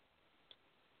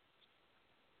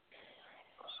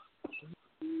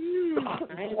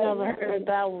ain't never heard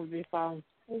that one before.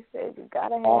 He said you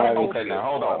gotta have. Okay, now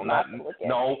hold on.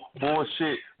 No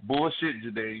bullshit,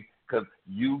 Janine, because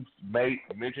you made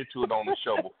mention to it on the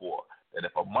show before that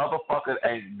if a motherfucker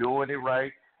ain't doing it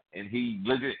right and he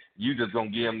look at you, just gonna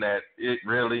give him that it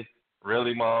really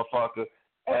motherfucker,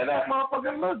 and that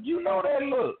motherfucker look, you know that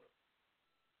look.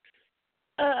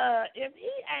 If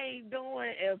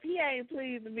he ain't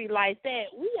pleased to me like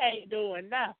that, we ain't doing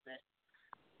nothing.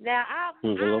 Now, I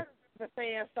remember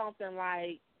saying something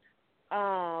like,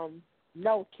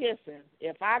 no kissing.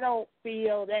 If I don't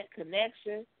feel that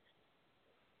connection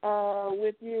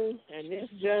with you, and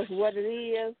it's just what it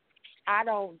is, I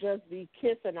don't just be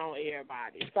kissing on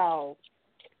everybody. So,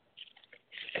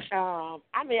 I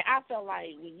feel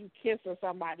like when you kissing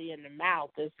somebody in the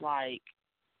mouth, it's like,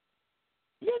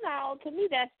 to me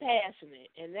that's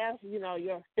passionate, and that's,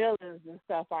 your feelings and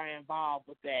stuff are involved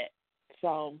with that.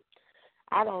 So,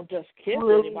 I don't just kiss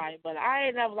anybody, but I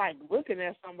ain't never looking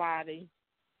at somebody.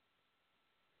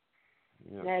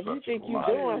 Yeah, now, if you think you're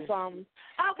doing something,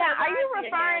 okay, are you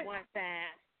referring? One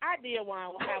time, I did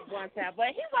one time,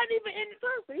 but he wasn't even in the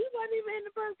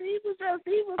person. He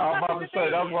was. I'm about to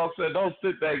say, that's what I said. Don't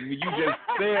sit back when you just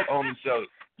said on the show.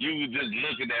 You were just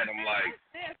looking at him like.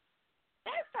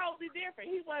 That's totally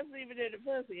different. He wasn't even in the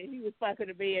pussy, and he was fucking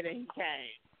the bed, and he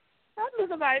came. I'm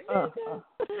looking like,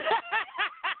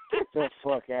 get the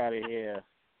fuck out of here.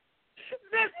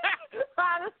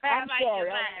 I'm sorry.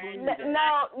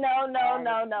 No.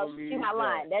 She's not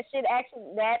lying. That shit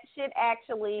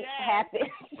actually happened.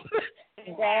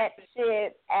 That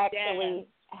shit actually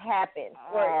happened.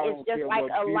 Where it's just like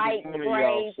a light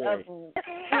graze of.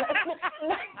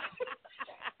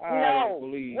 I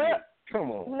believe it.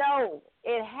 Come on. No,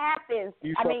 it happens.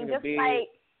 Just like,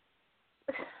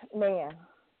 man.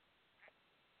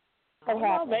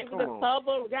 Maybe the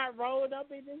bubble got rolled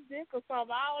up in his dick or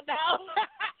something. I don't know.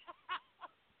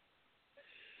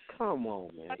 Come on,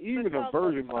 man. Even a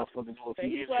virgin motherfucker knows if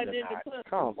he is or not.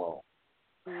 Come on.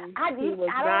 I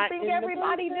don't think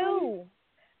everybody do.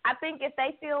 I think if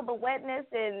they feel the wetness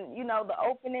and, the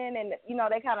opening and,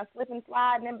 they kind of slip and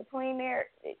slide in between there,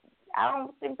 I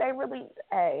don't think they really,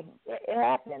 it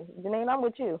happens. Janine, I'm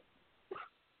with you.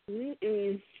 I'm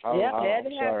sorry,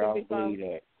 I don't believe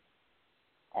that.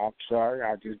 I'm sorry,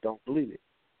 I just don't believe it.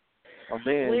 A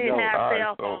man we didn't knows. have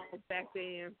cell phones back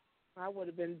then. I would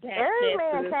have been that. Every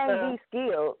man can't be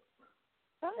skilled.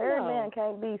 Every know. man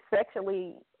can't be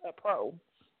sexually a pro.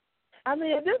 I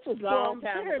mean, this was long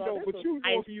time ago. Though, but you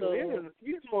know if you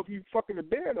know if you fucking the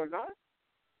bed or not.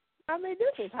 I mean,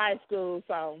 this was high school,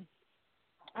 so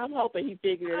I'm hoping he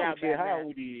figured it out. I don't care how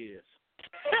old he is.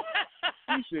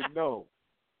 You should know.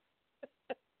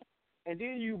 And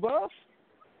then you bust,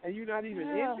 and you're not even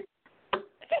in it.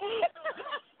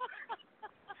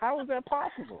 How is that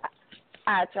possible?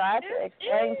 I tried to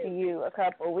explain to you a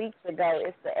couple of weeks ago.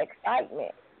 It's the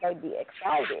excitement. They be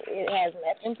excited. It has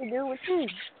nothing to do with you.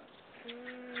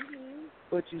 Mm-hmm.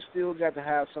 But you still got to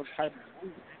have some type of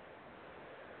movement.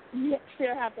 You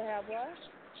still have to have what?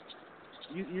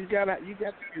 You got to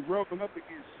be rubbing up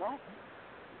against something.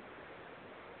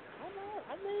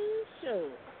 I mean,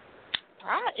 sure.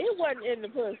 It wasn't in the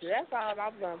pussy. That's all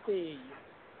I'm gonna tell you.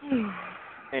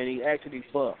 And he actually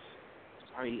bust.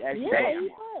 I mean, he actually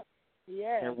bust.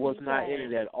 Yeah. And was not in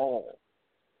it at all.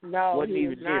 No, wasn't he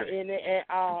even was not in it at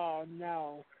all.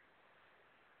 No.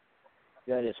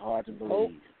 That is hard to believe.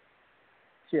 Oh.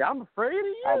 Shit, I'm afraid of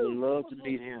you. I would love to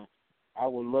meet him. I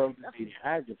would love to meet him.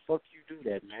 How the fuck you do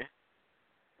that, man?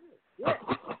 Yeah.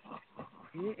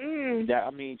 That,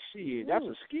 I mean, shit, that's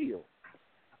a skill.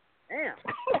 Damn.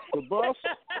 The bus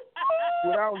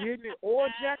without hitting it or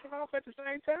jacking off at the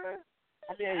same time?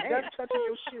 I mean, is that touching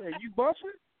your shit and you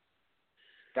busting?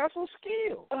 That's a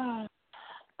skill. That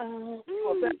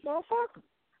motherfucker.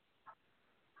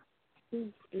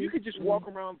 You could just walk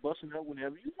around busting up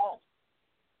whenever you want.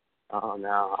 Oh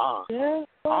no. Yeah.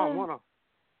 I don't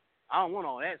want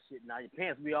all that shit now. Your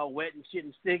pants be all wet and shit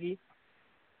and sticky.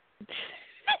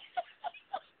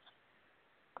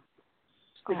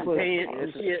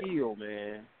 It's a skill,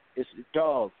 man. It's a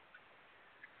dog.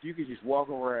 You can just walk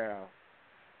around.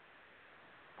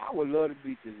 I would love to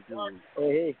meet this dude.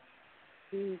 Hey.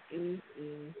 Do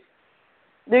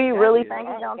you really think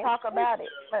he's gonna talk about it?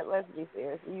 Let's be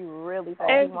serious. Do you really think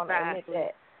he's gonna admit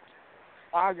that?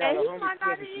 I got 100 might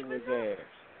not seconds in even his know. ass.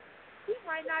 He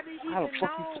might not even How the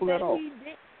fuck you pull that off?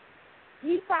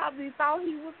 He probably thought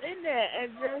he was in there,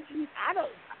 and just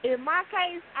in my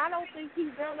case, I don't think he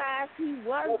realized he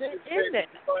wasn't in there.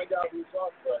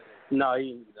 No, I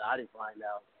didn't find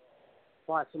out.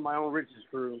 Find somebody on Rich's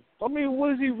crew. I mean,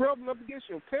 was he rubbing up against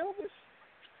your pelvis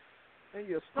and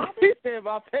your stomach? He said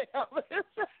about pelvis.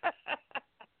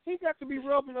 He got to be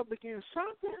rubbing up against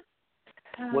something.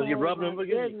 Was you rubbing him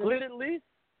against your clit at least?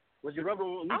 Was you rubbing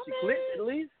him against your clit at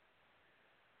least?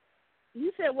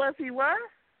 You said was he what?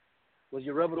 Was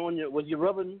you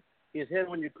rubbing his head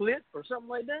on your clit or something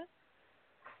like that?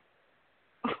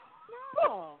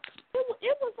 No.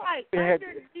 It was like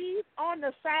underneath on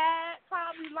the side,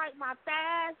 probably like my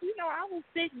thighs. You know, I was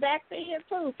thick back then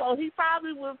too. So he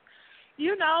probably was,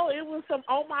 it was some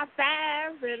on my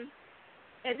thighs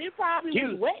and it probably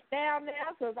was wet down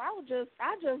there because I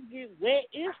just get wet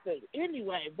instantly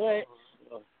anyway. But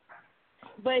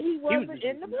he wasn't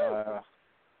in the mood.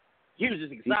 He was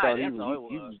just excited. That's all it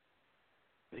was.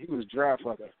 He was dry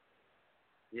fucker.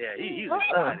 Yeah, he was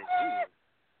excited.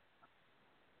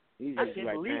 He's just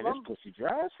like, man, this pussy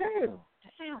dry as hell.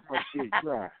 Damn, my shit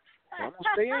dry. So I'm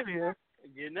gonna stay in here.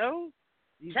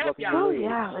 He's fucking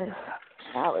weird.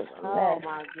 Oh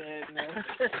my goodness.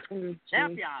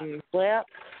 Champion. Well,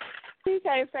 he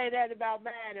can't say that about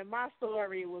mine, and my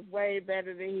story was way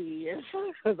better than he is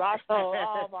because I told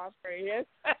all my friends.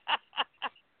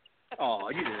 Oh,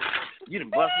 you done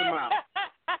bust him out.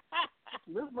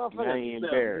 This motherfucker ain't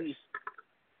embarrassed.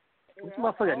 This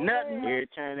motherfucker nothing. Every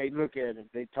time they look at him,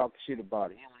 they talk shit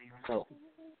about it. He don't even know.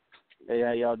 Hey,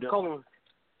 how y'all doing?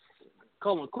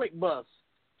 Call him quick bust.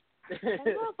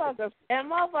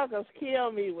 and motherfuckers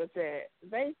kill me with that.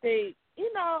 They think,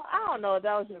 I don't know,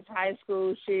 that was just high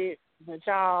school shit, but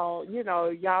y'all,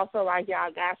 y'all feel like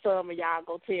y'all got some and y'all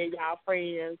go tell y'all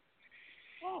friends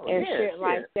and shit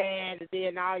like that, and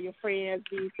then all your friends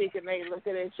be thinking they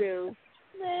looking at you.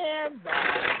 Man,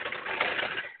 bye.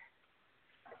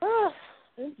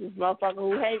 This is motherfucker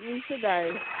who hate me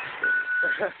today.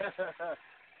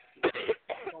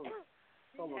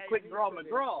 Quick draw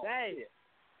McGraw.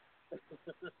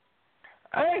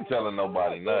 I ain't telling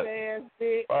nobody nothing.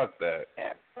 Fuck that.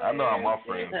 I know how my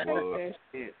friends was.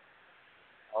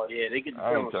 Oh yeah, they get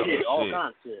I ain't telling shit, all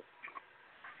kinds of shit.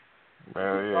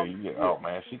 Man, yeah, you get out,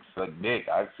 man. She suck dick.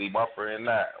 I see my friend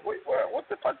now. Wait, what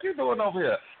the fuck you doing over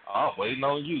here? I'm waiting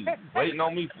on you. Waiting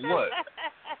on me for what?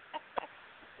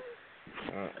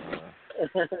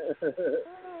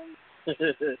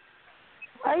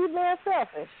 Why you being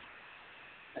selfish?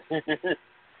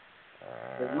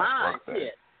 It's mine,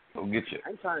 shit. Go get your.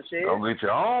 I'm trying to share. Go get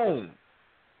your own.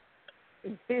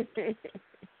 Your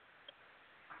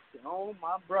own,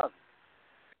 my brother.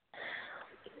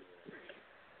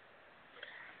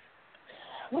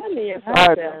 Why men so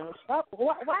selfish?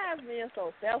 Why is men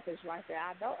so selfish like that?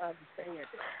 I don't understand it.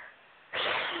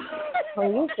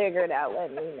 When you figure it out,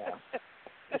 let me know.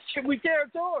 Shit, we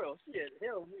territorial. Shit,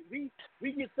 hell, we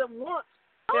get something once.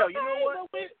 Hell, you know what?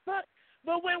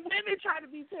 But when women try to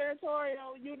be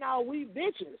territorial, you know, we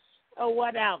bitches or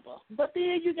whatever. But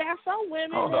then you got some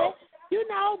women that, you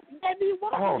know, they be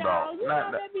wanting y'all. You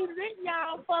know, they be letting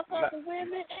y'all fuck up the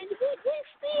women, and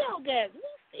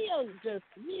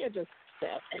we are just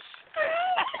selfish.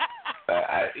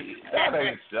 That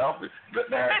ain't selfish. But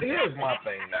here's my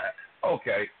thing now.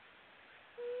 Okay.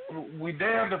 We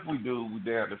damned if we do, we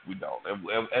damned if we don't.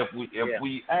 If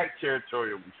we act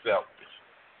territorial, we selfish.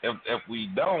 If we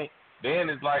don't, then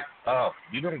it's like,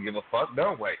 you don't give a fuck,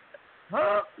 don't we?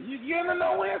 Huh? You're in a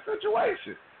no-win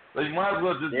situation. So you might as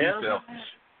well just be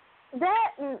selfish.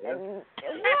 Whatever.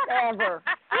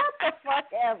 What the fuck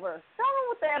ever. Come on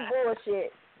with that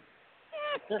bullshit.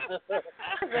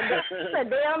 It's a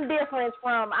damn difference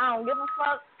from I don't give a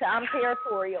fuck to I'm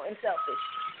territorial and selfish.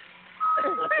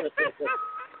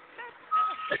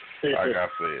 Like I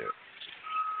said,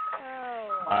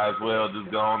 might as well just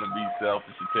go on and be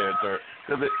selfish and territorial.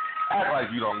 Because it act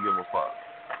like you don't give a fuck.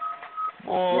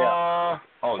 Boy,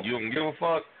 oh, you don't give a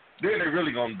fuck? Then they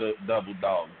really gonna double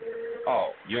dog.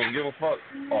 Oh, you don't give a fuck?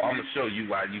 Oh, I'm gonna show you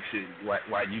why you should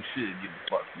give a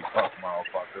fuck, you fuck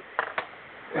motherfucker.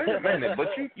 Wait a minute, but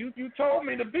you told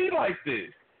me to be like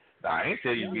this. Nah, I ain't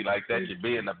tell you to be like that. You're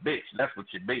being a bitch. That's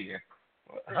what you're being.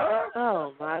 Huh?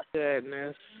 Oh my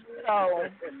goodness. Oh.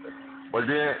 But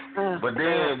then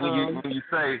when you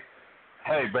say,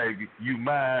 "Hey baby, you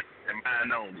mine and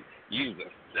mine only," you a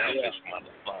selfish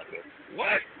motherfucker.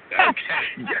 What? Okay,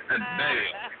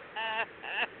 goddamn.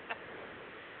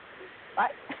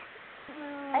 What?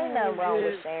 Ain't nothing wrong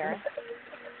with sharing.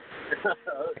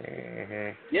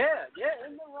 Yeah,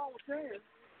 ain't nothing wrong with sharing.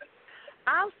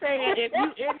 I'm saying if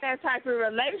you in that type of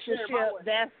relationship,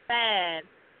 that's fine.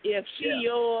 If she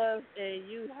yours and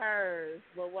you hers.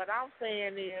 But what I'm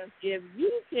saying is, if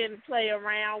you can play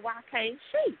around, why can't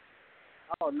she?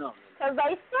 Oh no. Because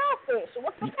they selfish.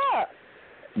 What the fuck?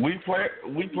 We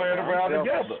played around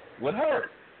together with her.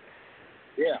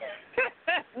 Yeah.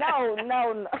 No.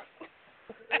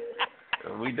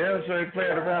 We damn sure ain't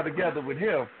playing around together with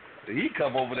him. He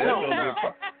come over there.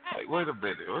 Like, wait a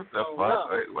minute. What the fuck? No.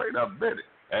 Wait a minute.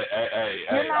 Hey,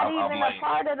 you're not I'm even a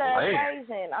part of the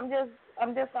equation.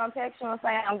 I'm just gonna text you and say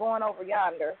I'm going over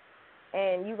yonder,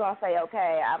 and you gonna say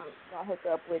okay, I'm gonna hook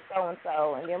up with so and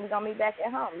so, and then we're gonna meet back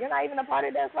at home. You're not even a part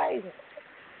of the equation.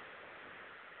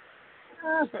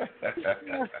 Oh,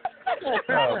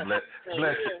 bless you.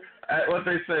 What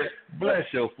they say,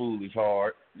 bless your foolish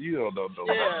heart. You don't know no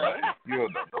better. You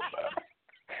don't know no better.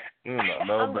 You don't know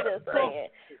no better. I'm just saying,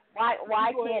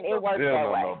 why can't it work that way? You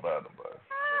don't know no better, buddy.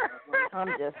 I'm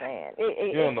just saying.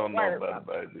 You don't know no better,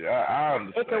 baby. I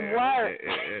understand. It can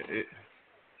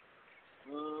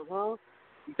work.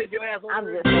 You take your ass I'm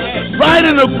just saying. Right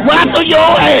in the crack of your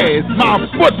ass, my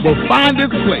foot will find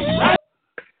its place.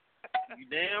 You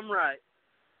damn right.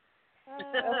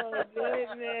 Oh,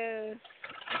 goodness.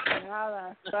 Y'all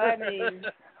are funny.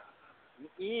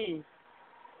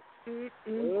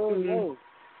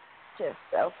 Just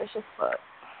selfish as fuck.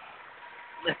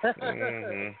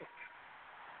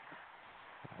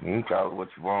 You can call it what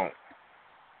you want.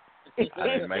 I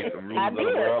didn't make the rules of the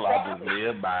world. I just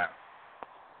live by it.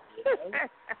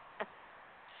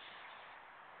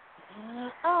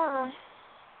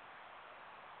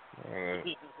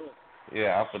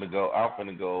 Yeah, I'm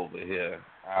finna go over here.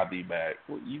 I'll be back.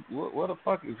 What the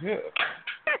fuck is here?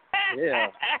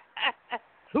 Yeah.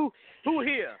 Who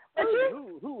here?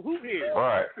 Who here?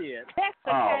 Right. Yeah.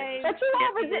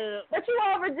 But you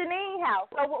over Janine's house.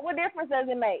 So what difference does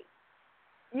it make?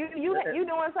 You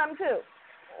doing something too.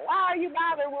 Why are you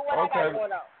bothered with what I got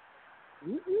going on?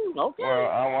 Okay. Well,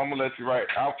 I'm gonna let you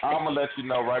I'm gonna let you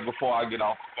know right before I get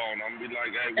off the phone. I'm gonna be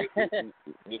like, hey,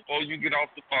 before you get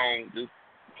off the phone, just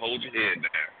hold your head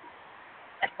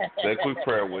down. Say a quick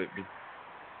prayer with me.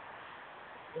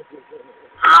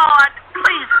 Lord,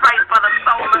 please pray for the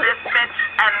soul of this bitch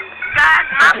and guide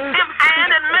my stiff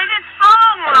hand and make it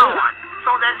strong, Lord,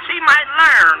 so that she might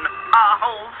learn a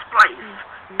whole place.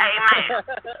 Amen.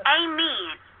 Amen.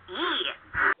 Yeah.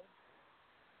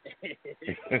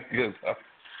 Because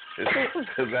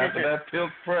after that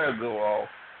pimp prayer go off.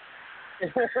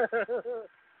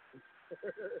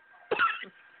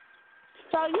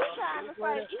 So you trying to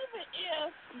say, even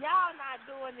if y'all not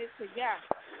doing it together,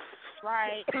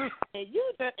 right? And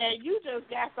you just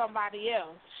got somebody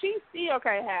else. She still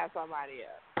can't have somebody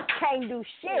else. Can't do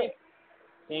shit.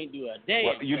 Can't do a damn.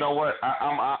 Well, you know what?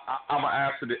 I'm gonna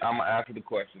answer the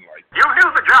question like You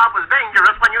knew the job was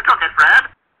dangerous when you took it, Fred.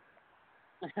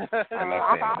 I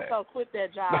also quit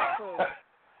that job too.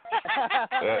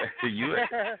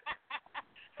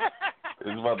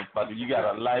 This motherfucker, you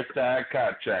got a lifetime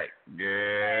contract.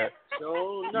 Yeah.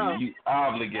 So no. You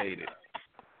obligated.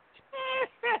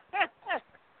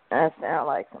 That sound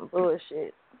like some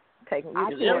bullshit. Taking you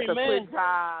to tend to quit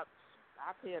jobs.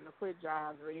 I tend to quit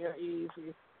jobs real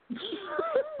easy.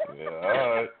 Yeah.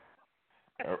 All right.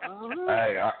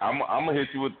 Hey, I'm gonna hit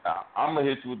you with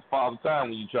Father Time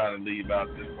when you trying to leave out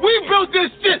this. We built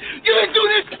this shit. You didn't do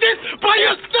this shit by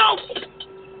yourself.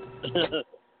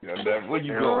 Yeah, where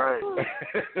you going? Right.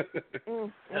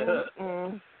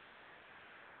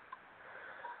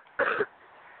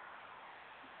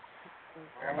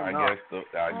 And I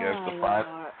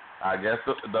guess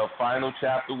the final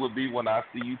chapter would be when I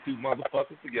see you two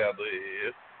motherfuckers together.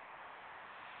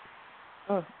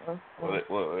 Well,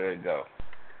 there you go.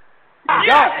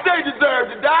 Yes, they deserve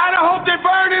to die, and I hope they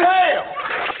burn in hell.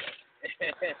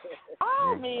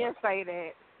 All men say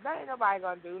that. There ain't nobody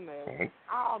gonna do nothing.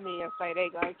 All men say they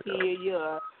gonna kill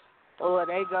you, or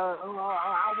they go, oh,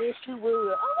 I wish you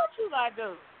would. Oh, what you gonna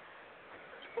do?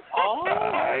 All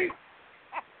right.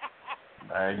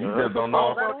 Man, you just don't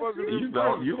know.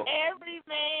 Every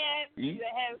man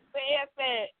has said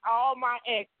that all my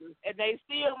exes, and they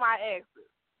still my exes.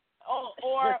 Or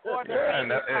the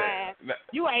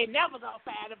you ain't never gonna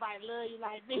find anybody love you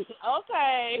like me.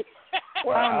 Okay.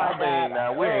 Well, I mean,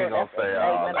 now we ain't gonna say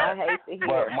all that. I hate to hear.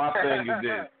 But my thing is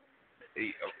this: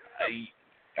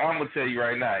 I'm gonna tell you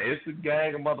right now, it's a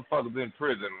gang of motherfuckers in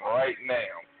prison right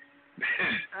now.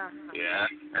 Yeah,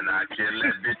 and I can't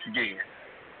let bitch again.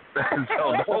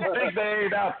 So don't think they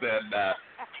ain't out there now.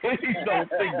 Please don't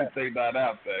think that they not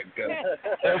out there, because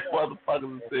them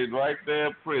motherfuckers are sitting right there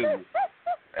in prison.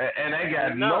 And they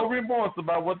got no remorse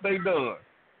about what they done.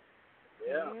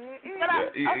 Yeah.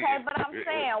 But I'm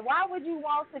saying, why would you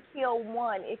want to kill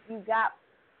one if you got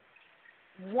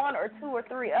one or two or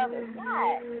three others?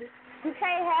 Why? You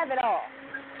can't have it all.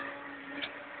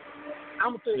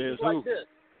 I'm gonna tell you like this.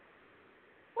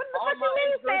 What the fuck you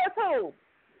mean, says who?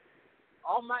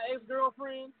 All my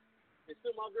ex-girlfriends, they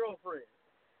still my girlfriends.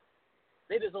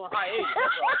 They just on hiatus.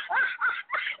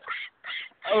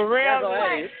 Oh, really?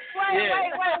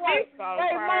 Wait,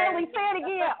 Marley, say it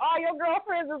again. All your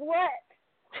girlfriends is what?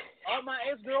 All my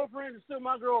ex-girlfriends are still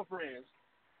my girlfriends.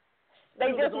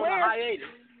 They just on a hiatus.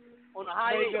 On a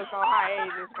hiatus. They just on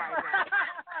hiatus right now.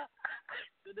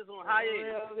 They're just on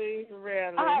hiatus.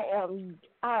 Really?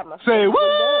 I'm Say what?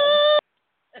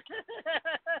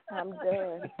 I'm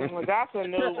done. Well, that's a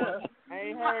new one. I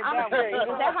ain't heard that one.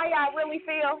 Is that how y'all really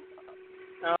feel?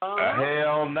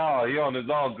 Hell no, he on his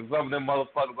own, because some of them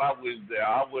motherfuckers I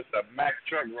wish a Mack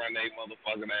truck run they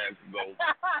motherfucking asses over.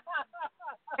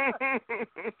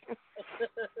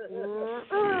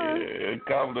 Yeah,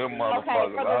 come them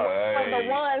motherfuckers. Okay, for the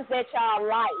ones that y'all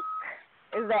like,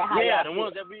 is that how y'all the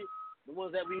ones that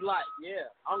we like, yeah.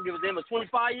 I don't give a damn.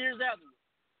 25 years after me.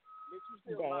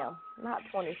 Damn, not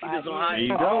 25 years.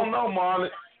 I don't know, Marley.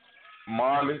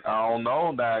 I don't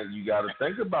know that. You got to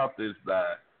think about this,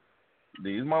 that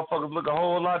these motherfuckers look a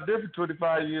whole lot different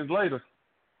 25 years later.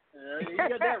 You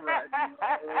got that right.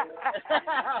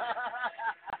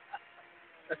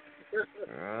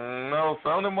 No,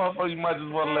 some of them motherfuckers you might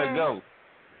just want to let go.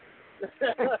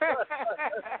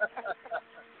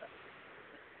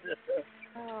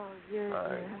 Oh, yeah.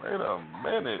 Right, wait a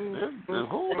minute. This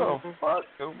who the fuck?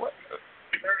 What?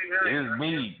 It's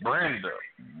me, Brenda.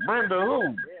 Brenda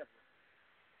who?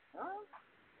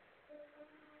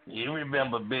 You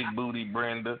remember Big Booty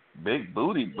Brenda? Big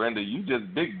Booty Brenda, you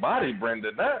just Big Body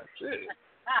Brenda now. Shit.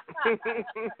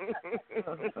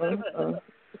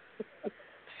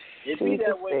 It be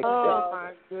that way. Oh,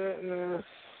 my goodness.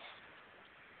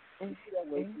 It be that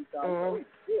way.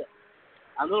 Yeah.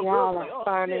 I know y'all like, are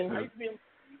funny. I used to be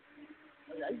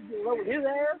in love with his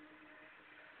ass.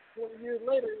 20 years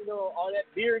later, all that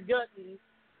beer gut and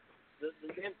the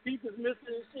damn teeth is missing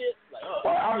and shit. Like,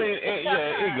 well, I mean,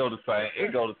 it go the same.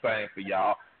 It go the same for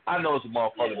y'all. I know it's a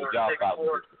motherfucker that y'all thought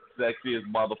was the sexiest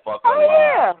motherfucker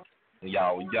alive. And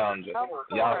y'all were younger.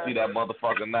 Y'all see that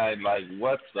motherfucker now, like,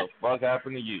 what the fuck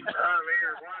happened to you?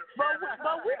 But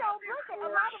we don't look at, a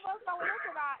lot of us don't look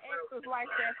at our exes like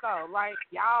that, though. Like,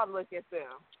 y'all look at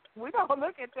them. We don't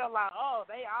look at them like, oh,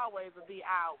 they always will be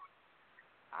out.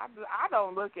 I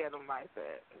don't look at them like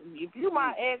that. If you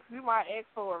my ex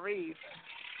for a reason.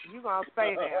 You gonna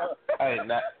stay there. Hey,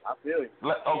 now, I feel you.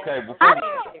 Okay, before I we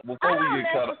don't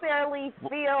get cut off. necessarily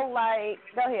feel like.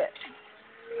 Go ahead.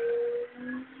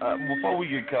 Before we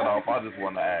get cut off, I just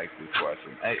want to ask this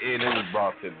question, and it was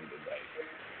brought to me today.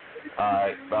 All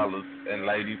right, fellas and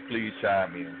ladies, please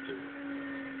chime in too.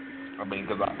 I mean,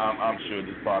 because I'm sure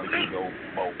this probably can go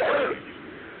both ways.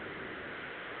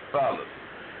 Fellas,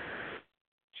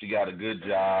 she got a good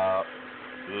job,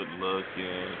 good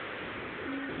looking.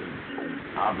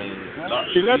 I mean,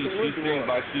 she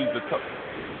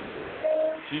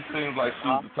seems like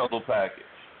she's the total package,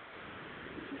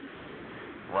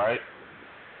 right?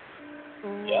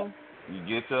 Yeah. You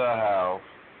get to a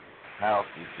house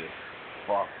is just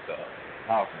fucked up.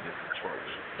 House is just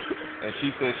atrocious. And she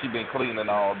said she been cleaning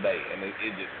all day, and it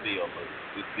just still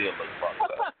looks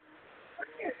fucked up.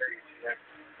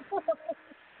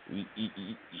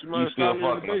 She might have still stopped me in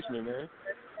the fucking basement, man.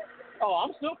 Oh,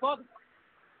 I'm still fucking.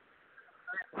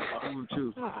 I'm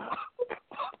too.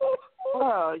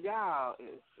 Oh, y'all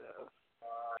is.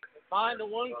 Find the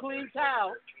one clean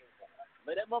towel.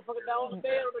 Lay that motherfucker down on the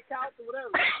bed or the couch or whatever.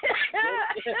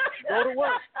 Go to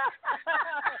work.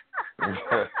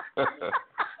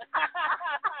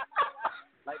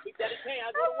 Like Big Daddy Kane,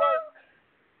 I go to work.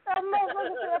 That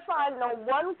motherfucker can't find no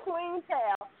one clean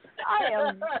towel. I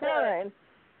am done.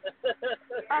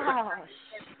 Oh,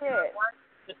 shit.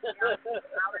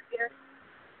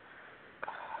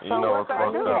 You know what's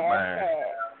fucked up, man.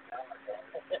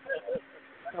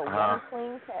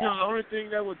 Clean towel. You know, the only thing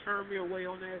that would turn me away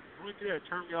on that, the only thing that would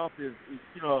turn me off is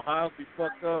you know, house be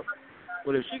fucked up.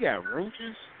 But if she got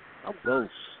roaches, I'm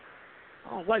ghost. I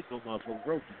don't like those motherfucking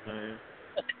roaches, man.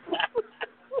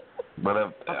 But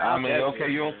I mean, okay,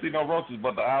 you don't see no roaches,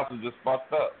 but the house is just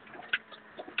fucked up.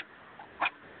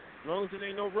 As long as there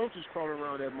ain't no roaches crawling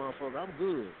around that motherfucker, I'm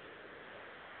good.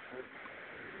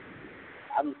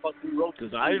 I be fucking roaches.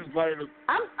 Cause I invited her.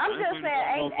 I'm just saying,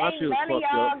 ain't none of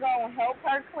y'all gonna help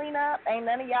her clean up? Ain't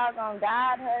none of y'all gonna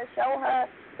guide her, show her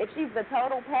if she's the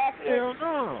total package? Hell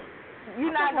no.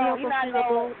 You're not gonna.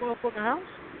 Motherfucking house?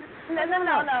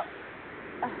 No.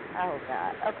 Oh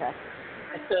God. Okay.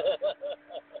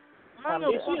 I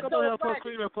know. I'm gonna help her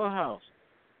clean up her house.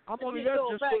 I'm only there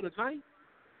just for the night.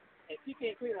 If she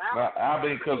can't clean her house, I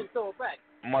mean, cause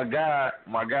my guy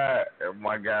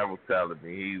was telling me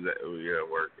he's at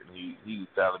work, and he was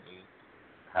telling me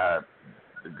how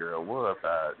the girl was.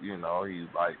 How he's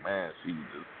like, man, she was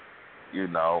just,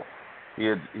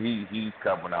 he's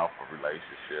coming out for a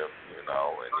relationship, and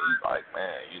he's like,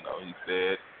 man, he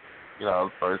said, the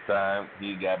first time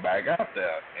he got back out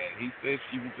there, and he said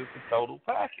she was just a total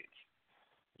package.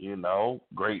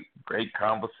 Great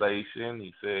conversation.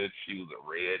 He said she was a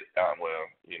redhead,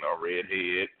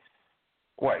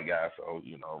 white guy, so,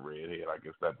 redhead, I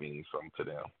guess that means something to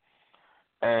them.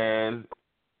 And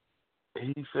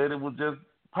he said it was just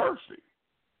perfect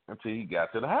until he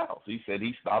got to the house. He said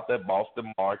he stopped at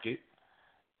Boston Market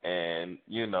and,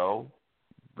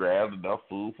 grabbed enough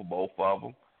food for both of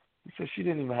them. He said she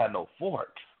didn't even have no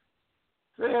forks.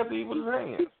 She had to eat with his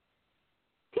hands.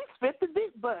 He spit the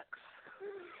big bucks.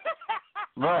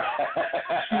 Right.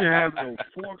 She didn't have no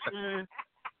forks, man.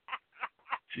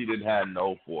 She didn't have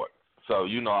no forks. So,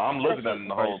 I'm looking at him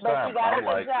the whole time. I'm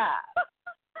like,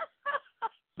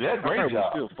 yeah, great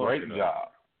job. Great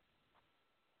job.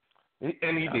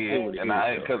 And he did. And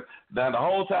because now the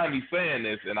whole time he's saying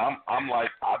this, and I'm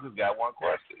like, I just got one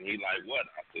question. He like, what?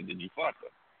 I said, did you fuck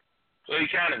her? So he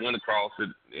kind of went across it,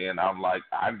 and I'm like,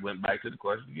 I went back to the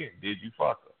question again. Did you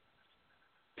fuck her?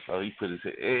 So he put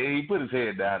his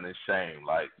head down in shame,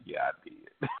 like, yeah, I did.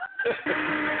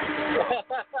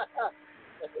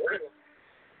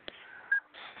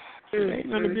 Ain't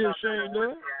nothing to be ashamed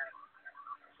of.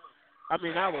 I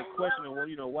mean, I was questioning,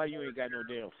 why you ain't got no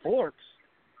damn forks.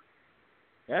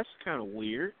 That's kind of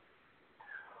weird.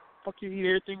 Fuck, you eat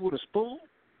everything with a spoon?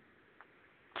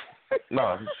 No,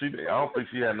 I don't think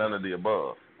she had none of the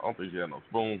above. I don't think she had no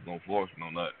spoons, no forks, no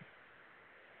nothing.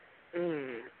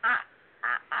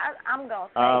 I'm going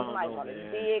to say you might want to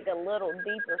dig a little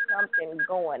deeper, something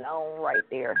going on right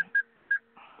there.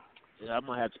 Yeah, I'm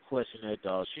going to have to question that,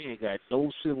 dog. She ain't got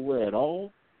no silverware at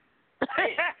all.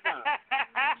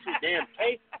 She damn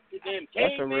cave.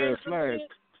 That's a red flag.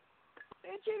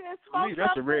 To me,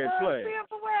 that's a red flag.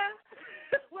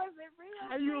 Was it real?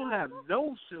 How you don't have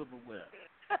no silverware?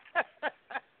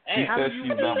 She said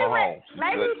she's never home.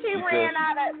 Maybe she ran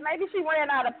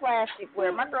out of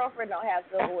plasticware. My girlfriend don't have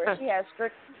silverware. She has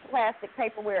strict plastic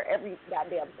paperware, every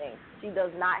goddamn thing. She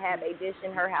does not have a dish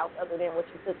in her house other than what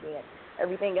you cook in.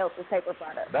 Everything else is paper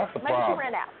products. That's the Maybe problem. She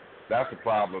ran out. That's the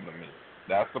problem to me.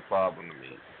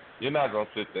 You're not gonna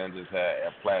sit there and just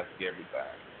have plastic every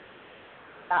time.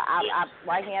 I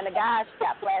right hand of God, she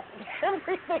got plastic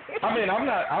everything. I mean, I'm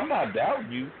not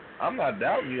doubting you. I'm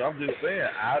just saying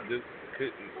I just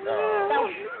couldn't.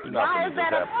 Why is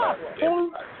that a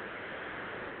problem?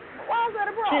 Why is that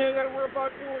a problem? She ain't got to worry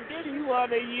about doing this. You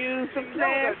want to use some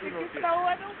plastic and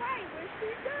throw it away when she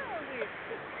done with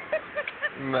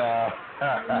it. Nah.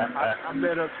 I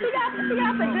met her. She got the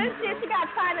good shit. She got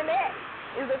China net.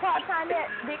 Is it called China net,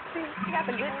 Dixie? She got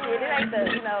the good shit. It ain't the,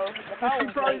 the phone.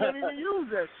 She probably don't even use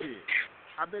that shit.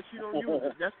 I bet she don't use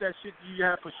it. That's that shit you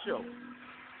have for show.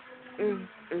 I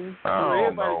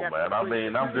don't know, man. I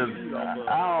mean, I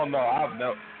don't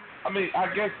know. I mean, I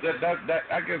guess that's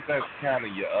kind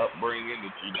of your upbringing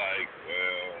that you like.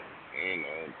 Well,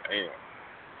 damn.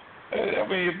 I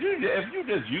mean, if you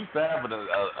just used to having a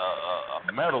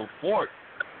metal fork,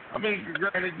 I mean,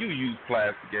 granted, you use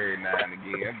plastic every now and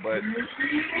again, but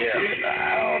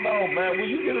I don't know, man.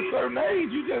 When you get a certain age,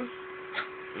 you just,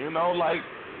 like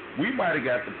we might have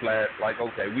got the plastic. Like,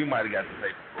 okay, we might have got the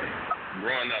paper plate.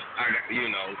 Growing up, we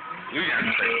got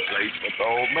the paper plate, but the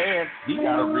old man, he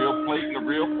got a real plate and a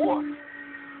real fork.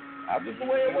 That's just the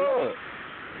way it was.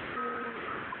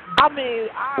 I mean,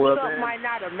 our stuff might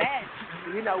not have matched.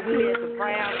 We had the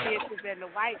brown dishes and the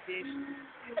white dishes.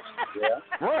 Yeah.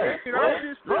 Right.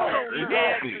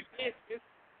 Exactly.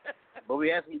 But we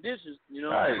had some dishes,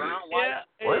 right. brown, white.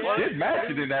 Well, it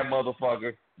matched in that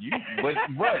motherfucker. But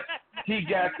he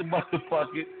got the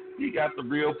motherfucker. He got the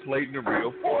real plate and the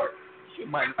real fork. She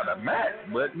might not have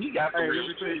matched, but he got the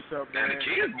real plate. And the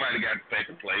kids might have got the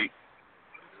paper plate.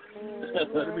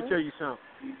 Let me tell you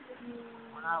something.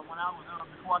 When I was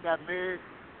before I got married,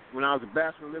 when I was a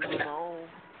bachelor living on my own,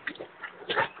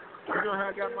 you know how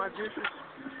I got my dishes?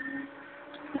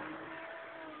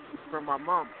 From my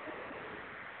mama.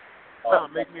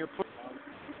 Make me a plate.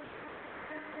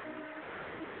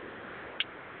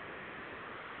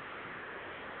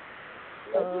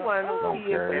 You want to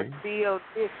see if they're still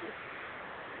dishes.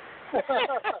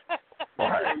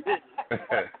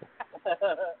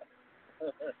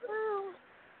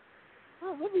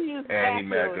 Let me use Annie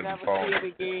mad because his phone.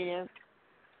 Again.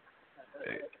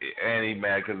 Annie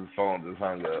mad because his phone just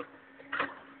hung up,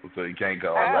 so he can't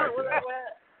call back today.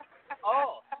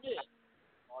 Oh shit!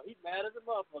 Oh, he's mad as a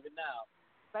motherfucker now.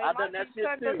 I done that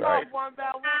shit too. Right. One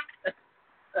by one.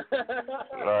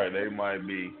 Right, they might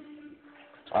be.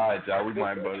 All right, y'all, we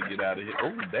might better get out of here.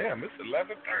 Oh, damn, it's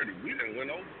 11:30. We done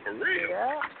went over for real.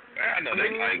 Yeah. I know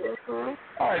they like it.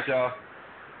 All right, y'all.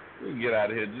 We can get out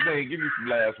of here. Janae, give me some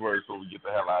last words before we get the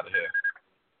hell out of here.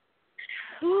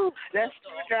 Ooh, that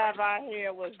screwdriver I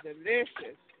had was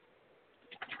delicious.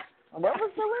 What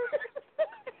was delicious?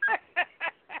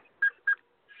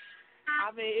 I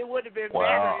mean, it would have been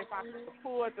better if I could have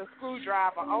pulled the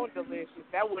screwdriver on delicious.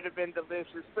 That would have been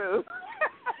delicious, too.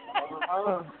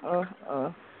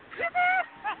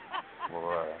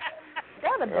 Boy.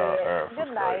 Go to bed.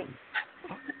 Good night.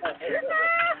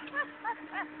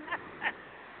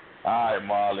 All right,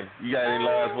 Marley. You got any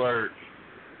last words?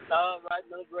 Right,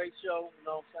 another great show, you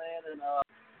know what I'm saying? And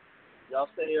y'all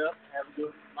stay up, have a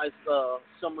good, nice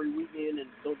summery weekend, and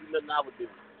don't do nothing I would do.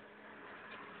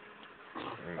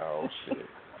 No, shit.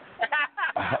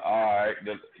 All right,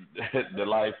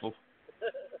 delightful.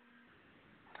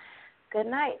 Good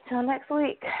night. Till next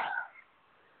week.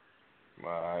 All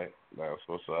right, that's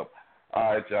what's up.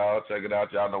 All right, y'all, check it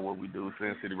out. Y'all know what we do.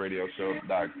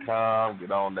 SinCityRadioShow.com.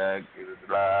 Get on that. Get it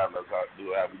live. Let's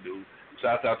do how we do.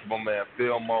 Shout out to my man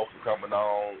Phil Mo for coming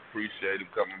on. Appreciate him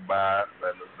coming by,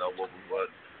 letting us know what we was.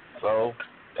 So,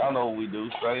 y'all know what we do.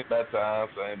 Same bad time,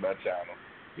 same bad channel.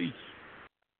 Peace.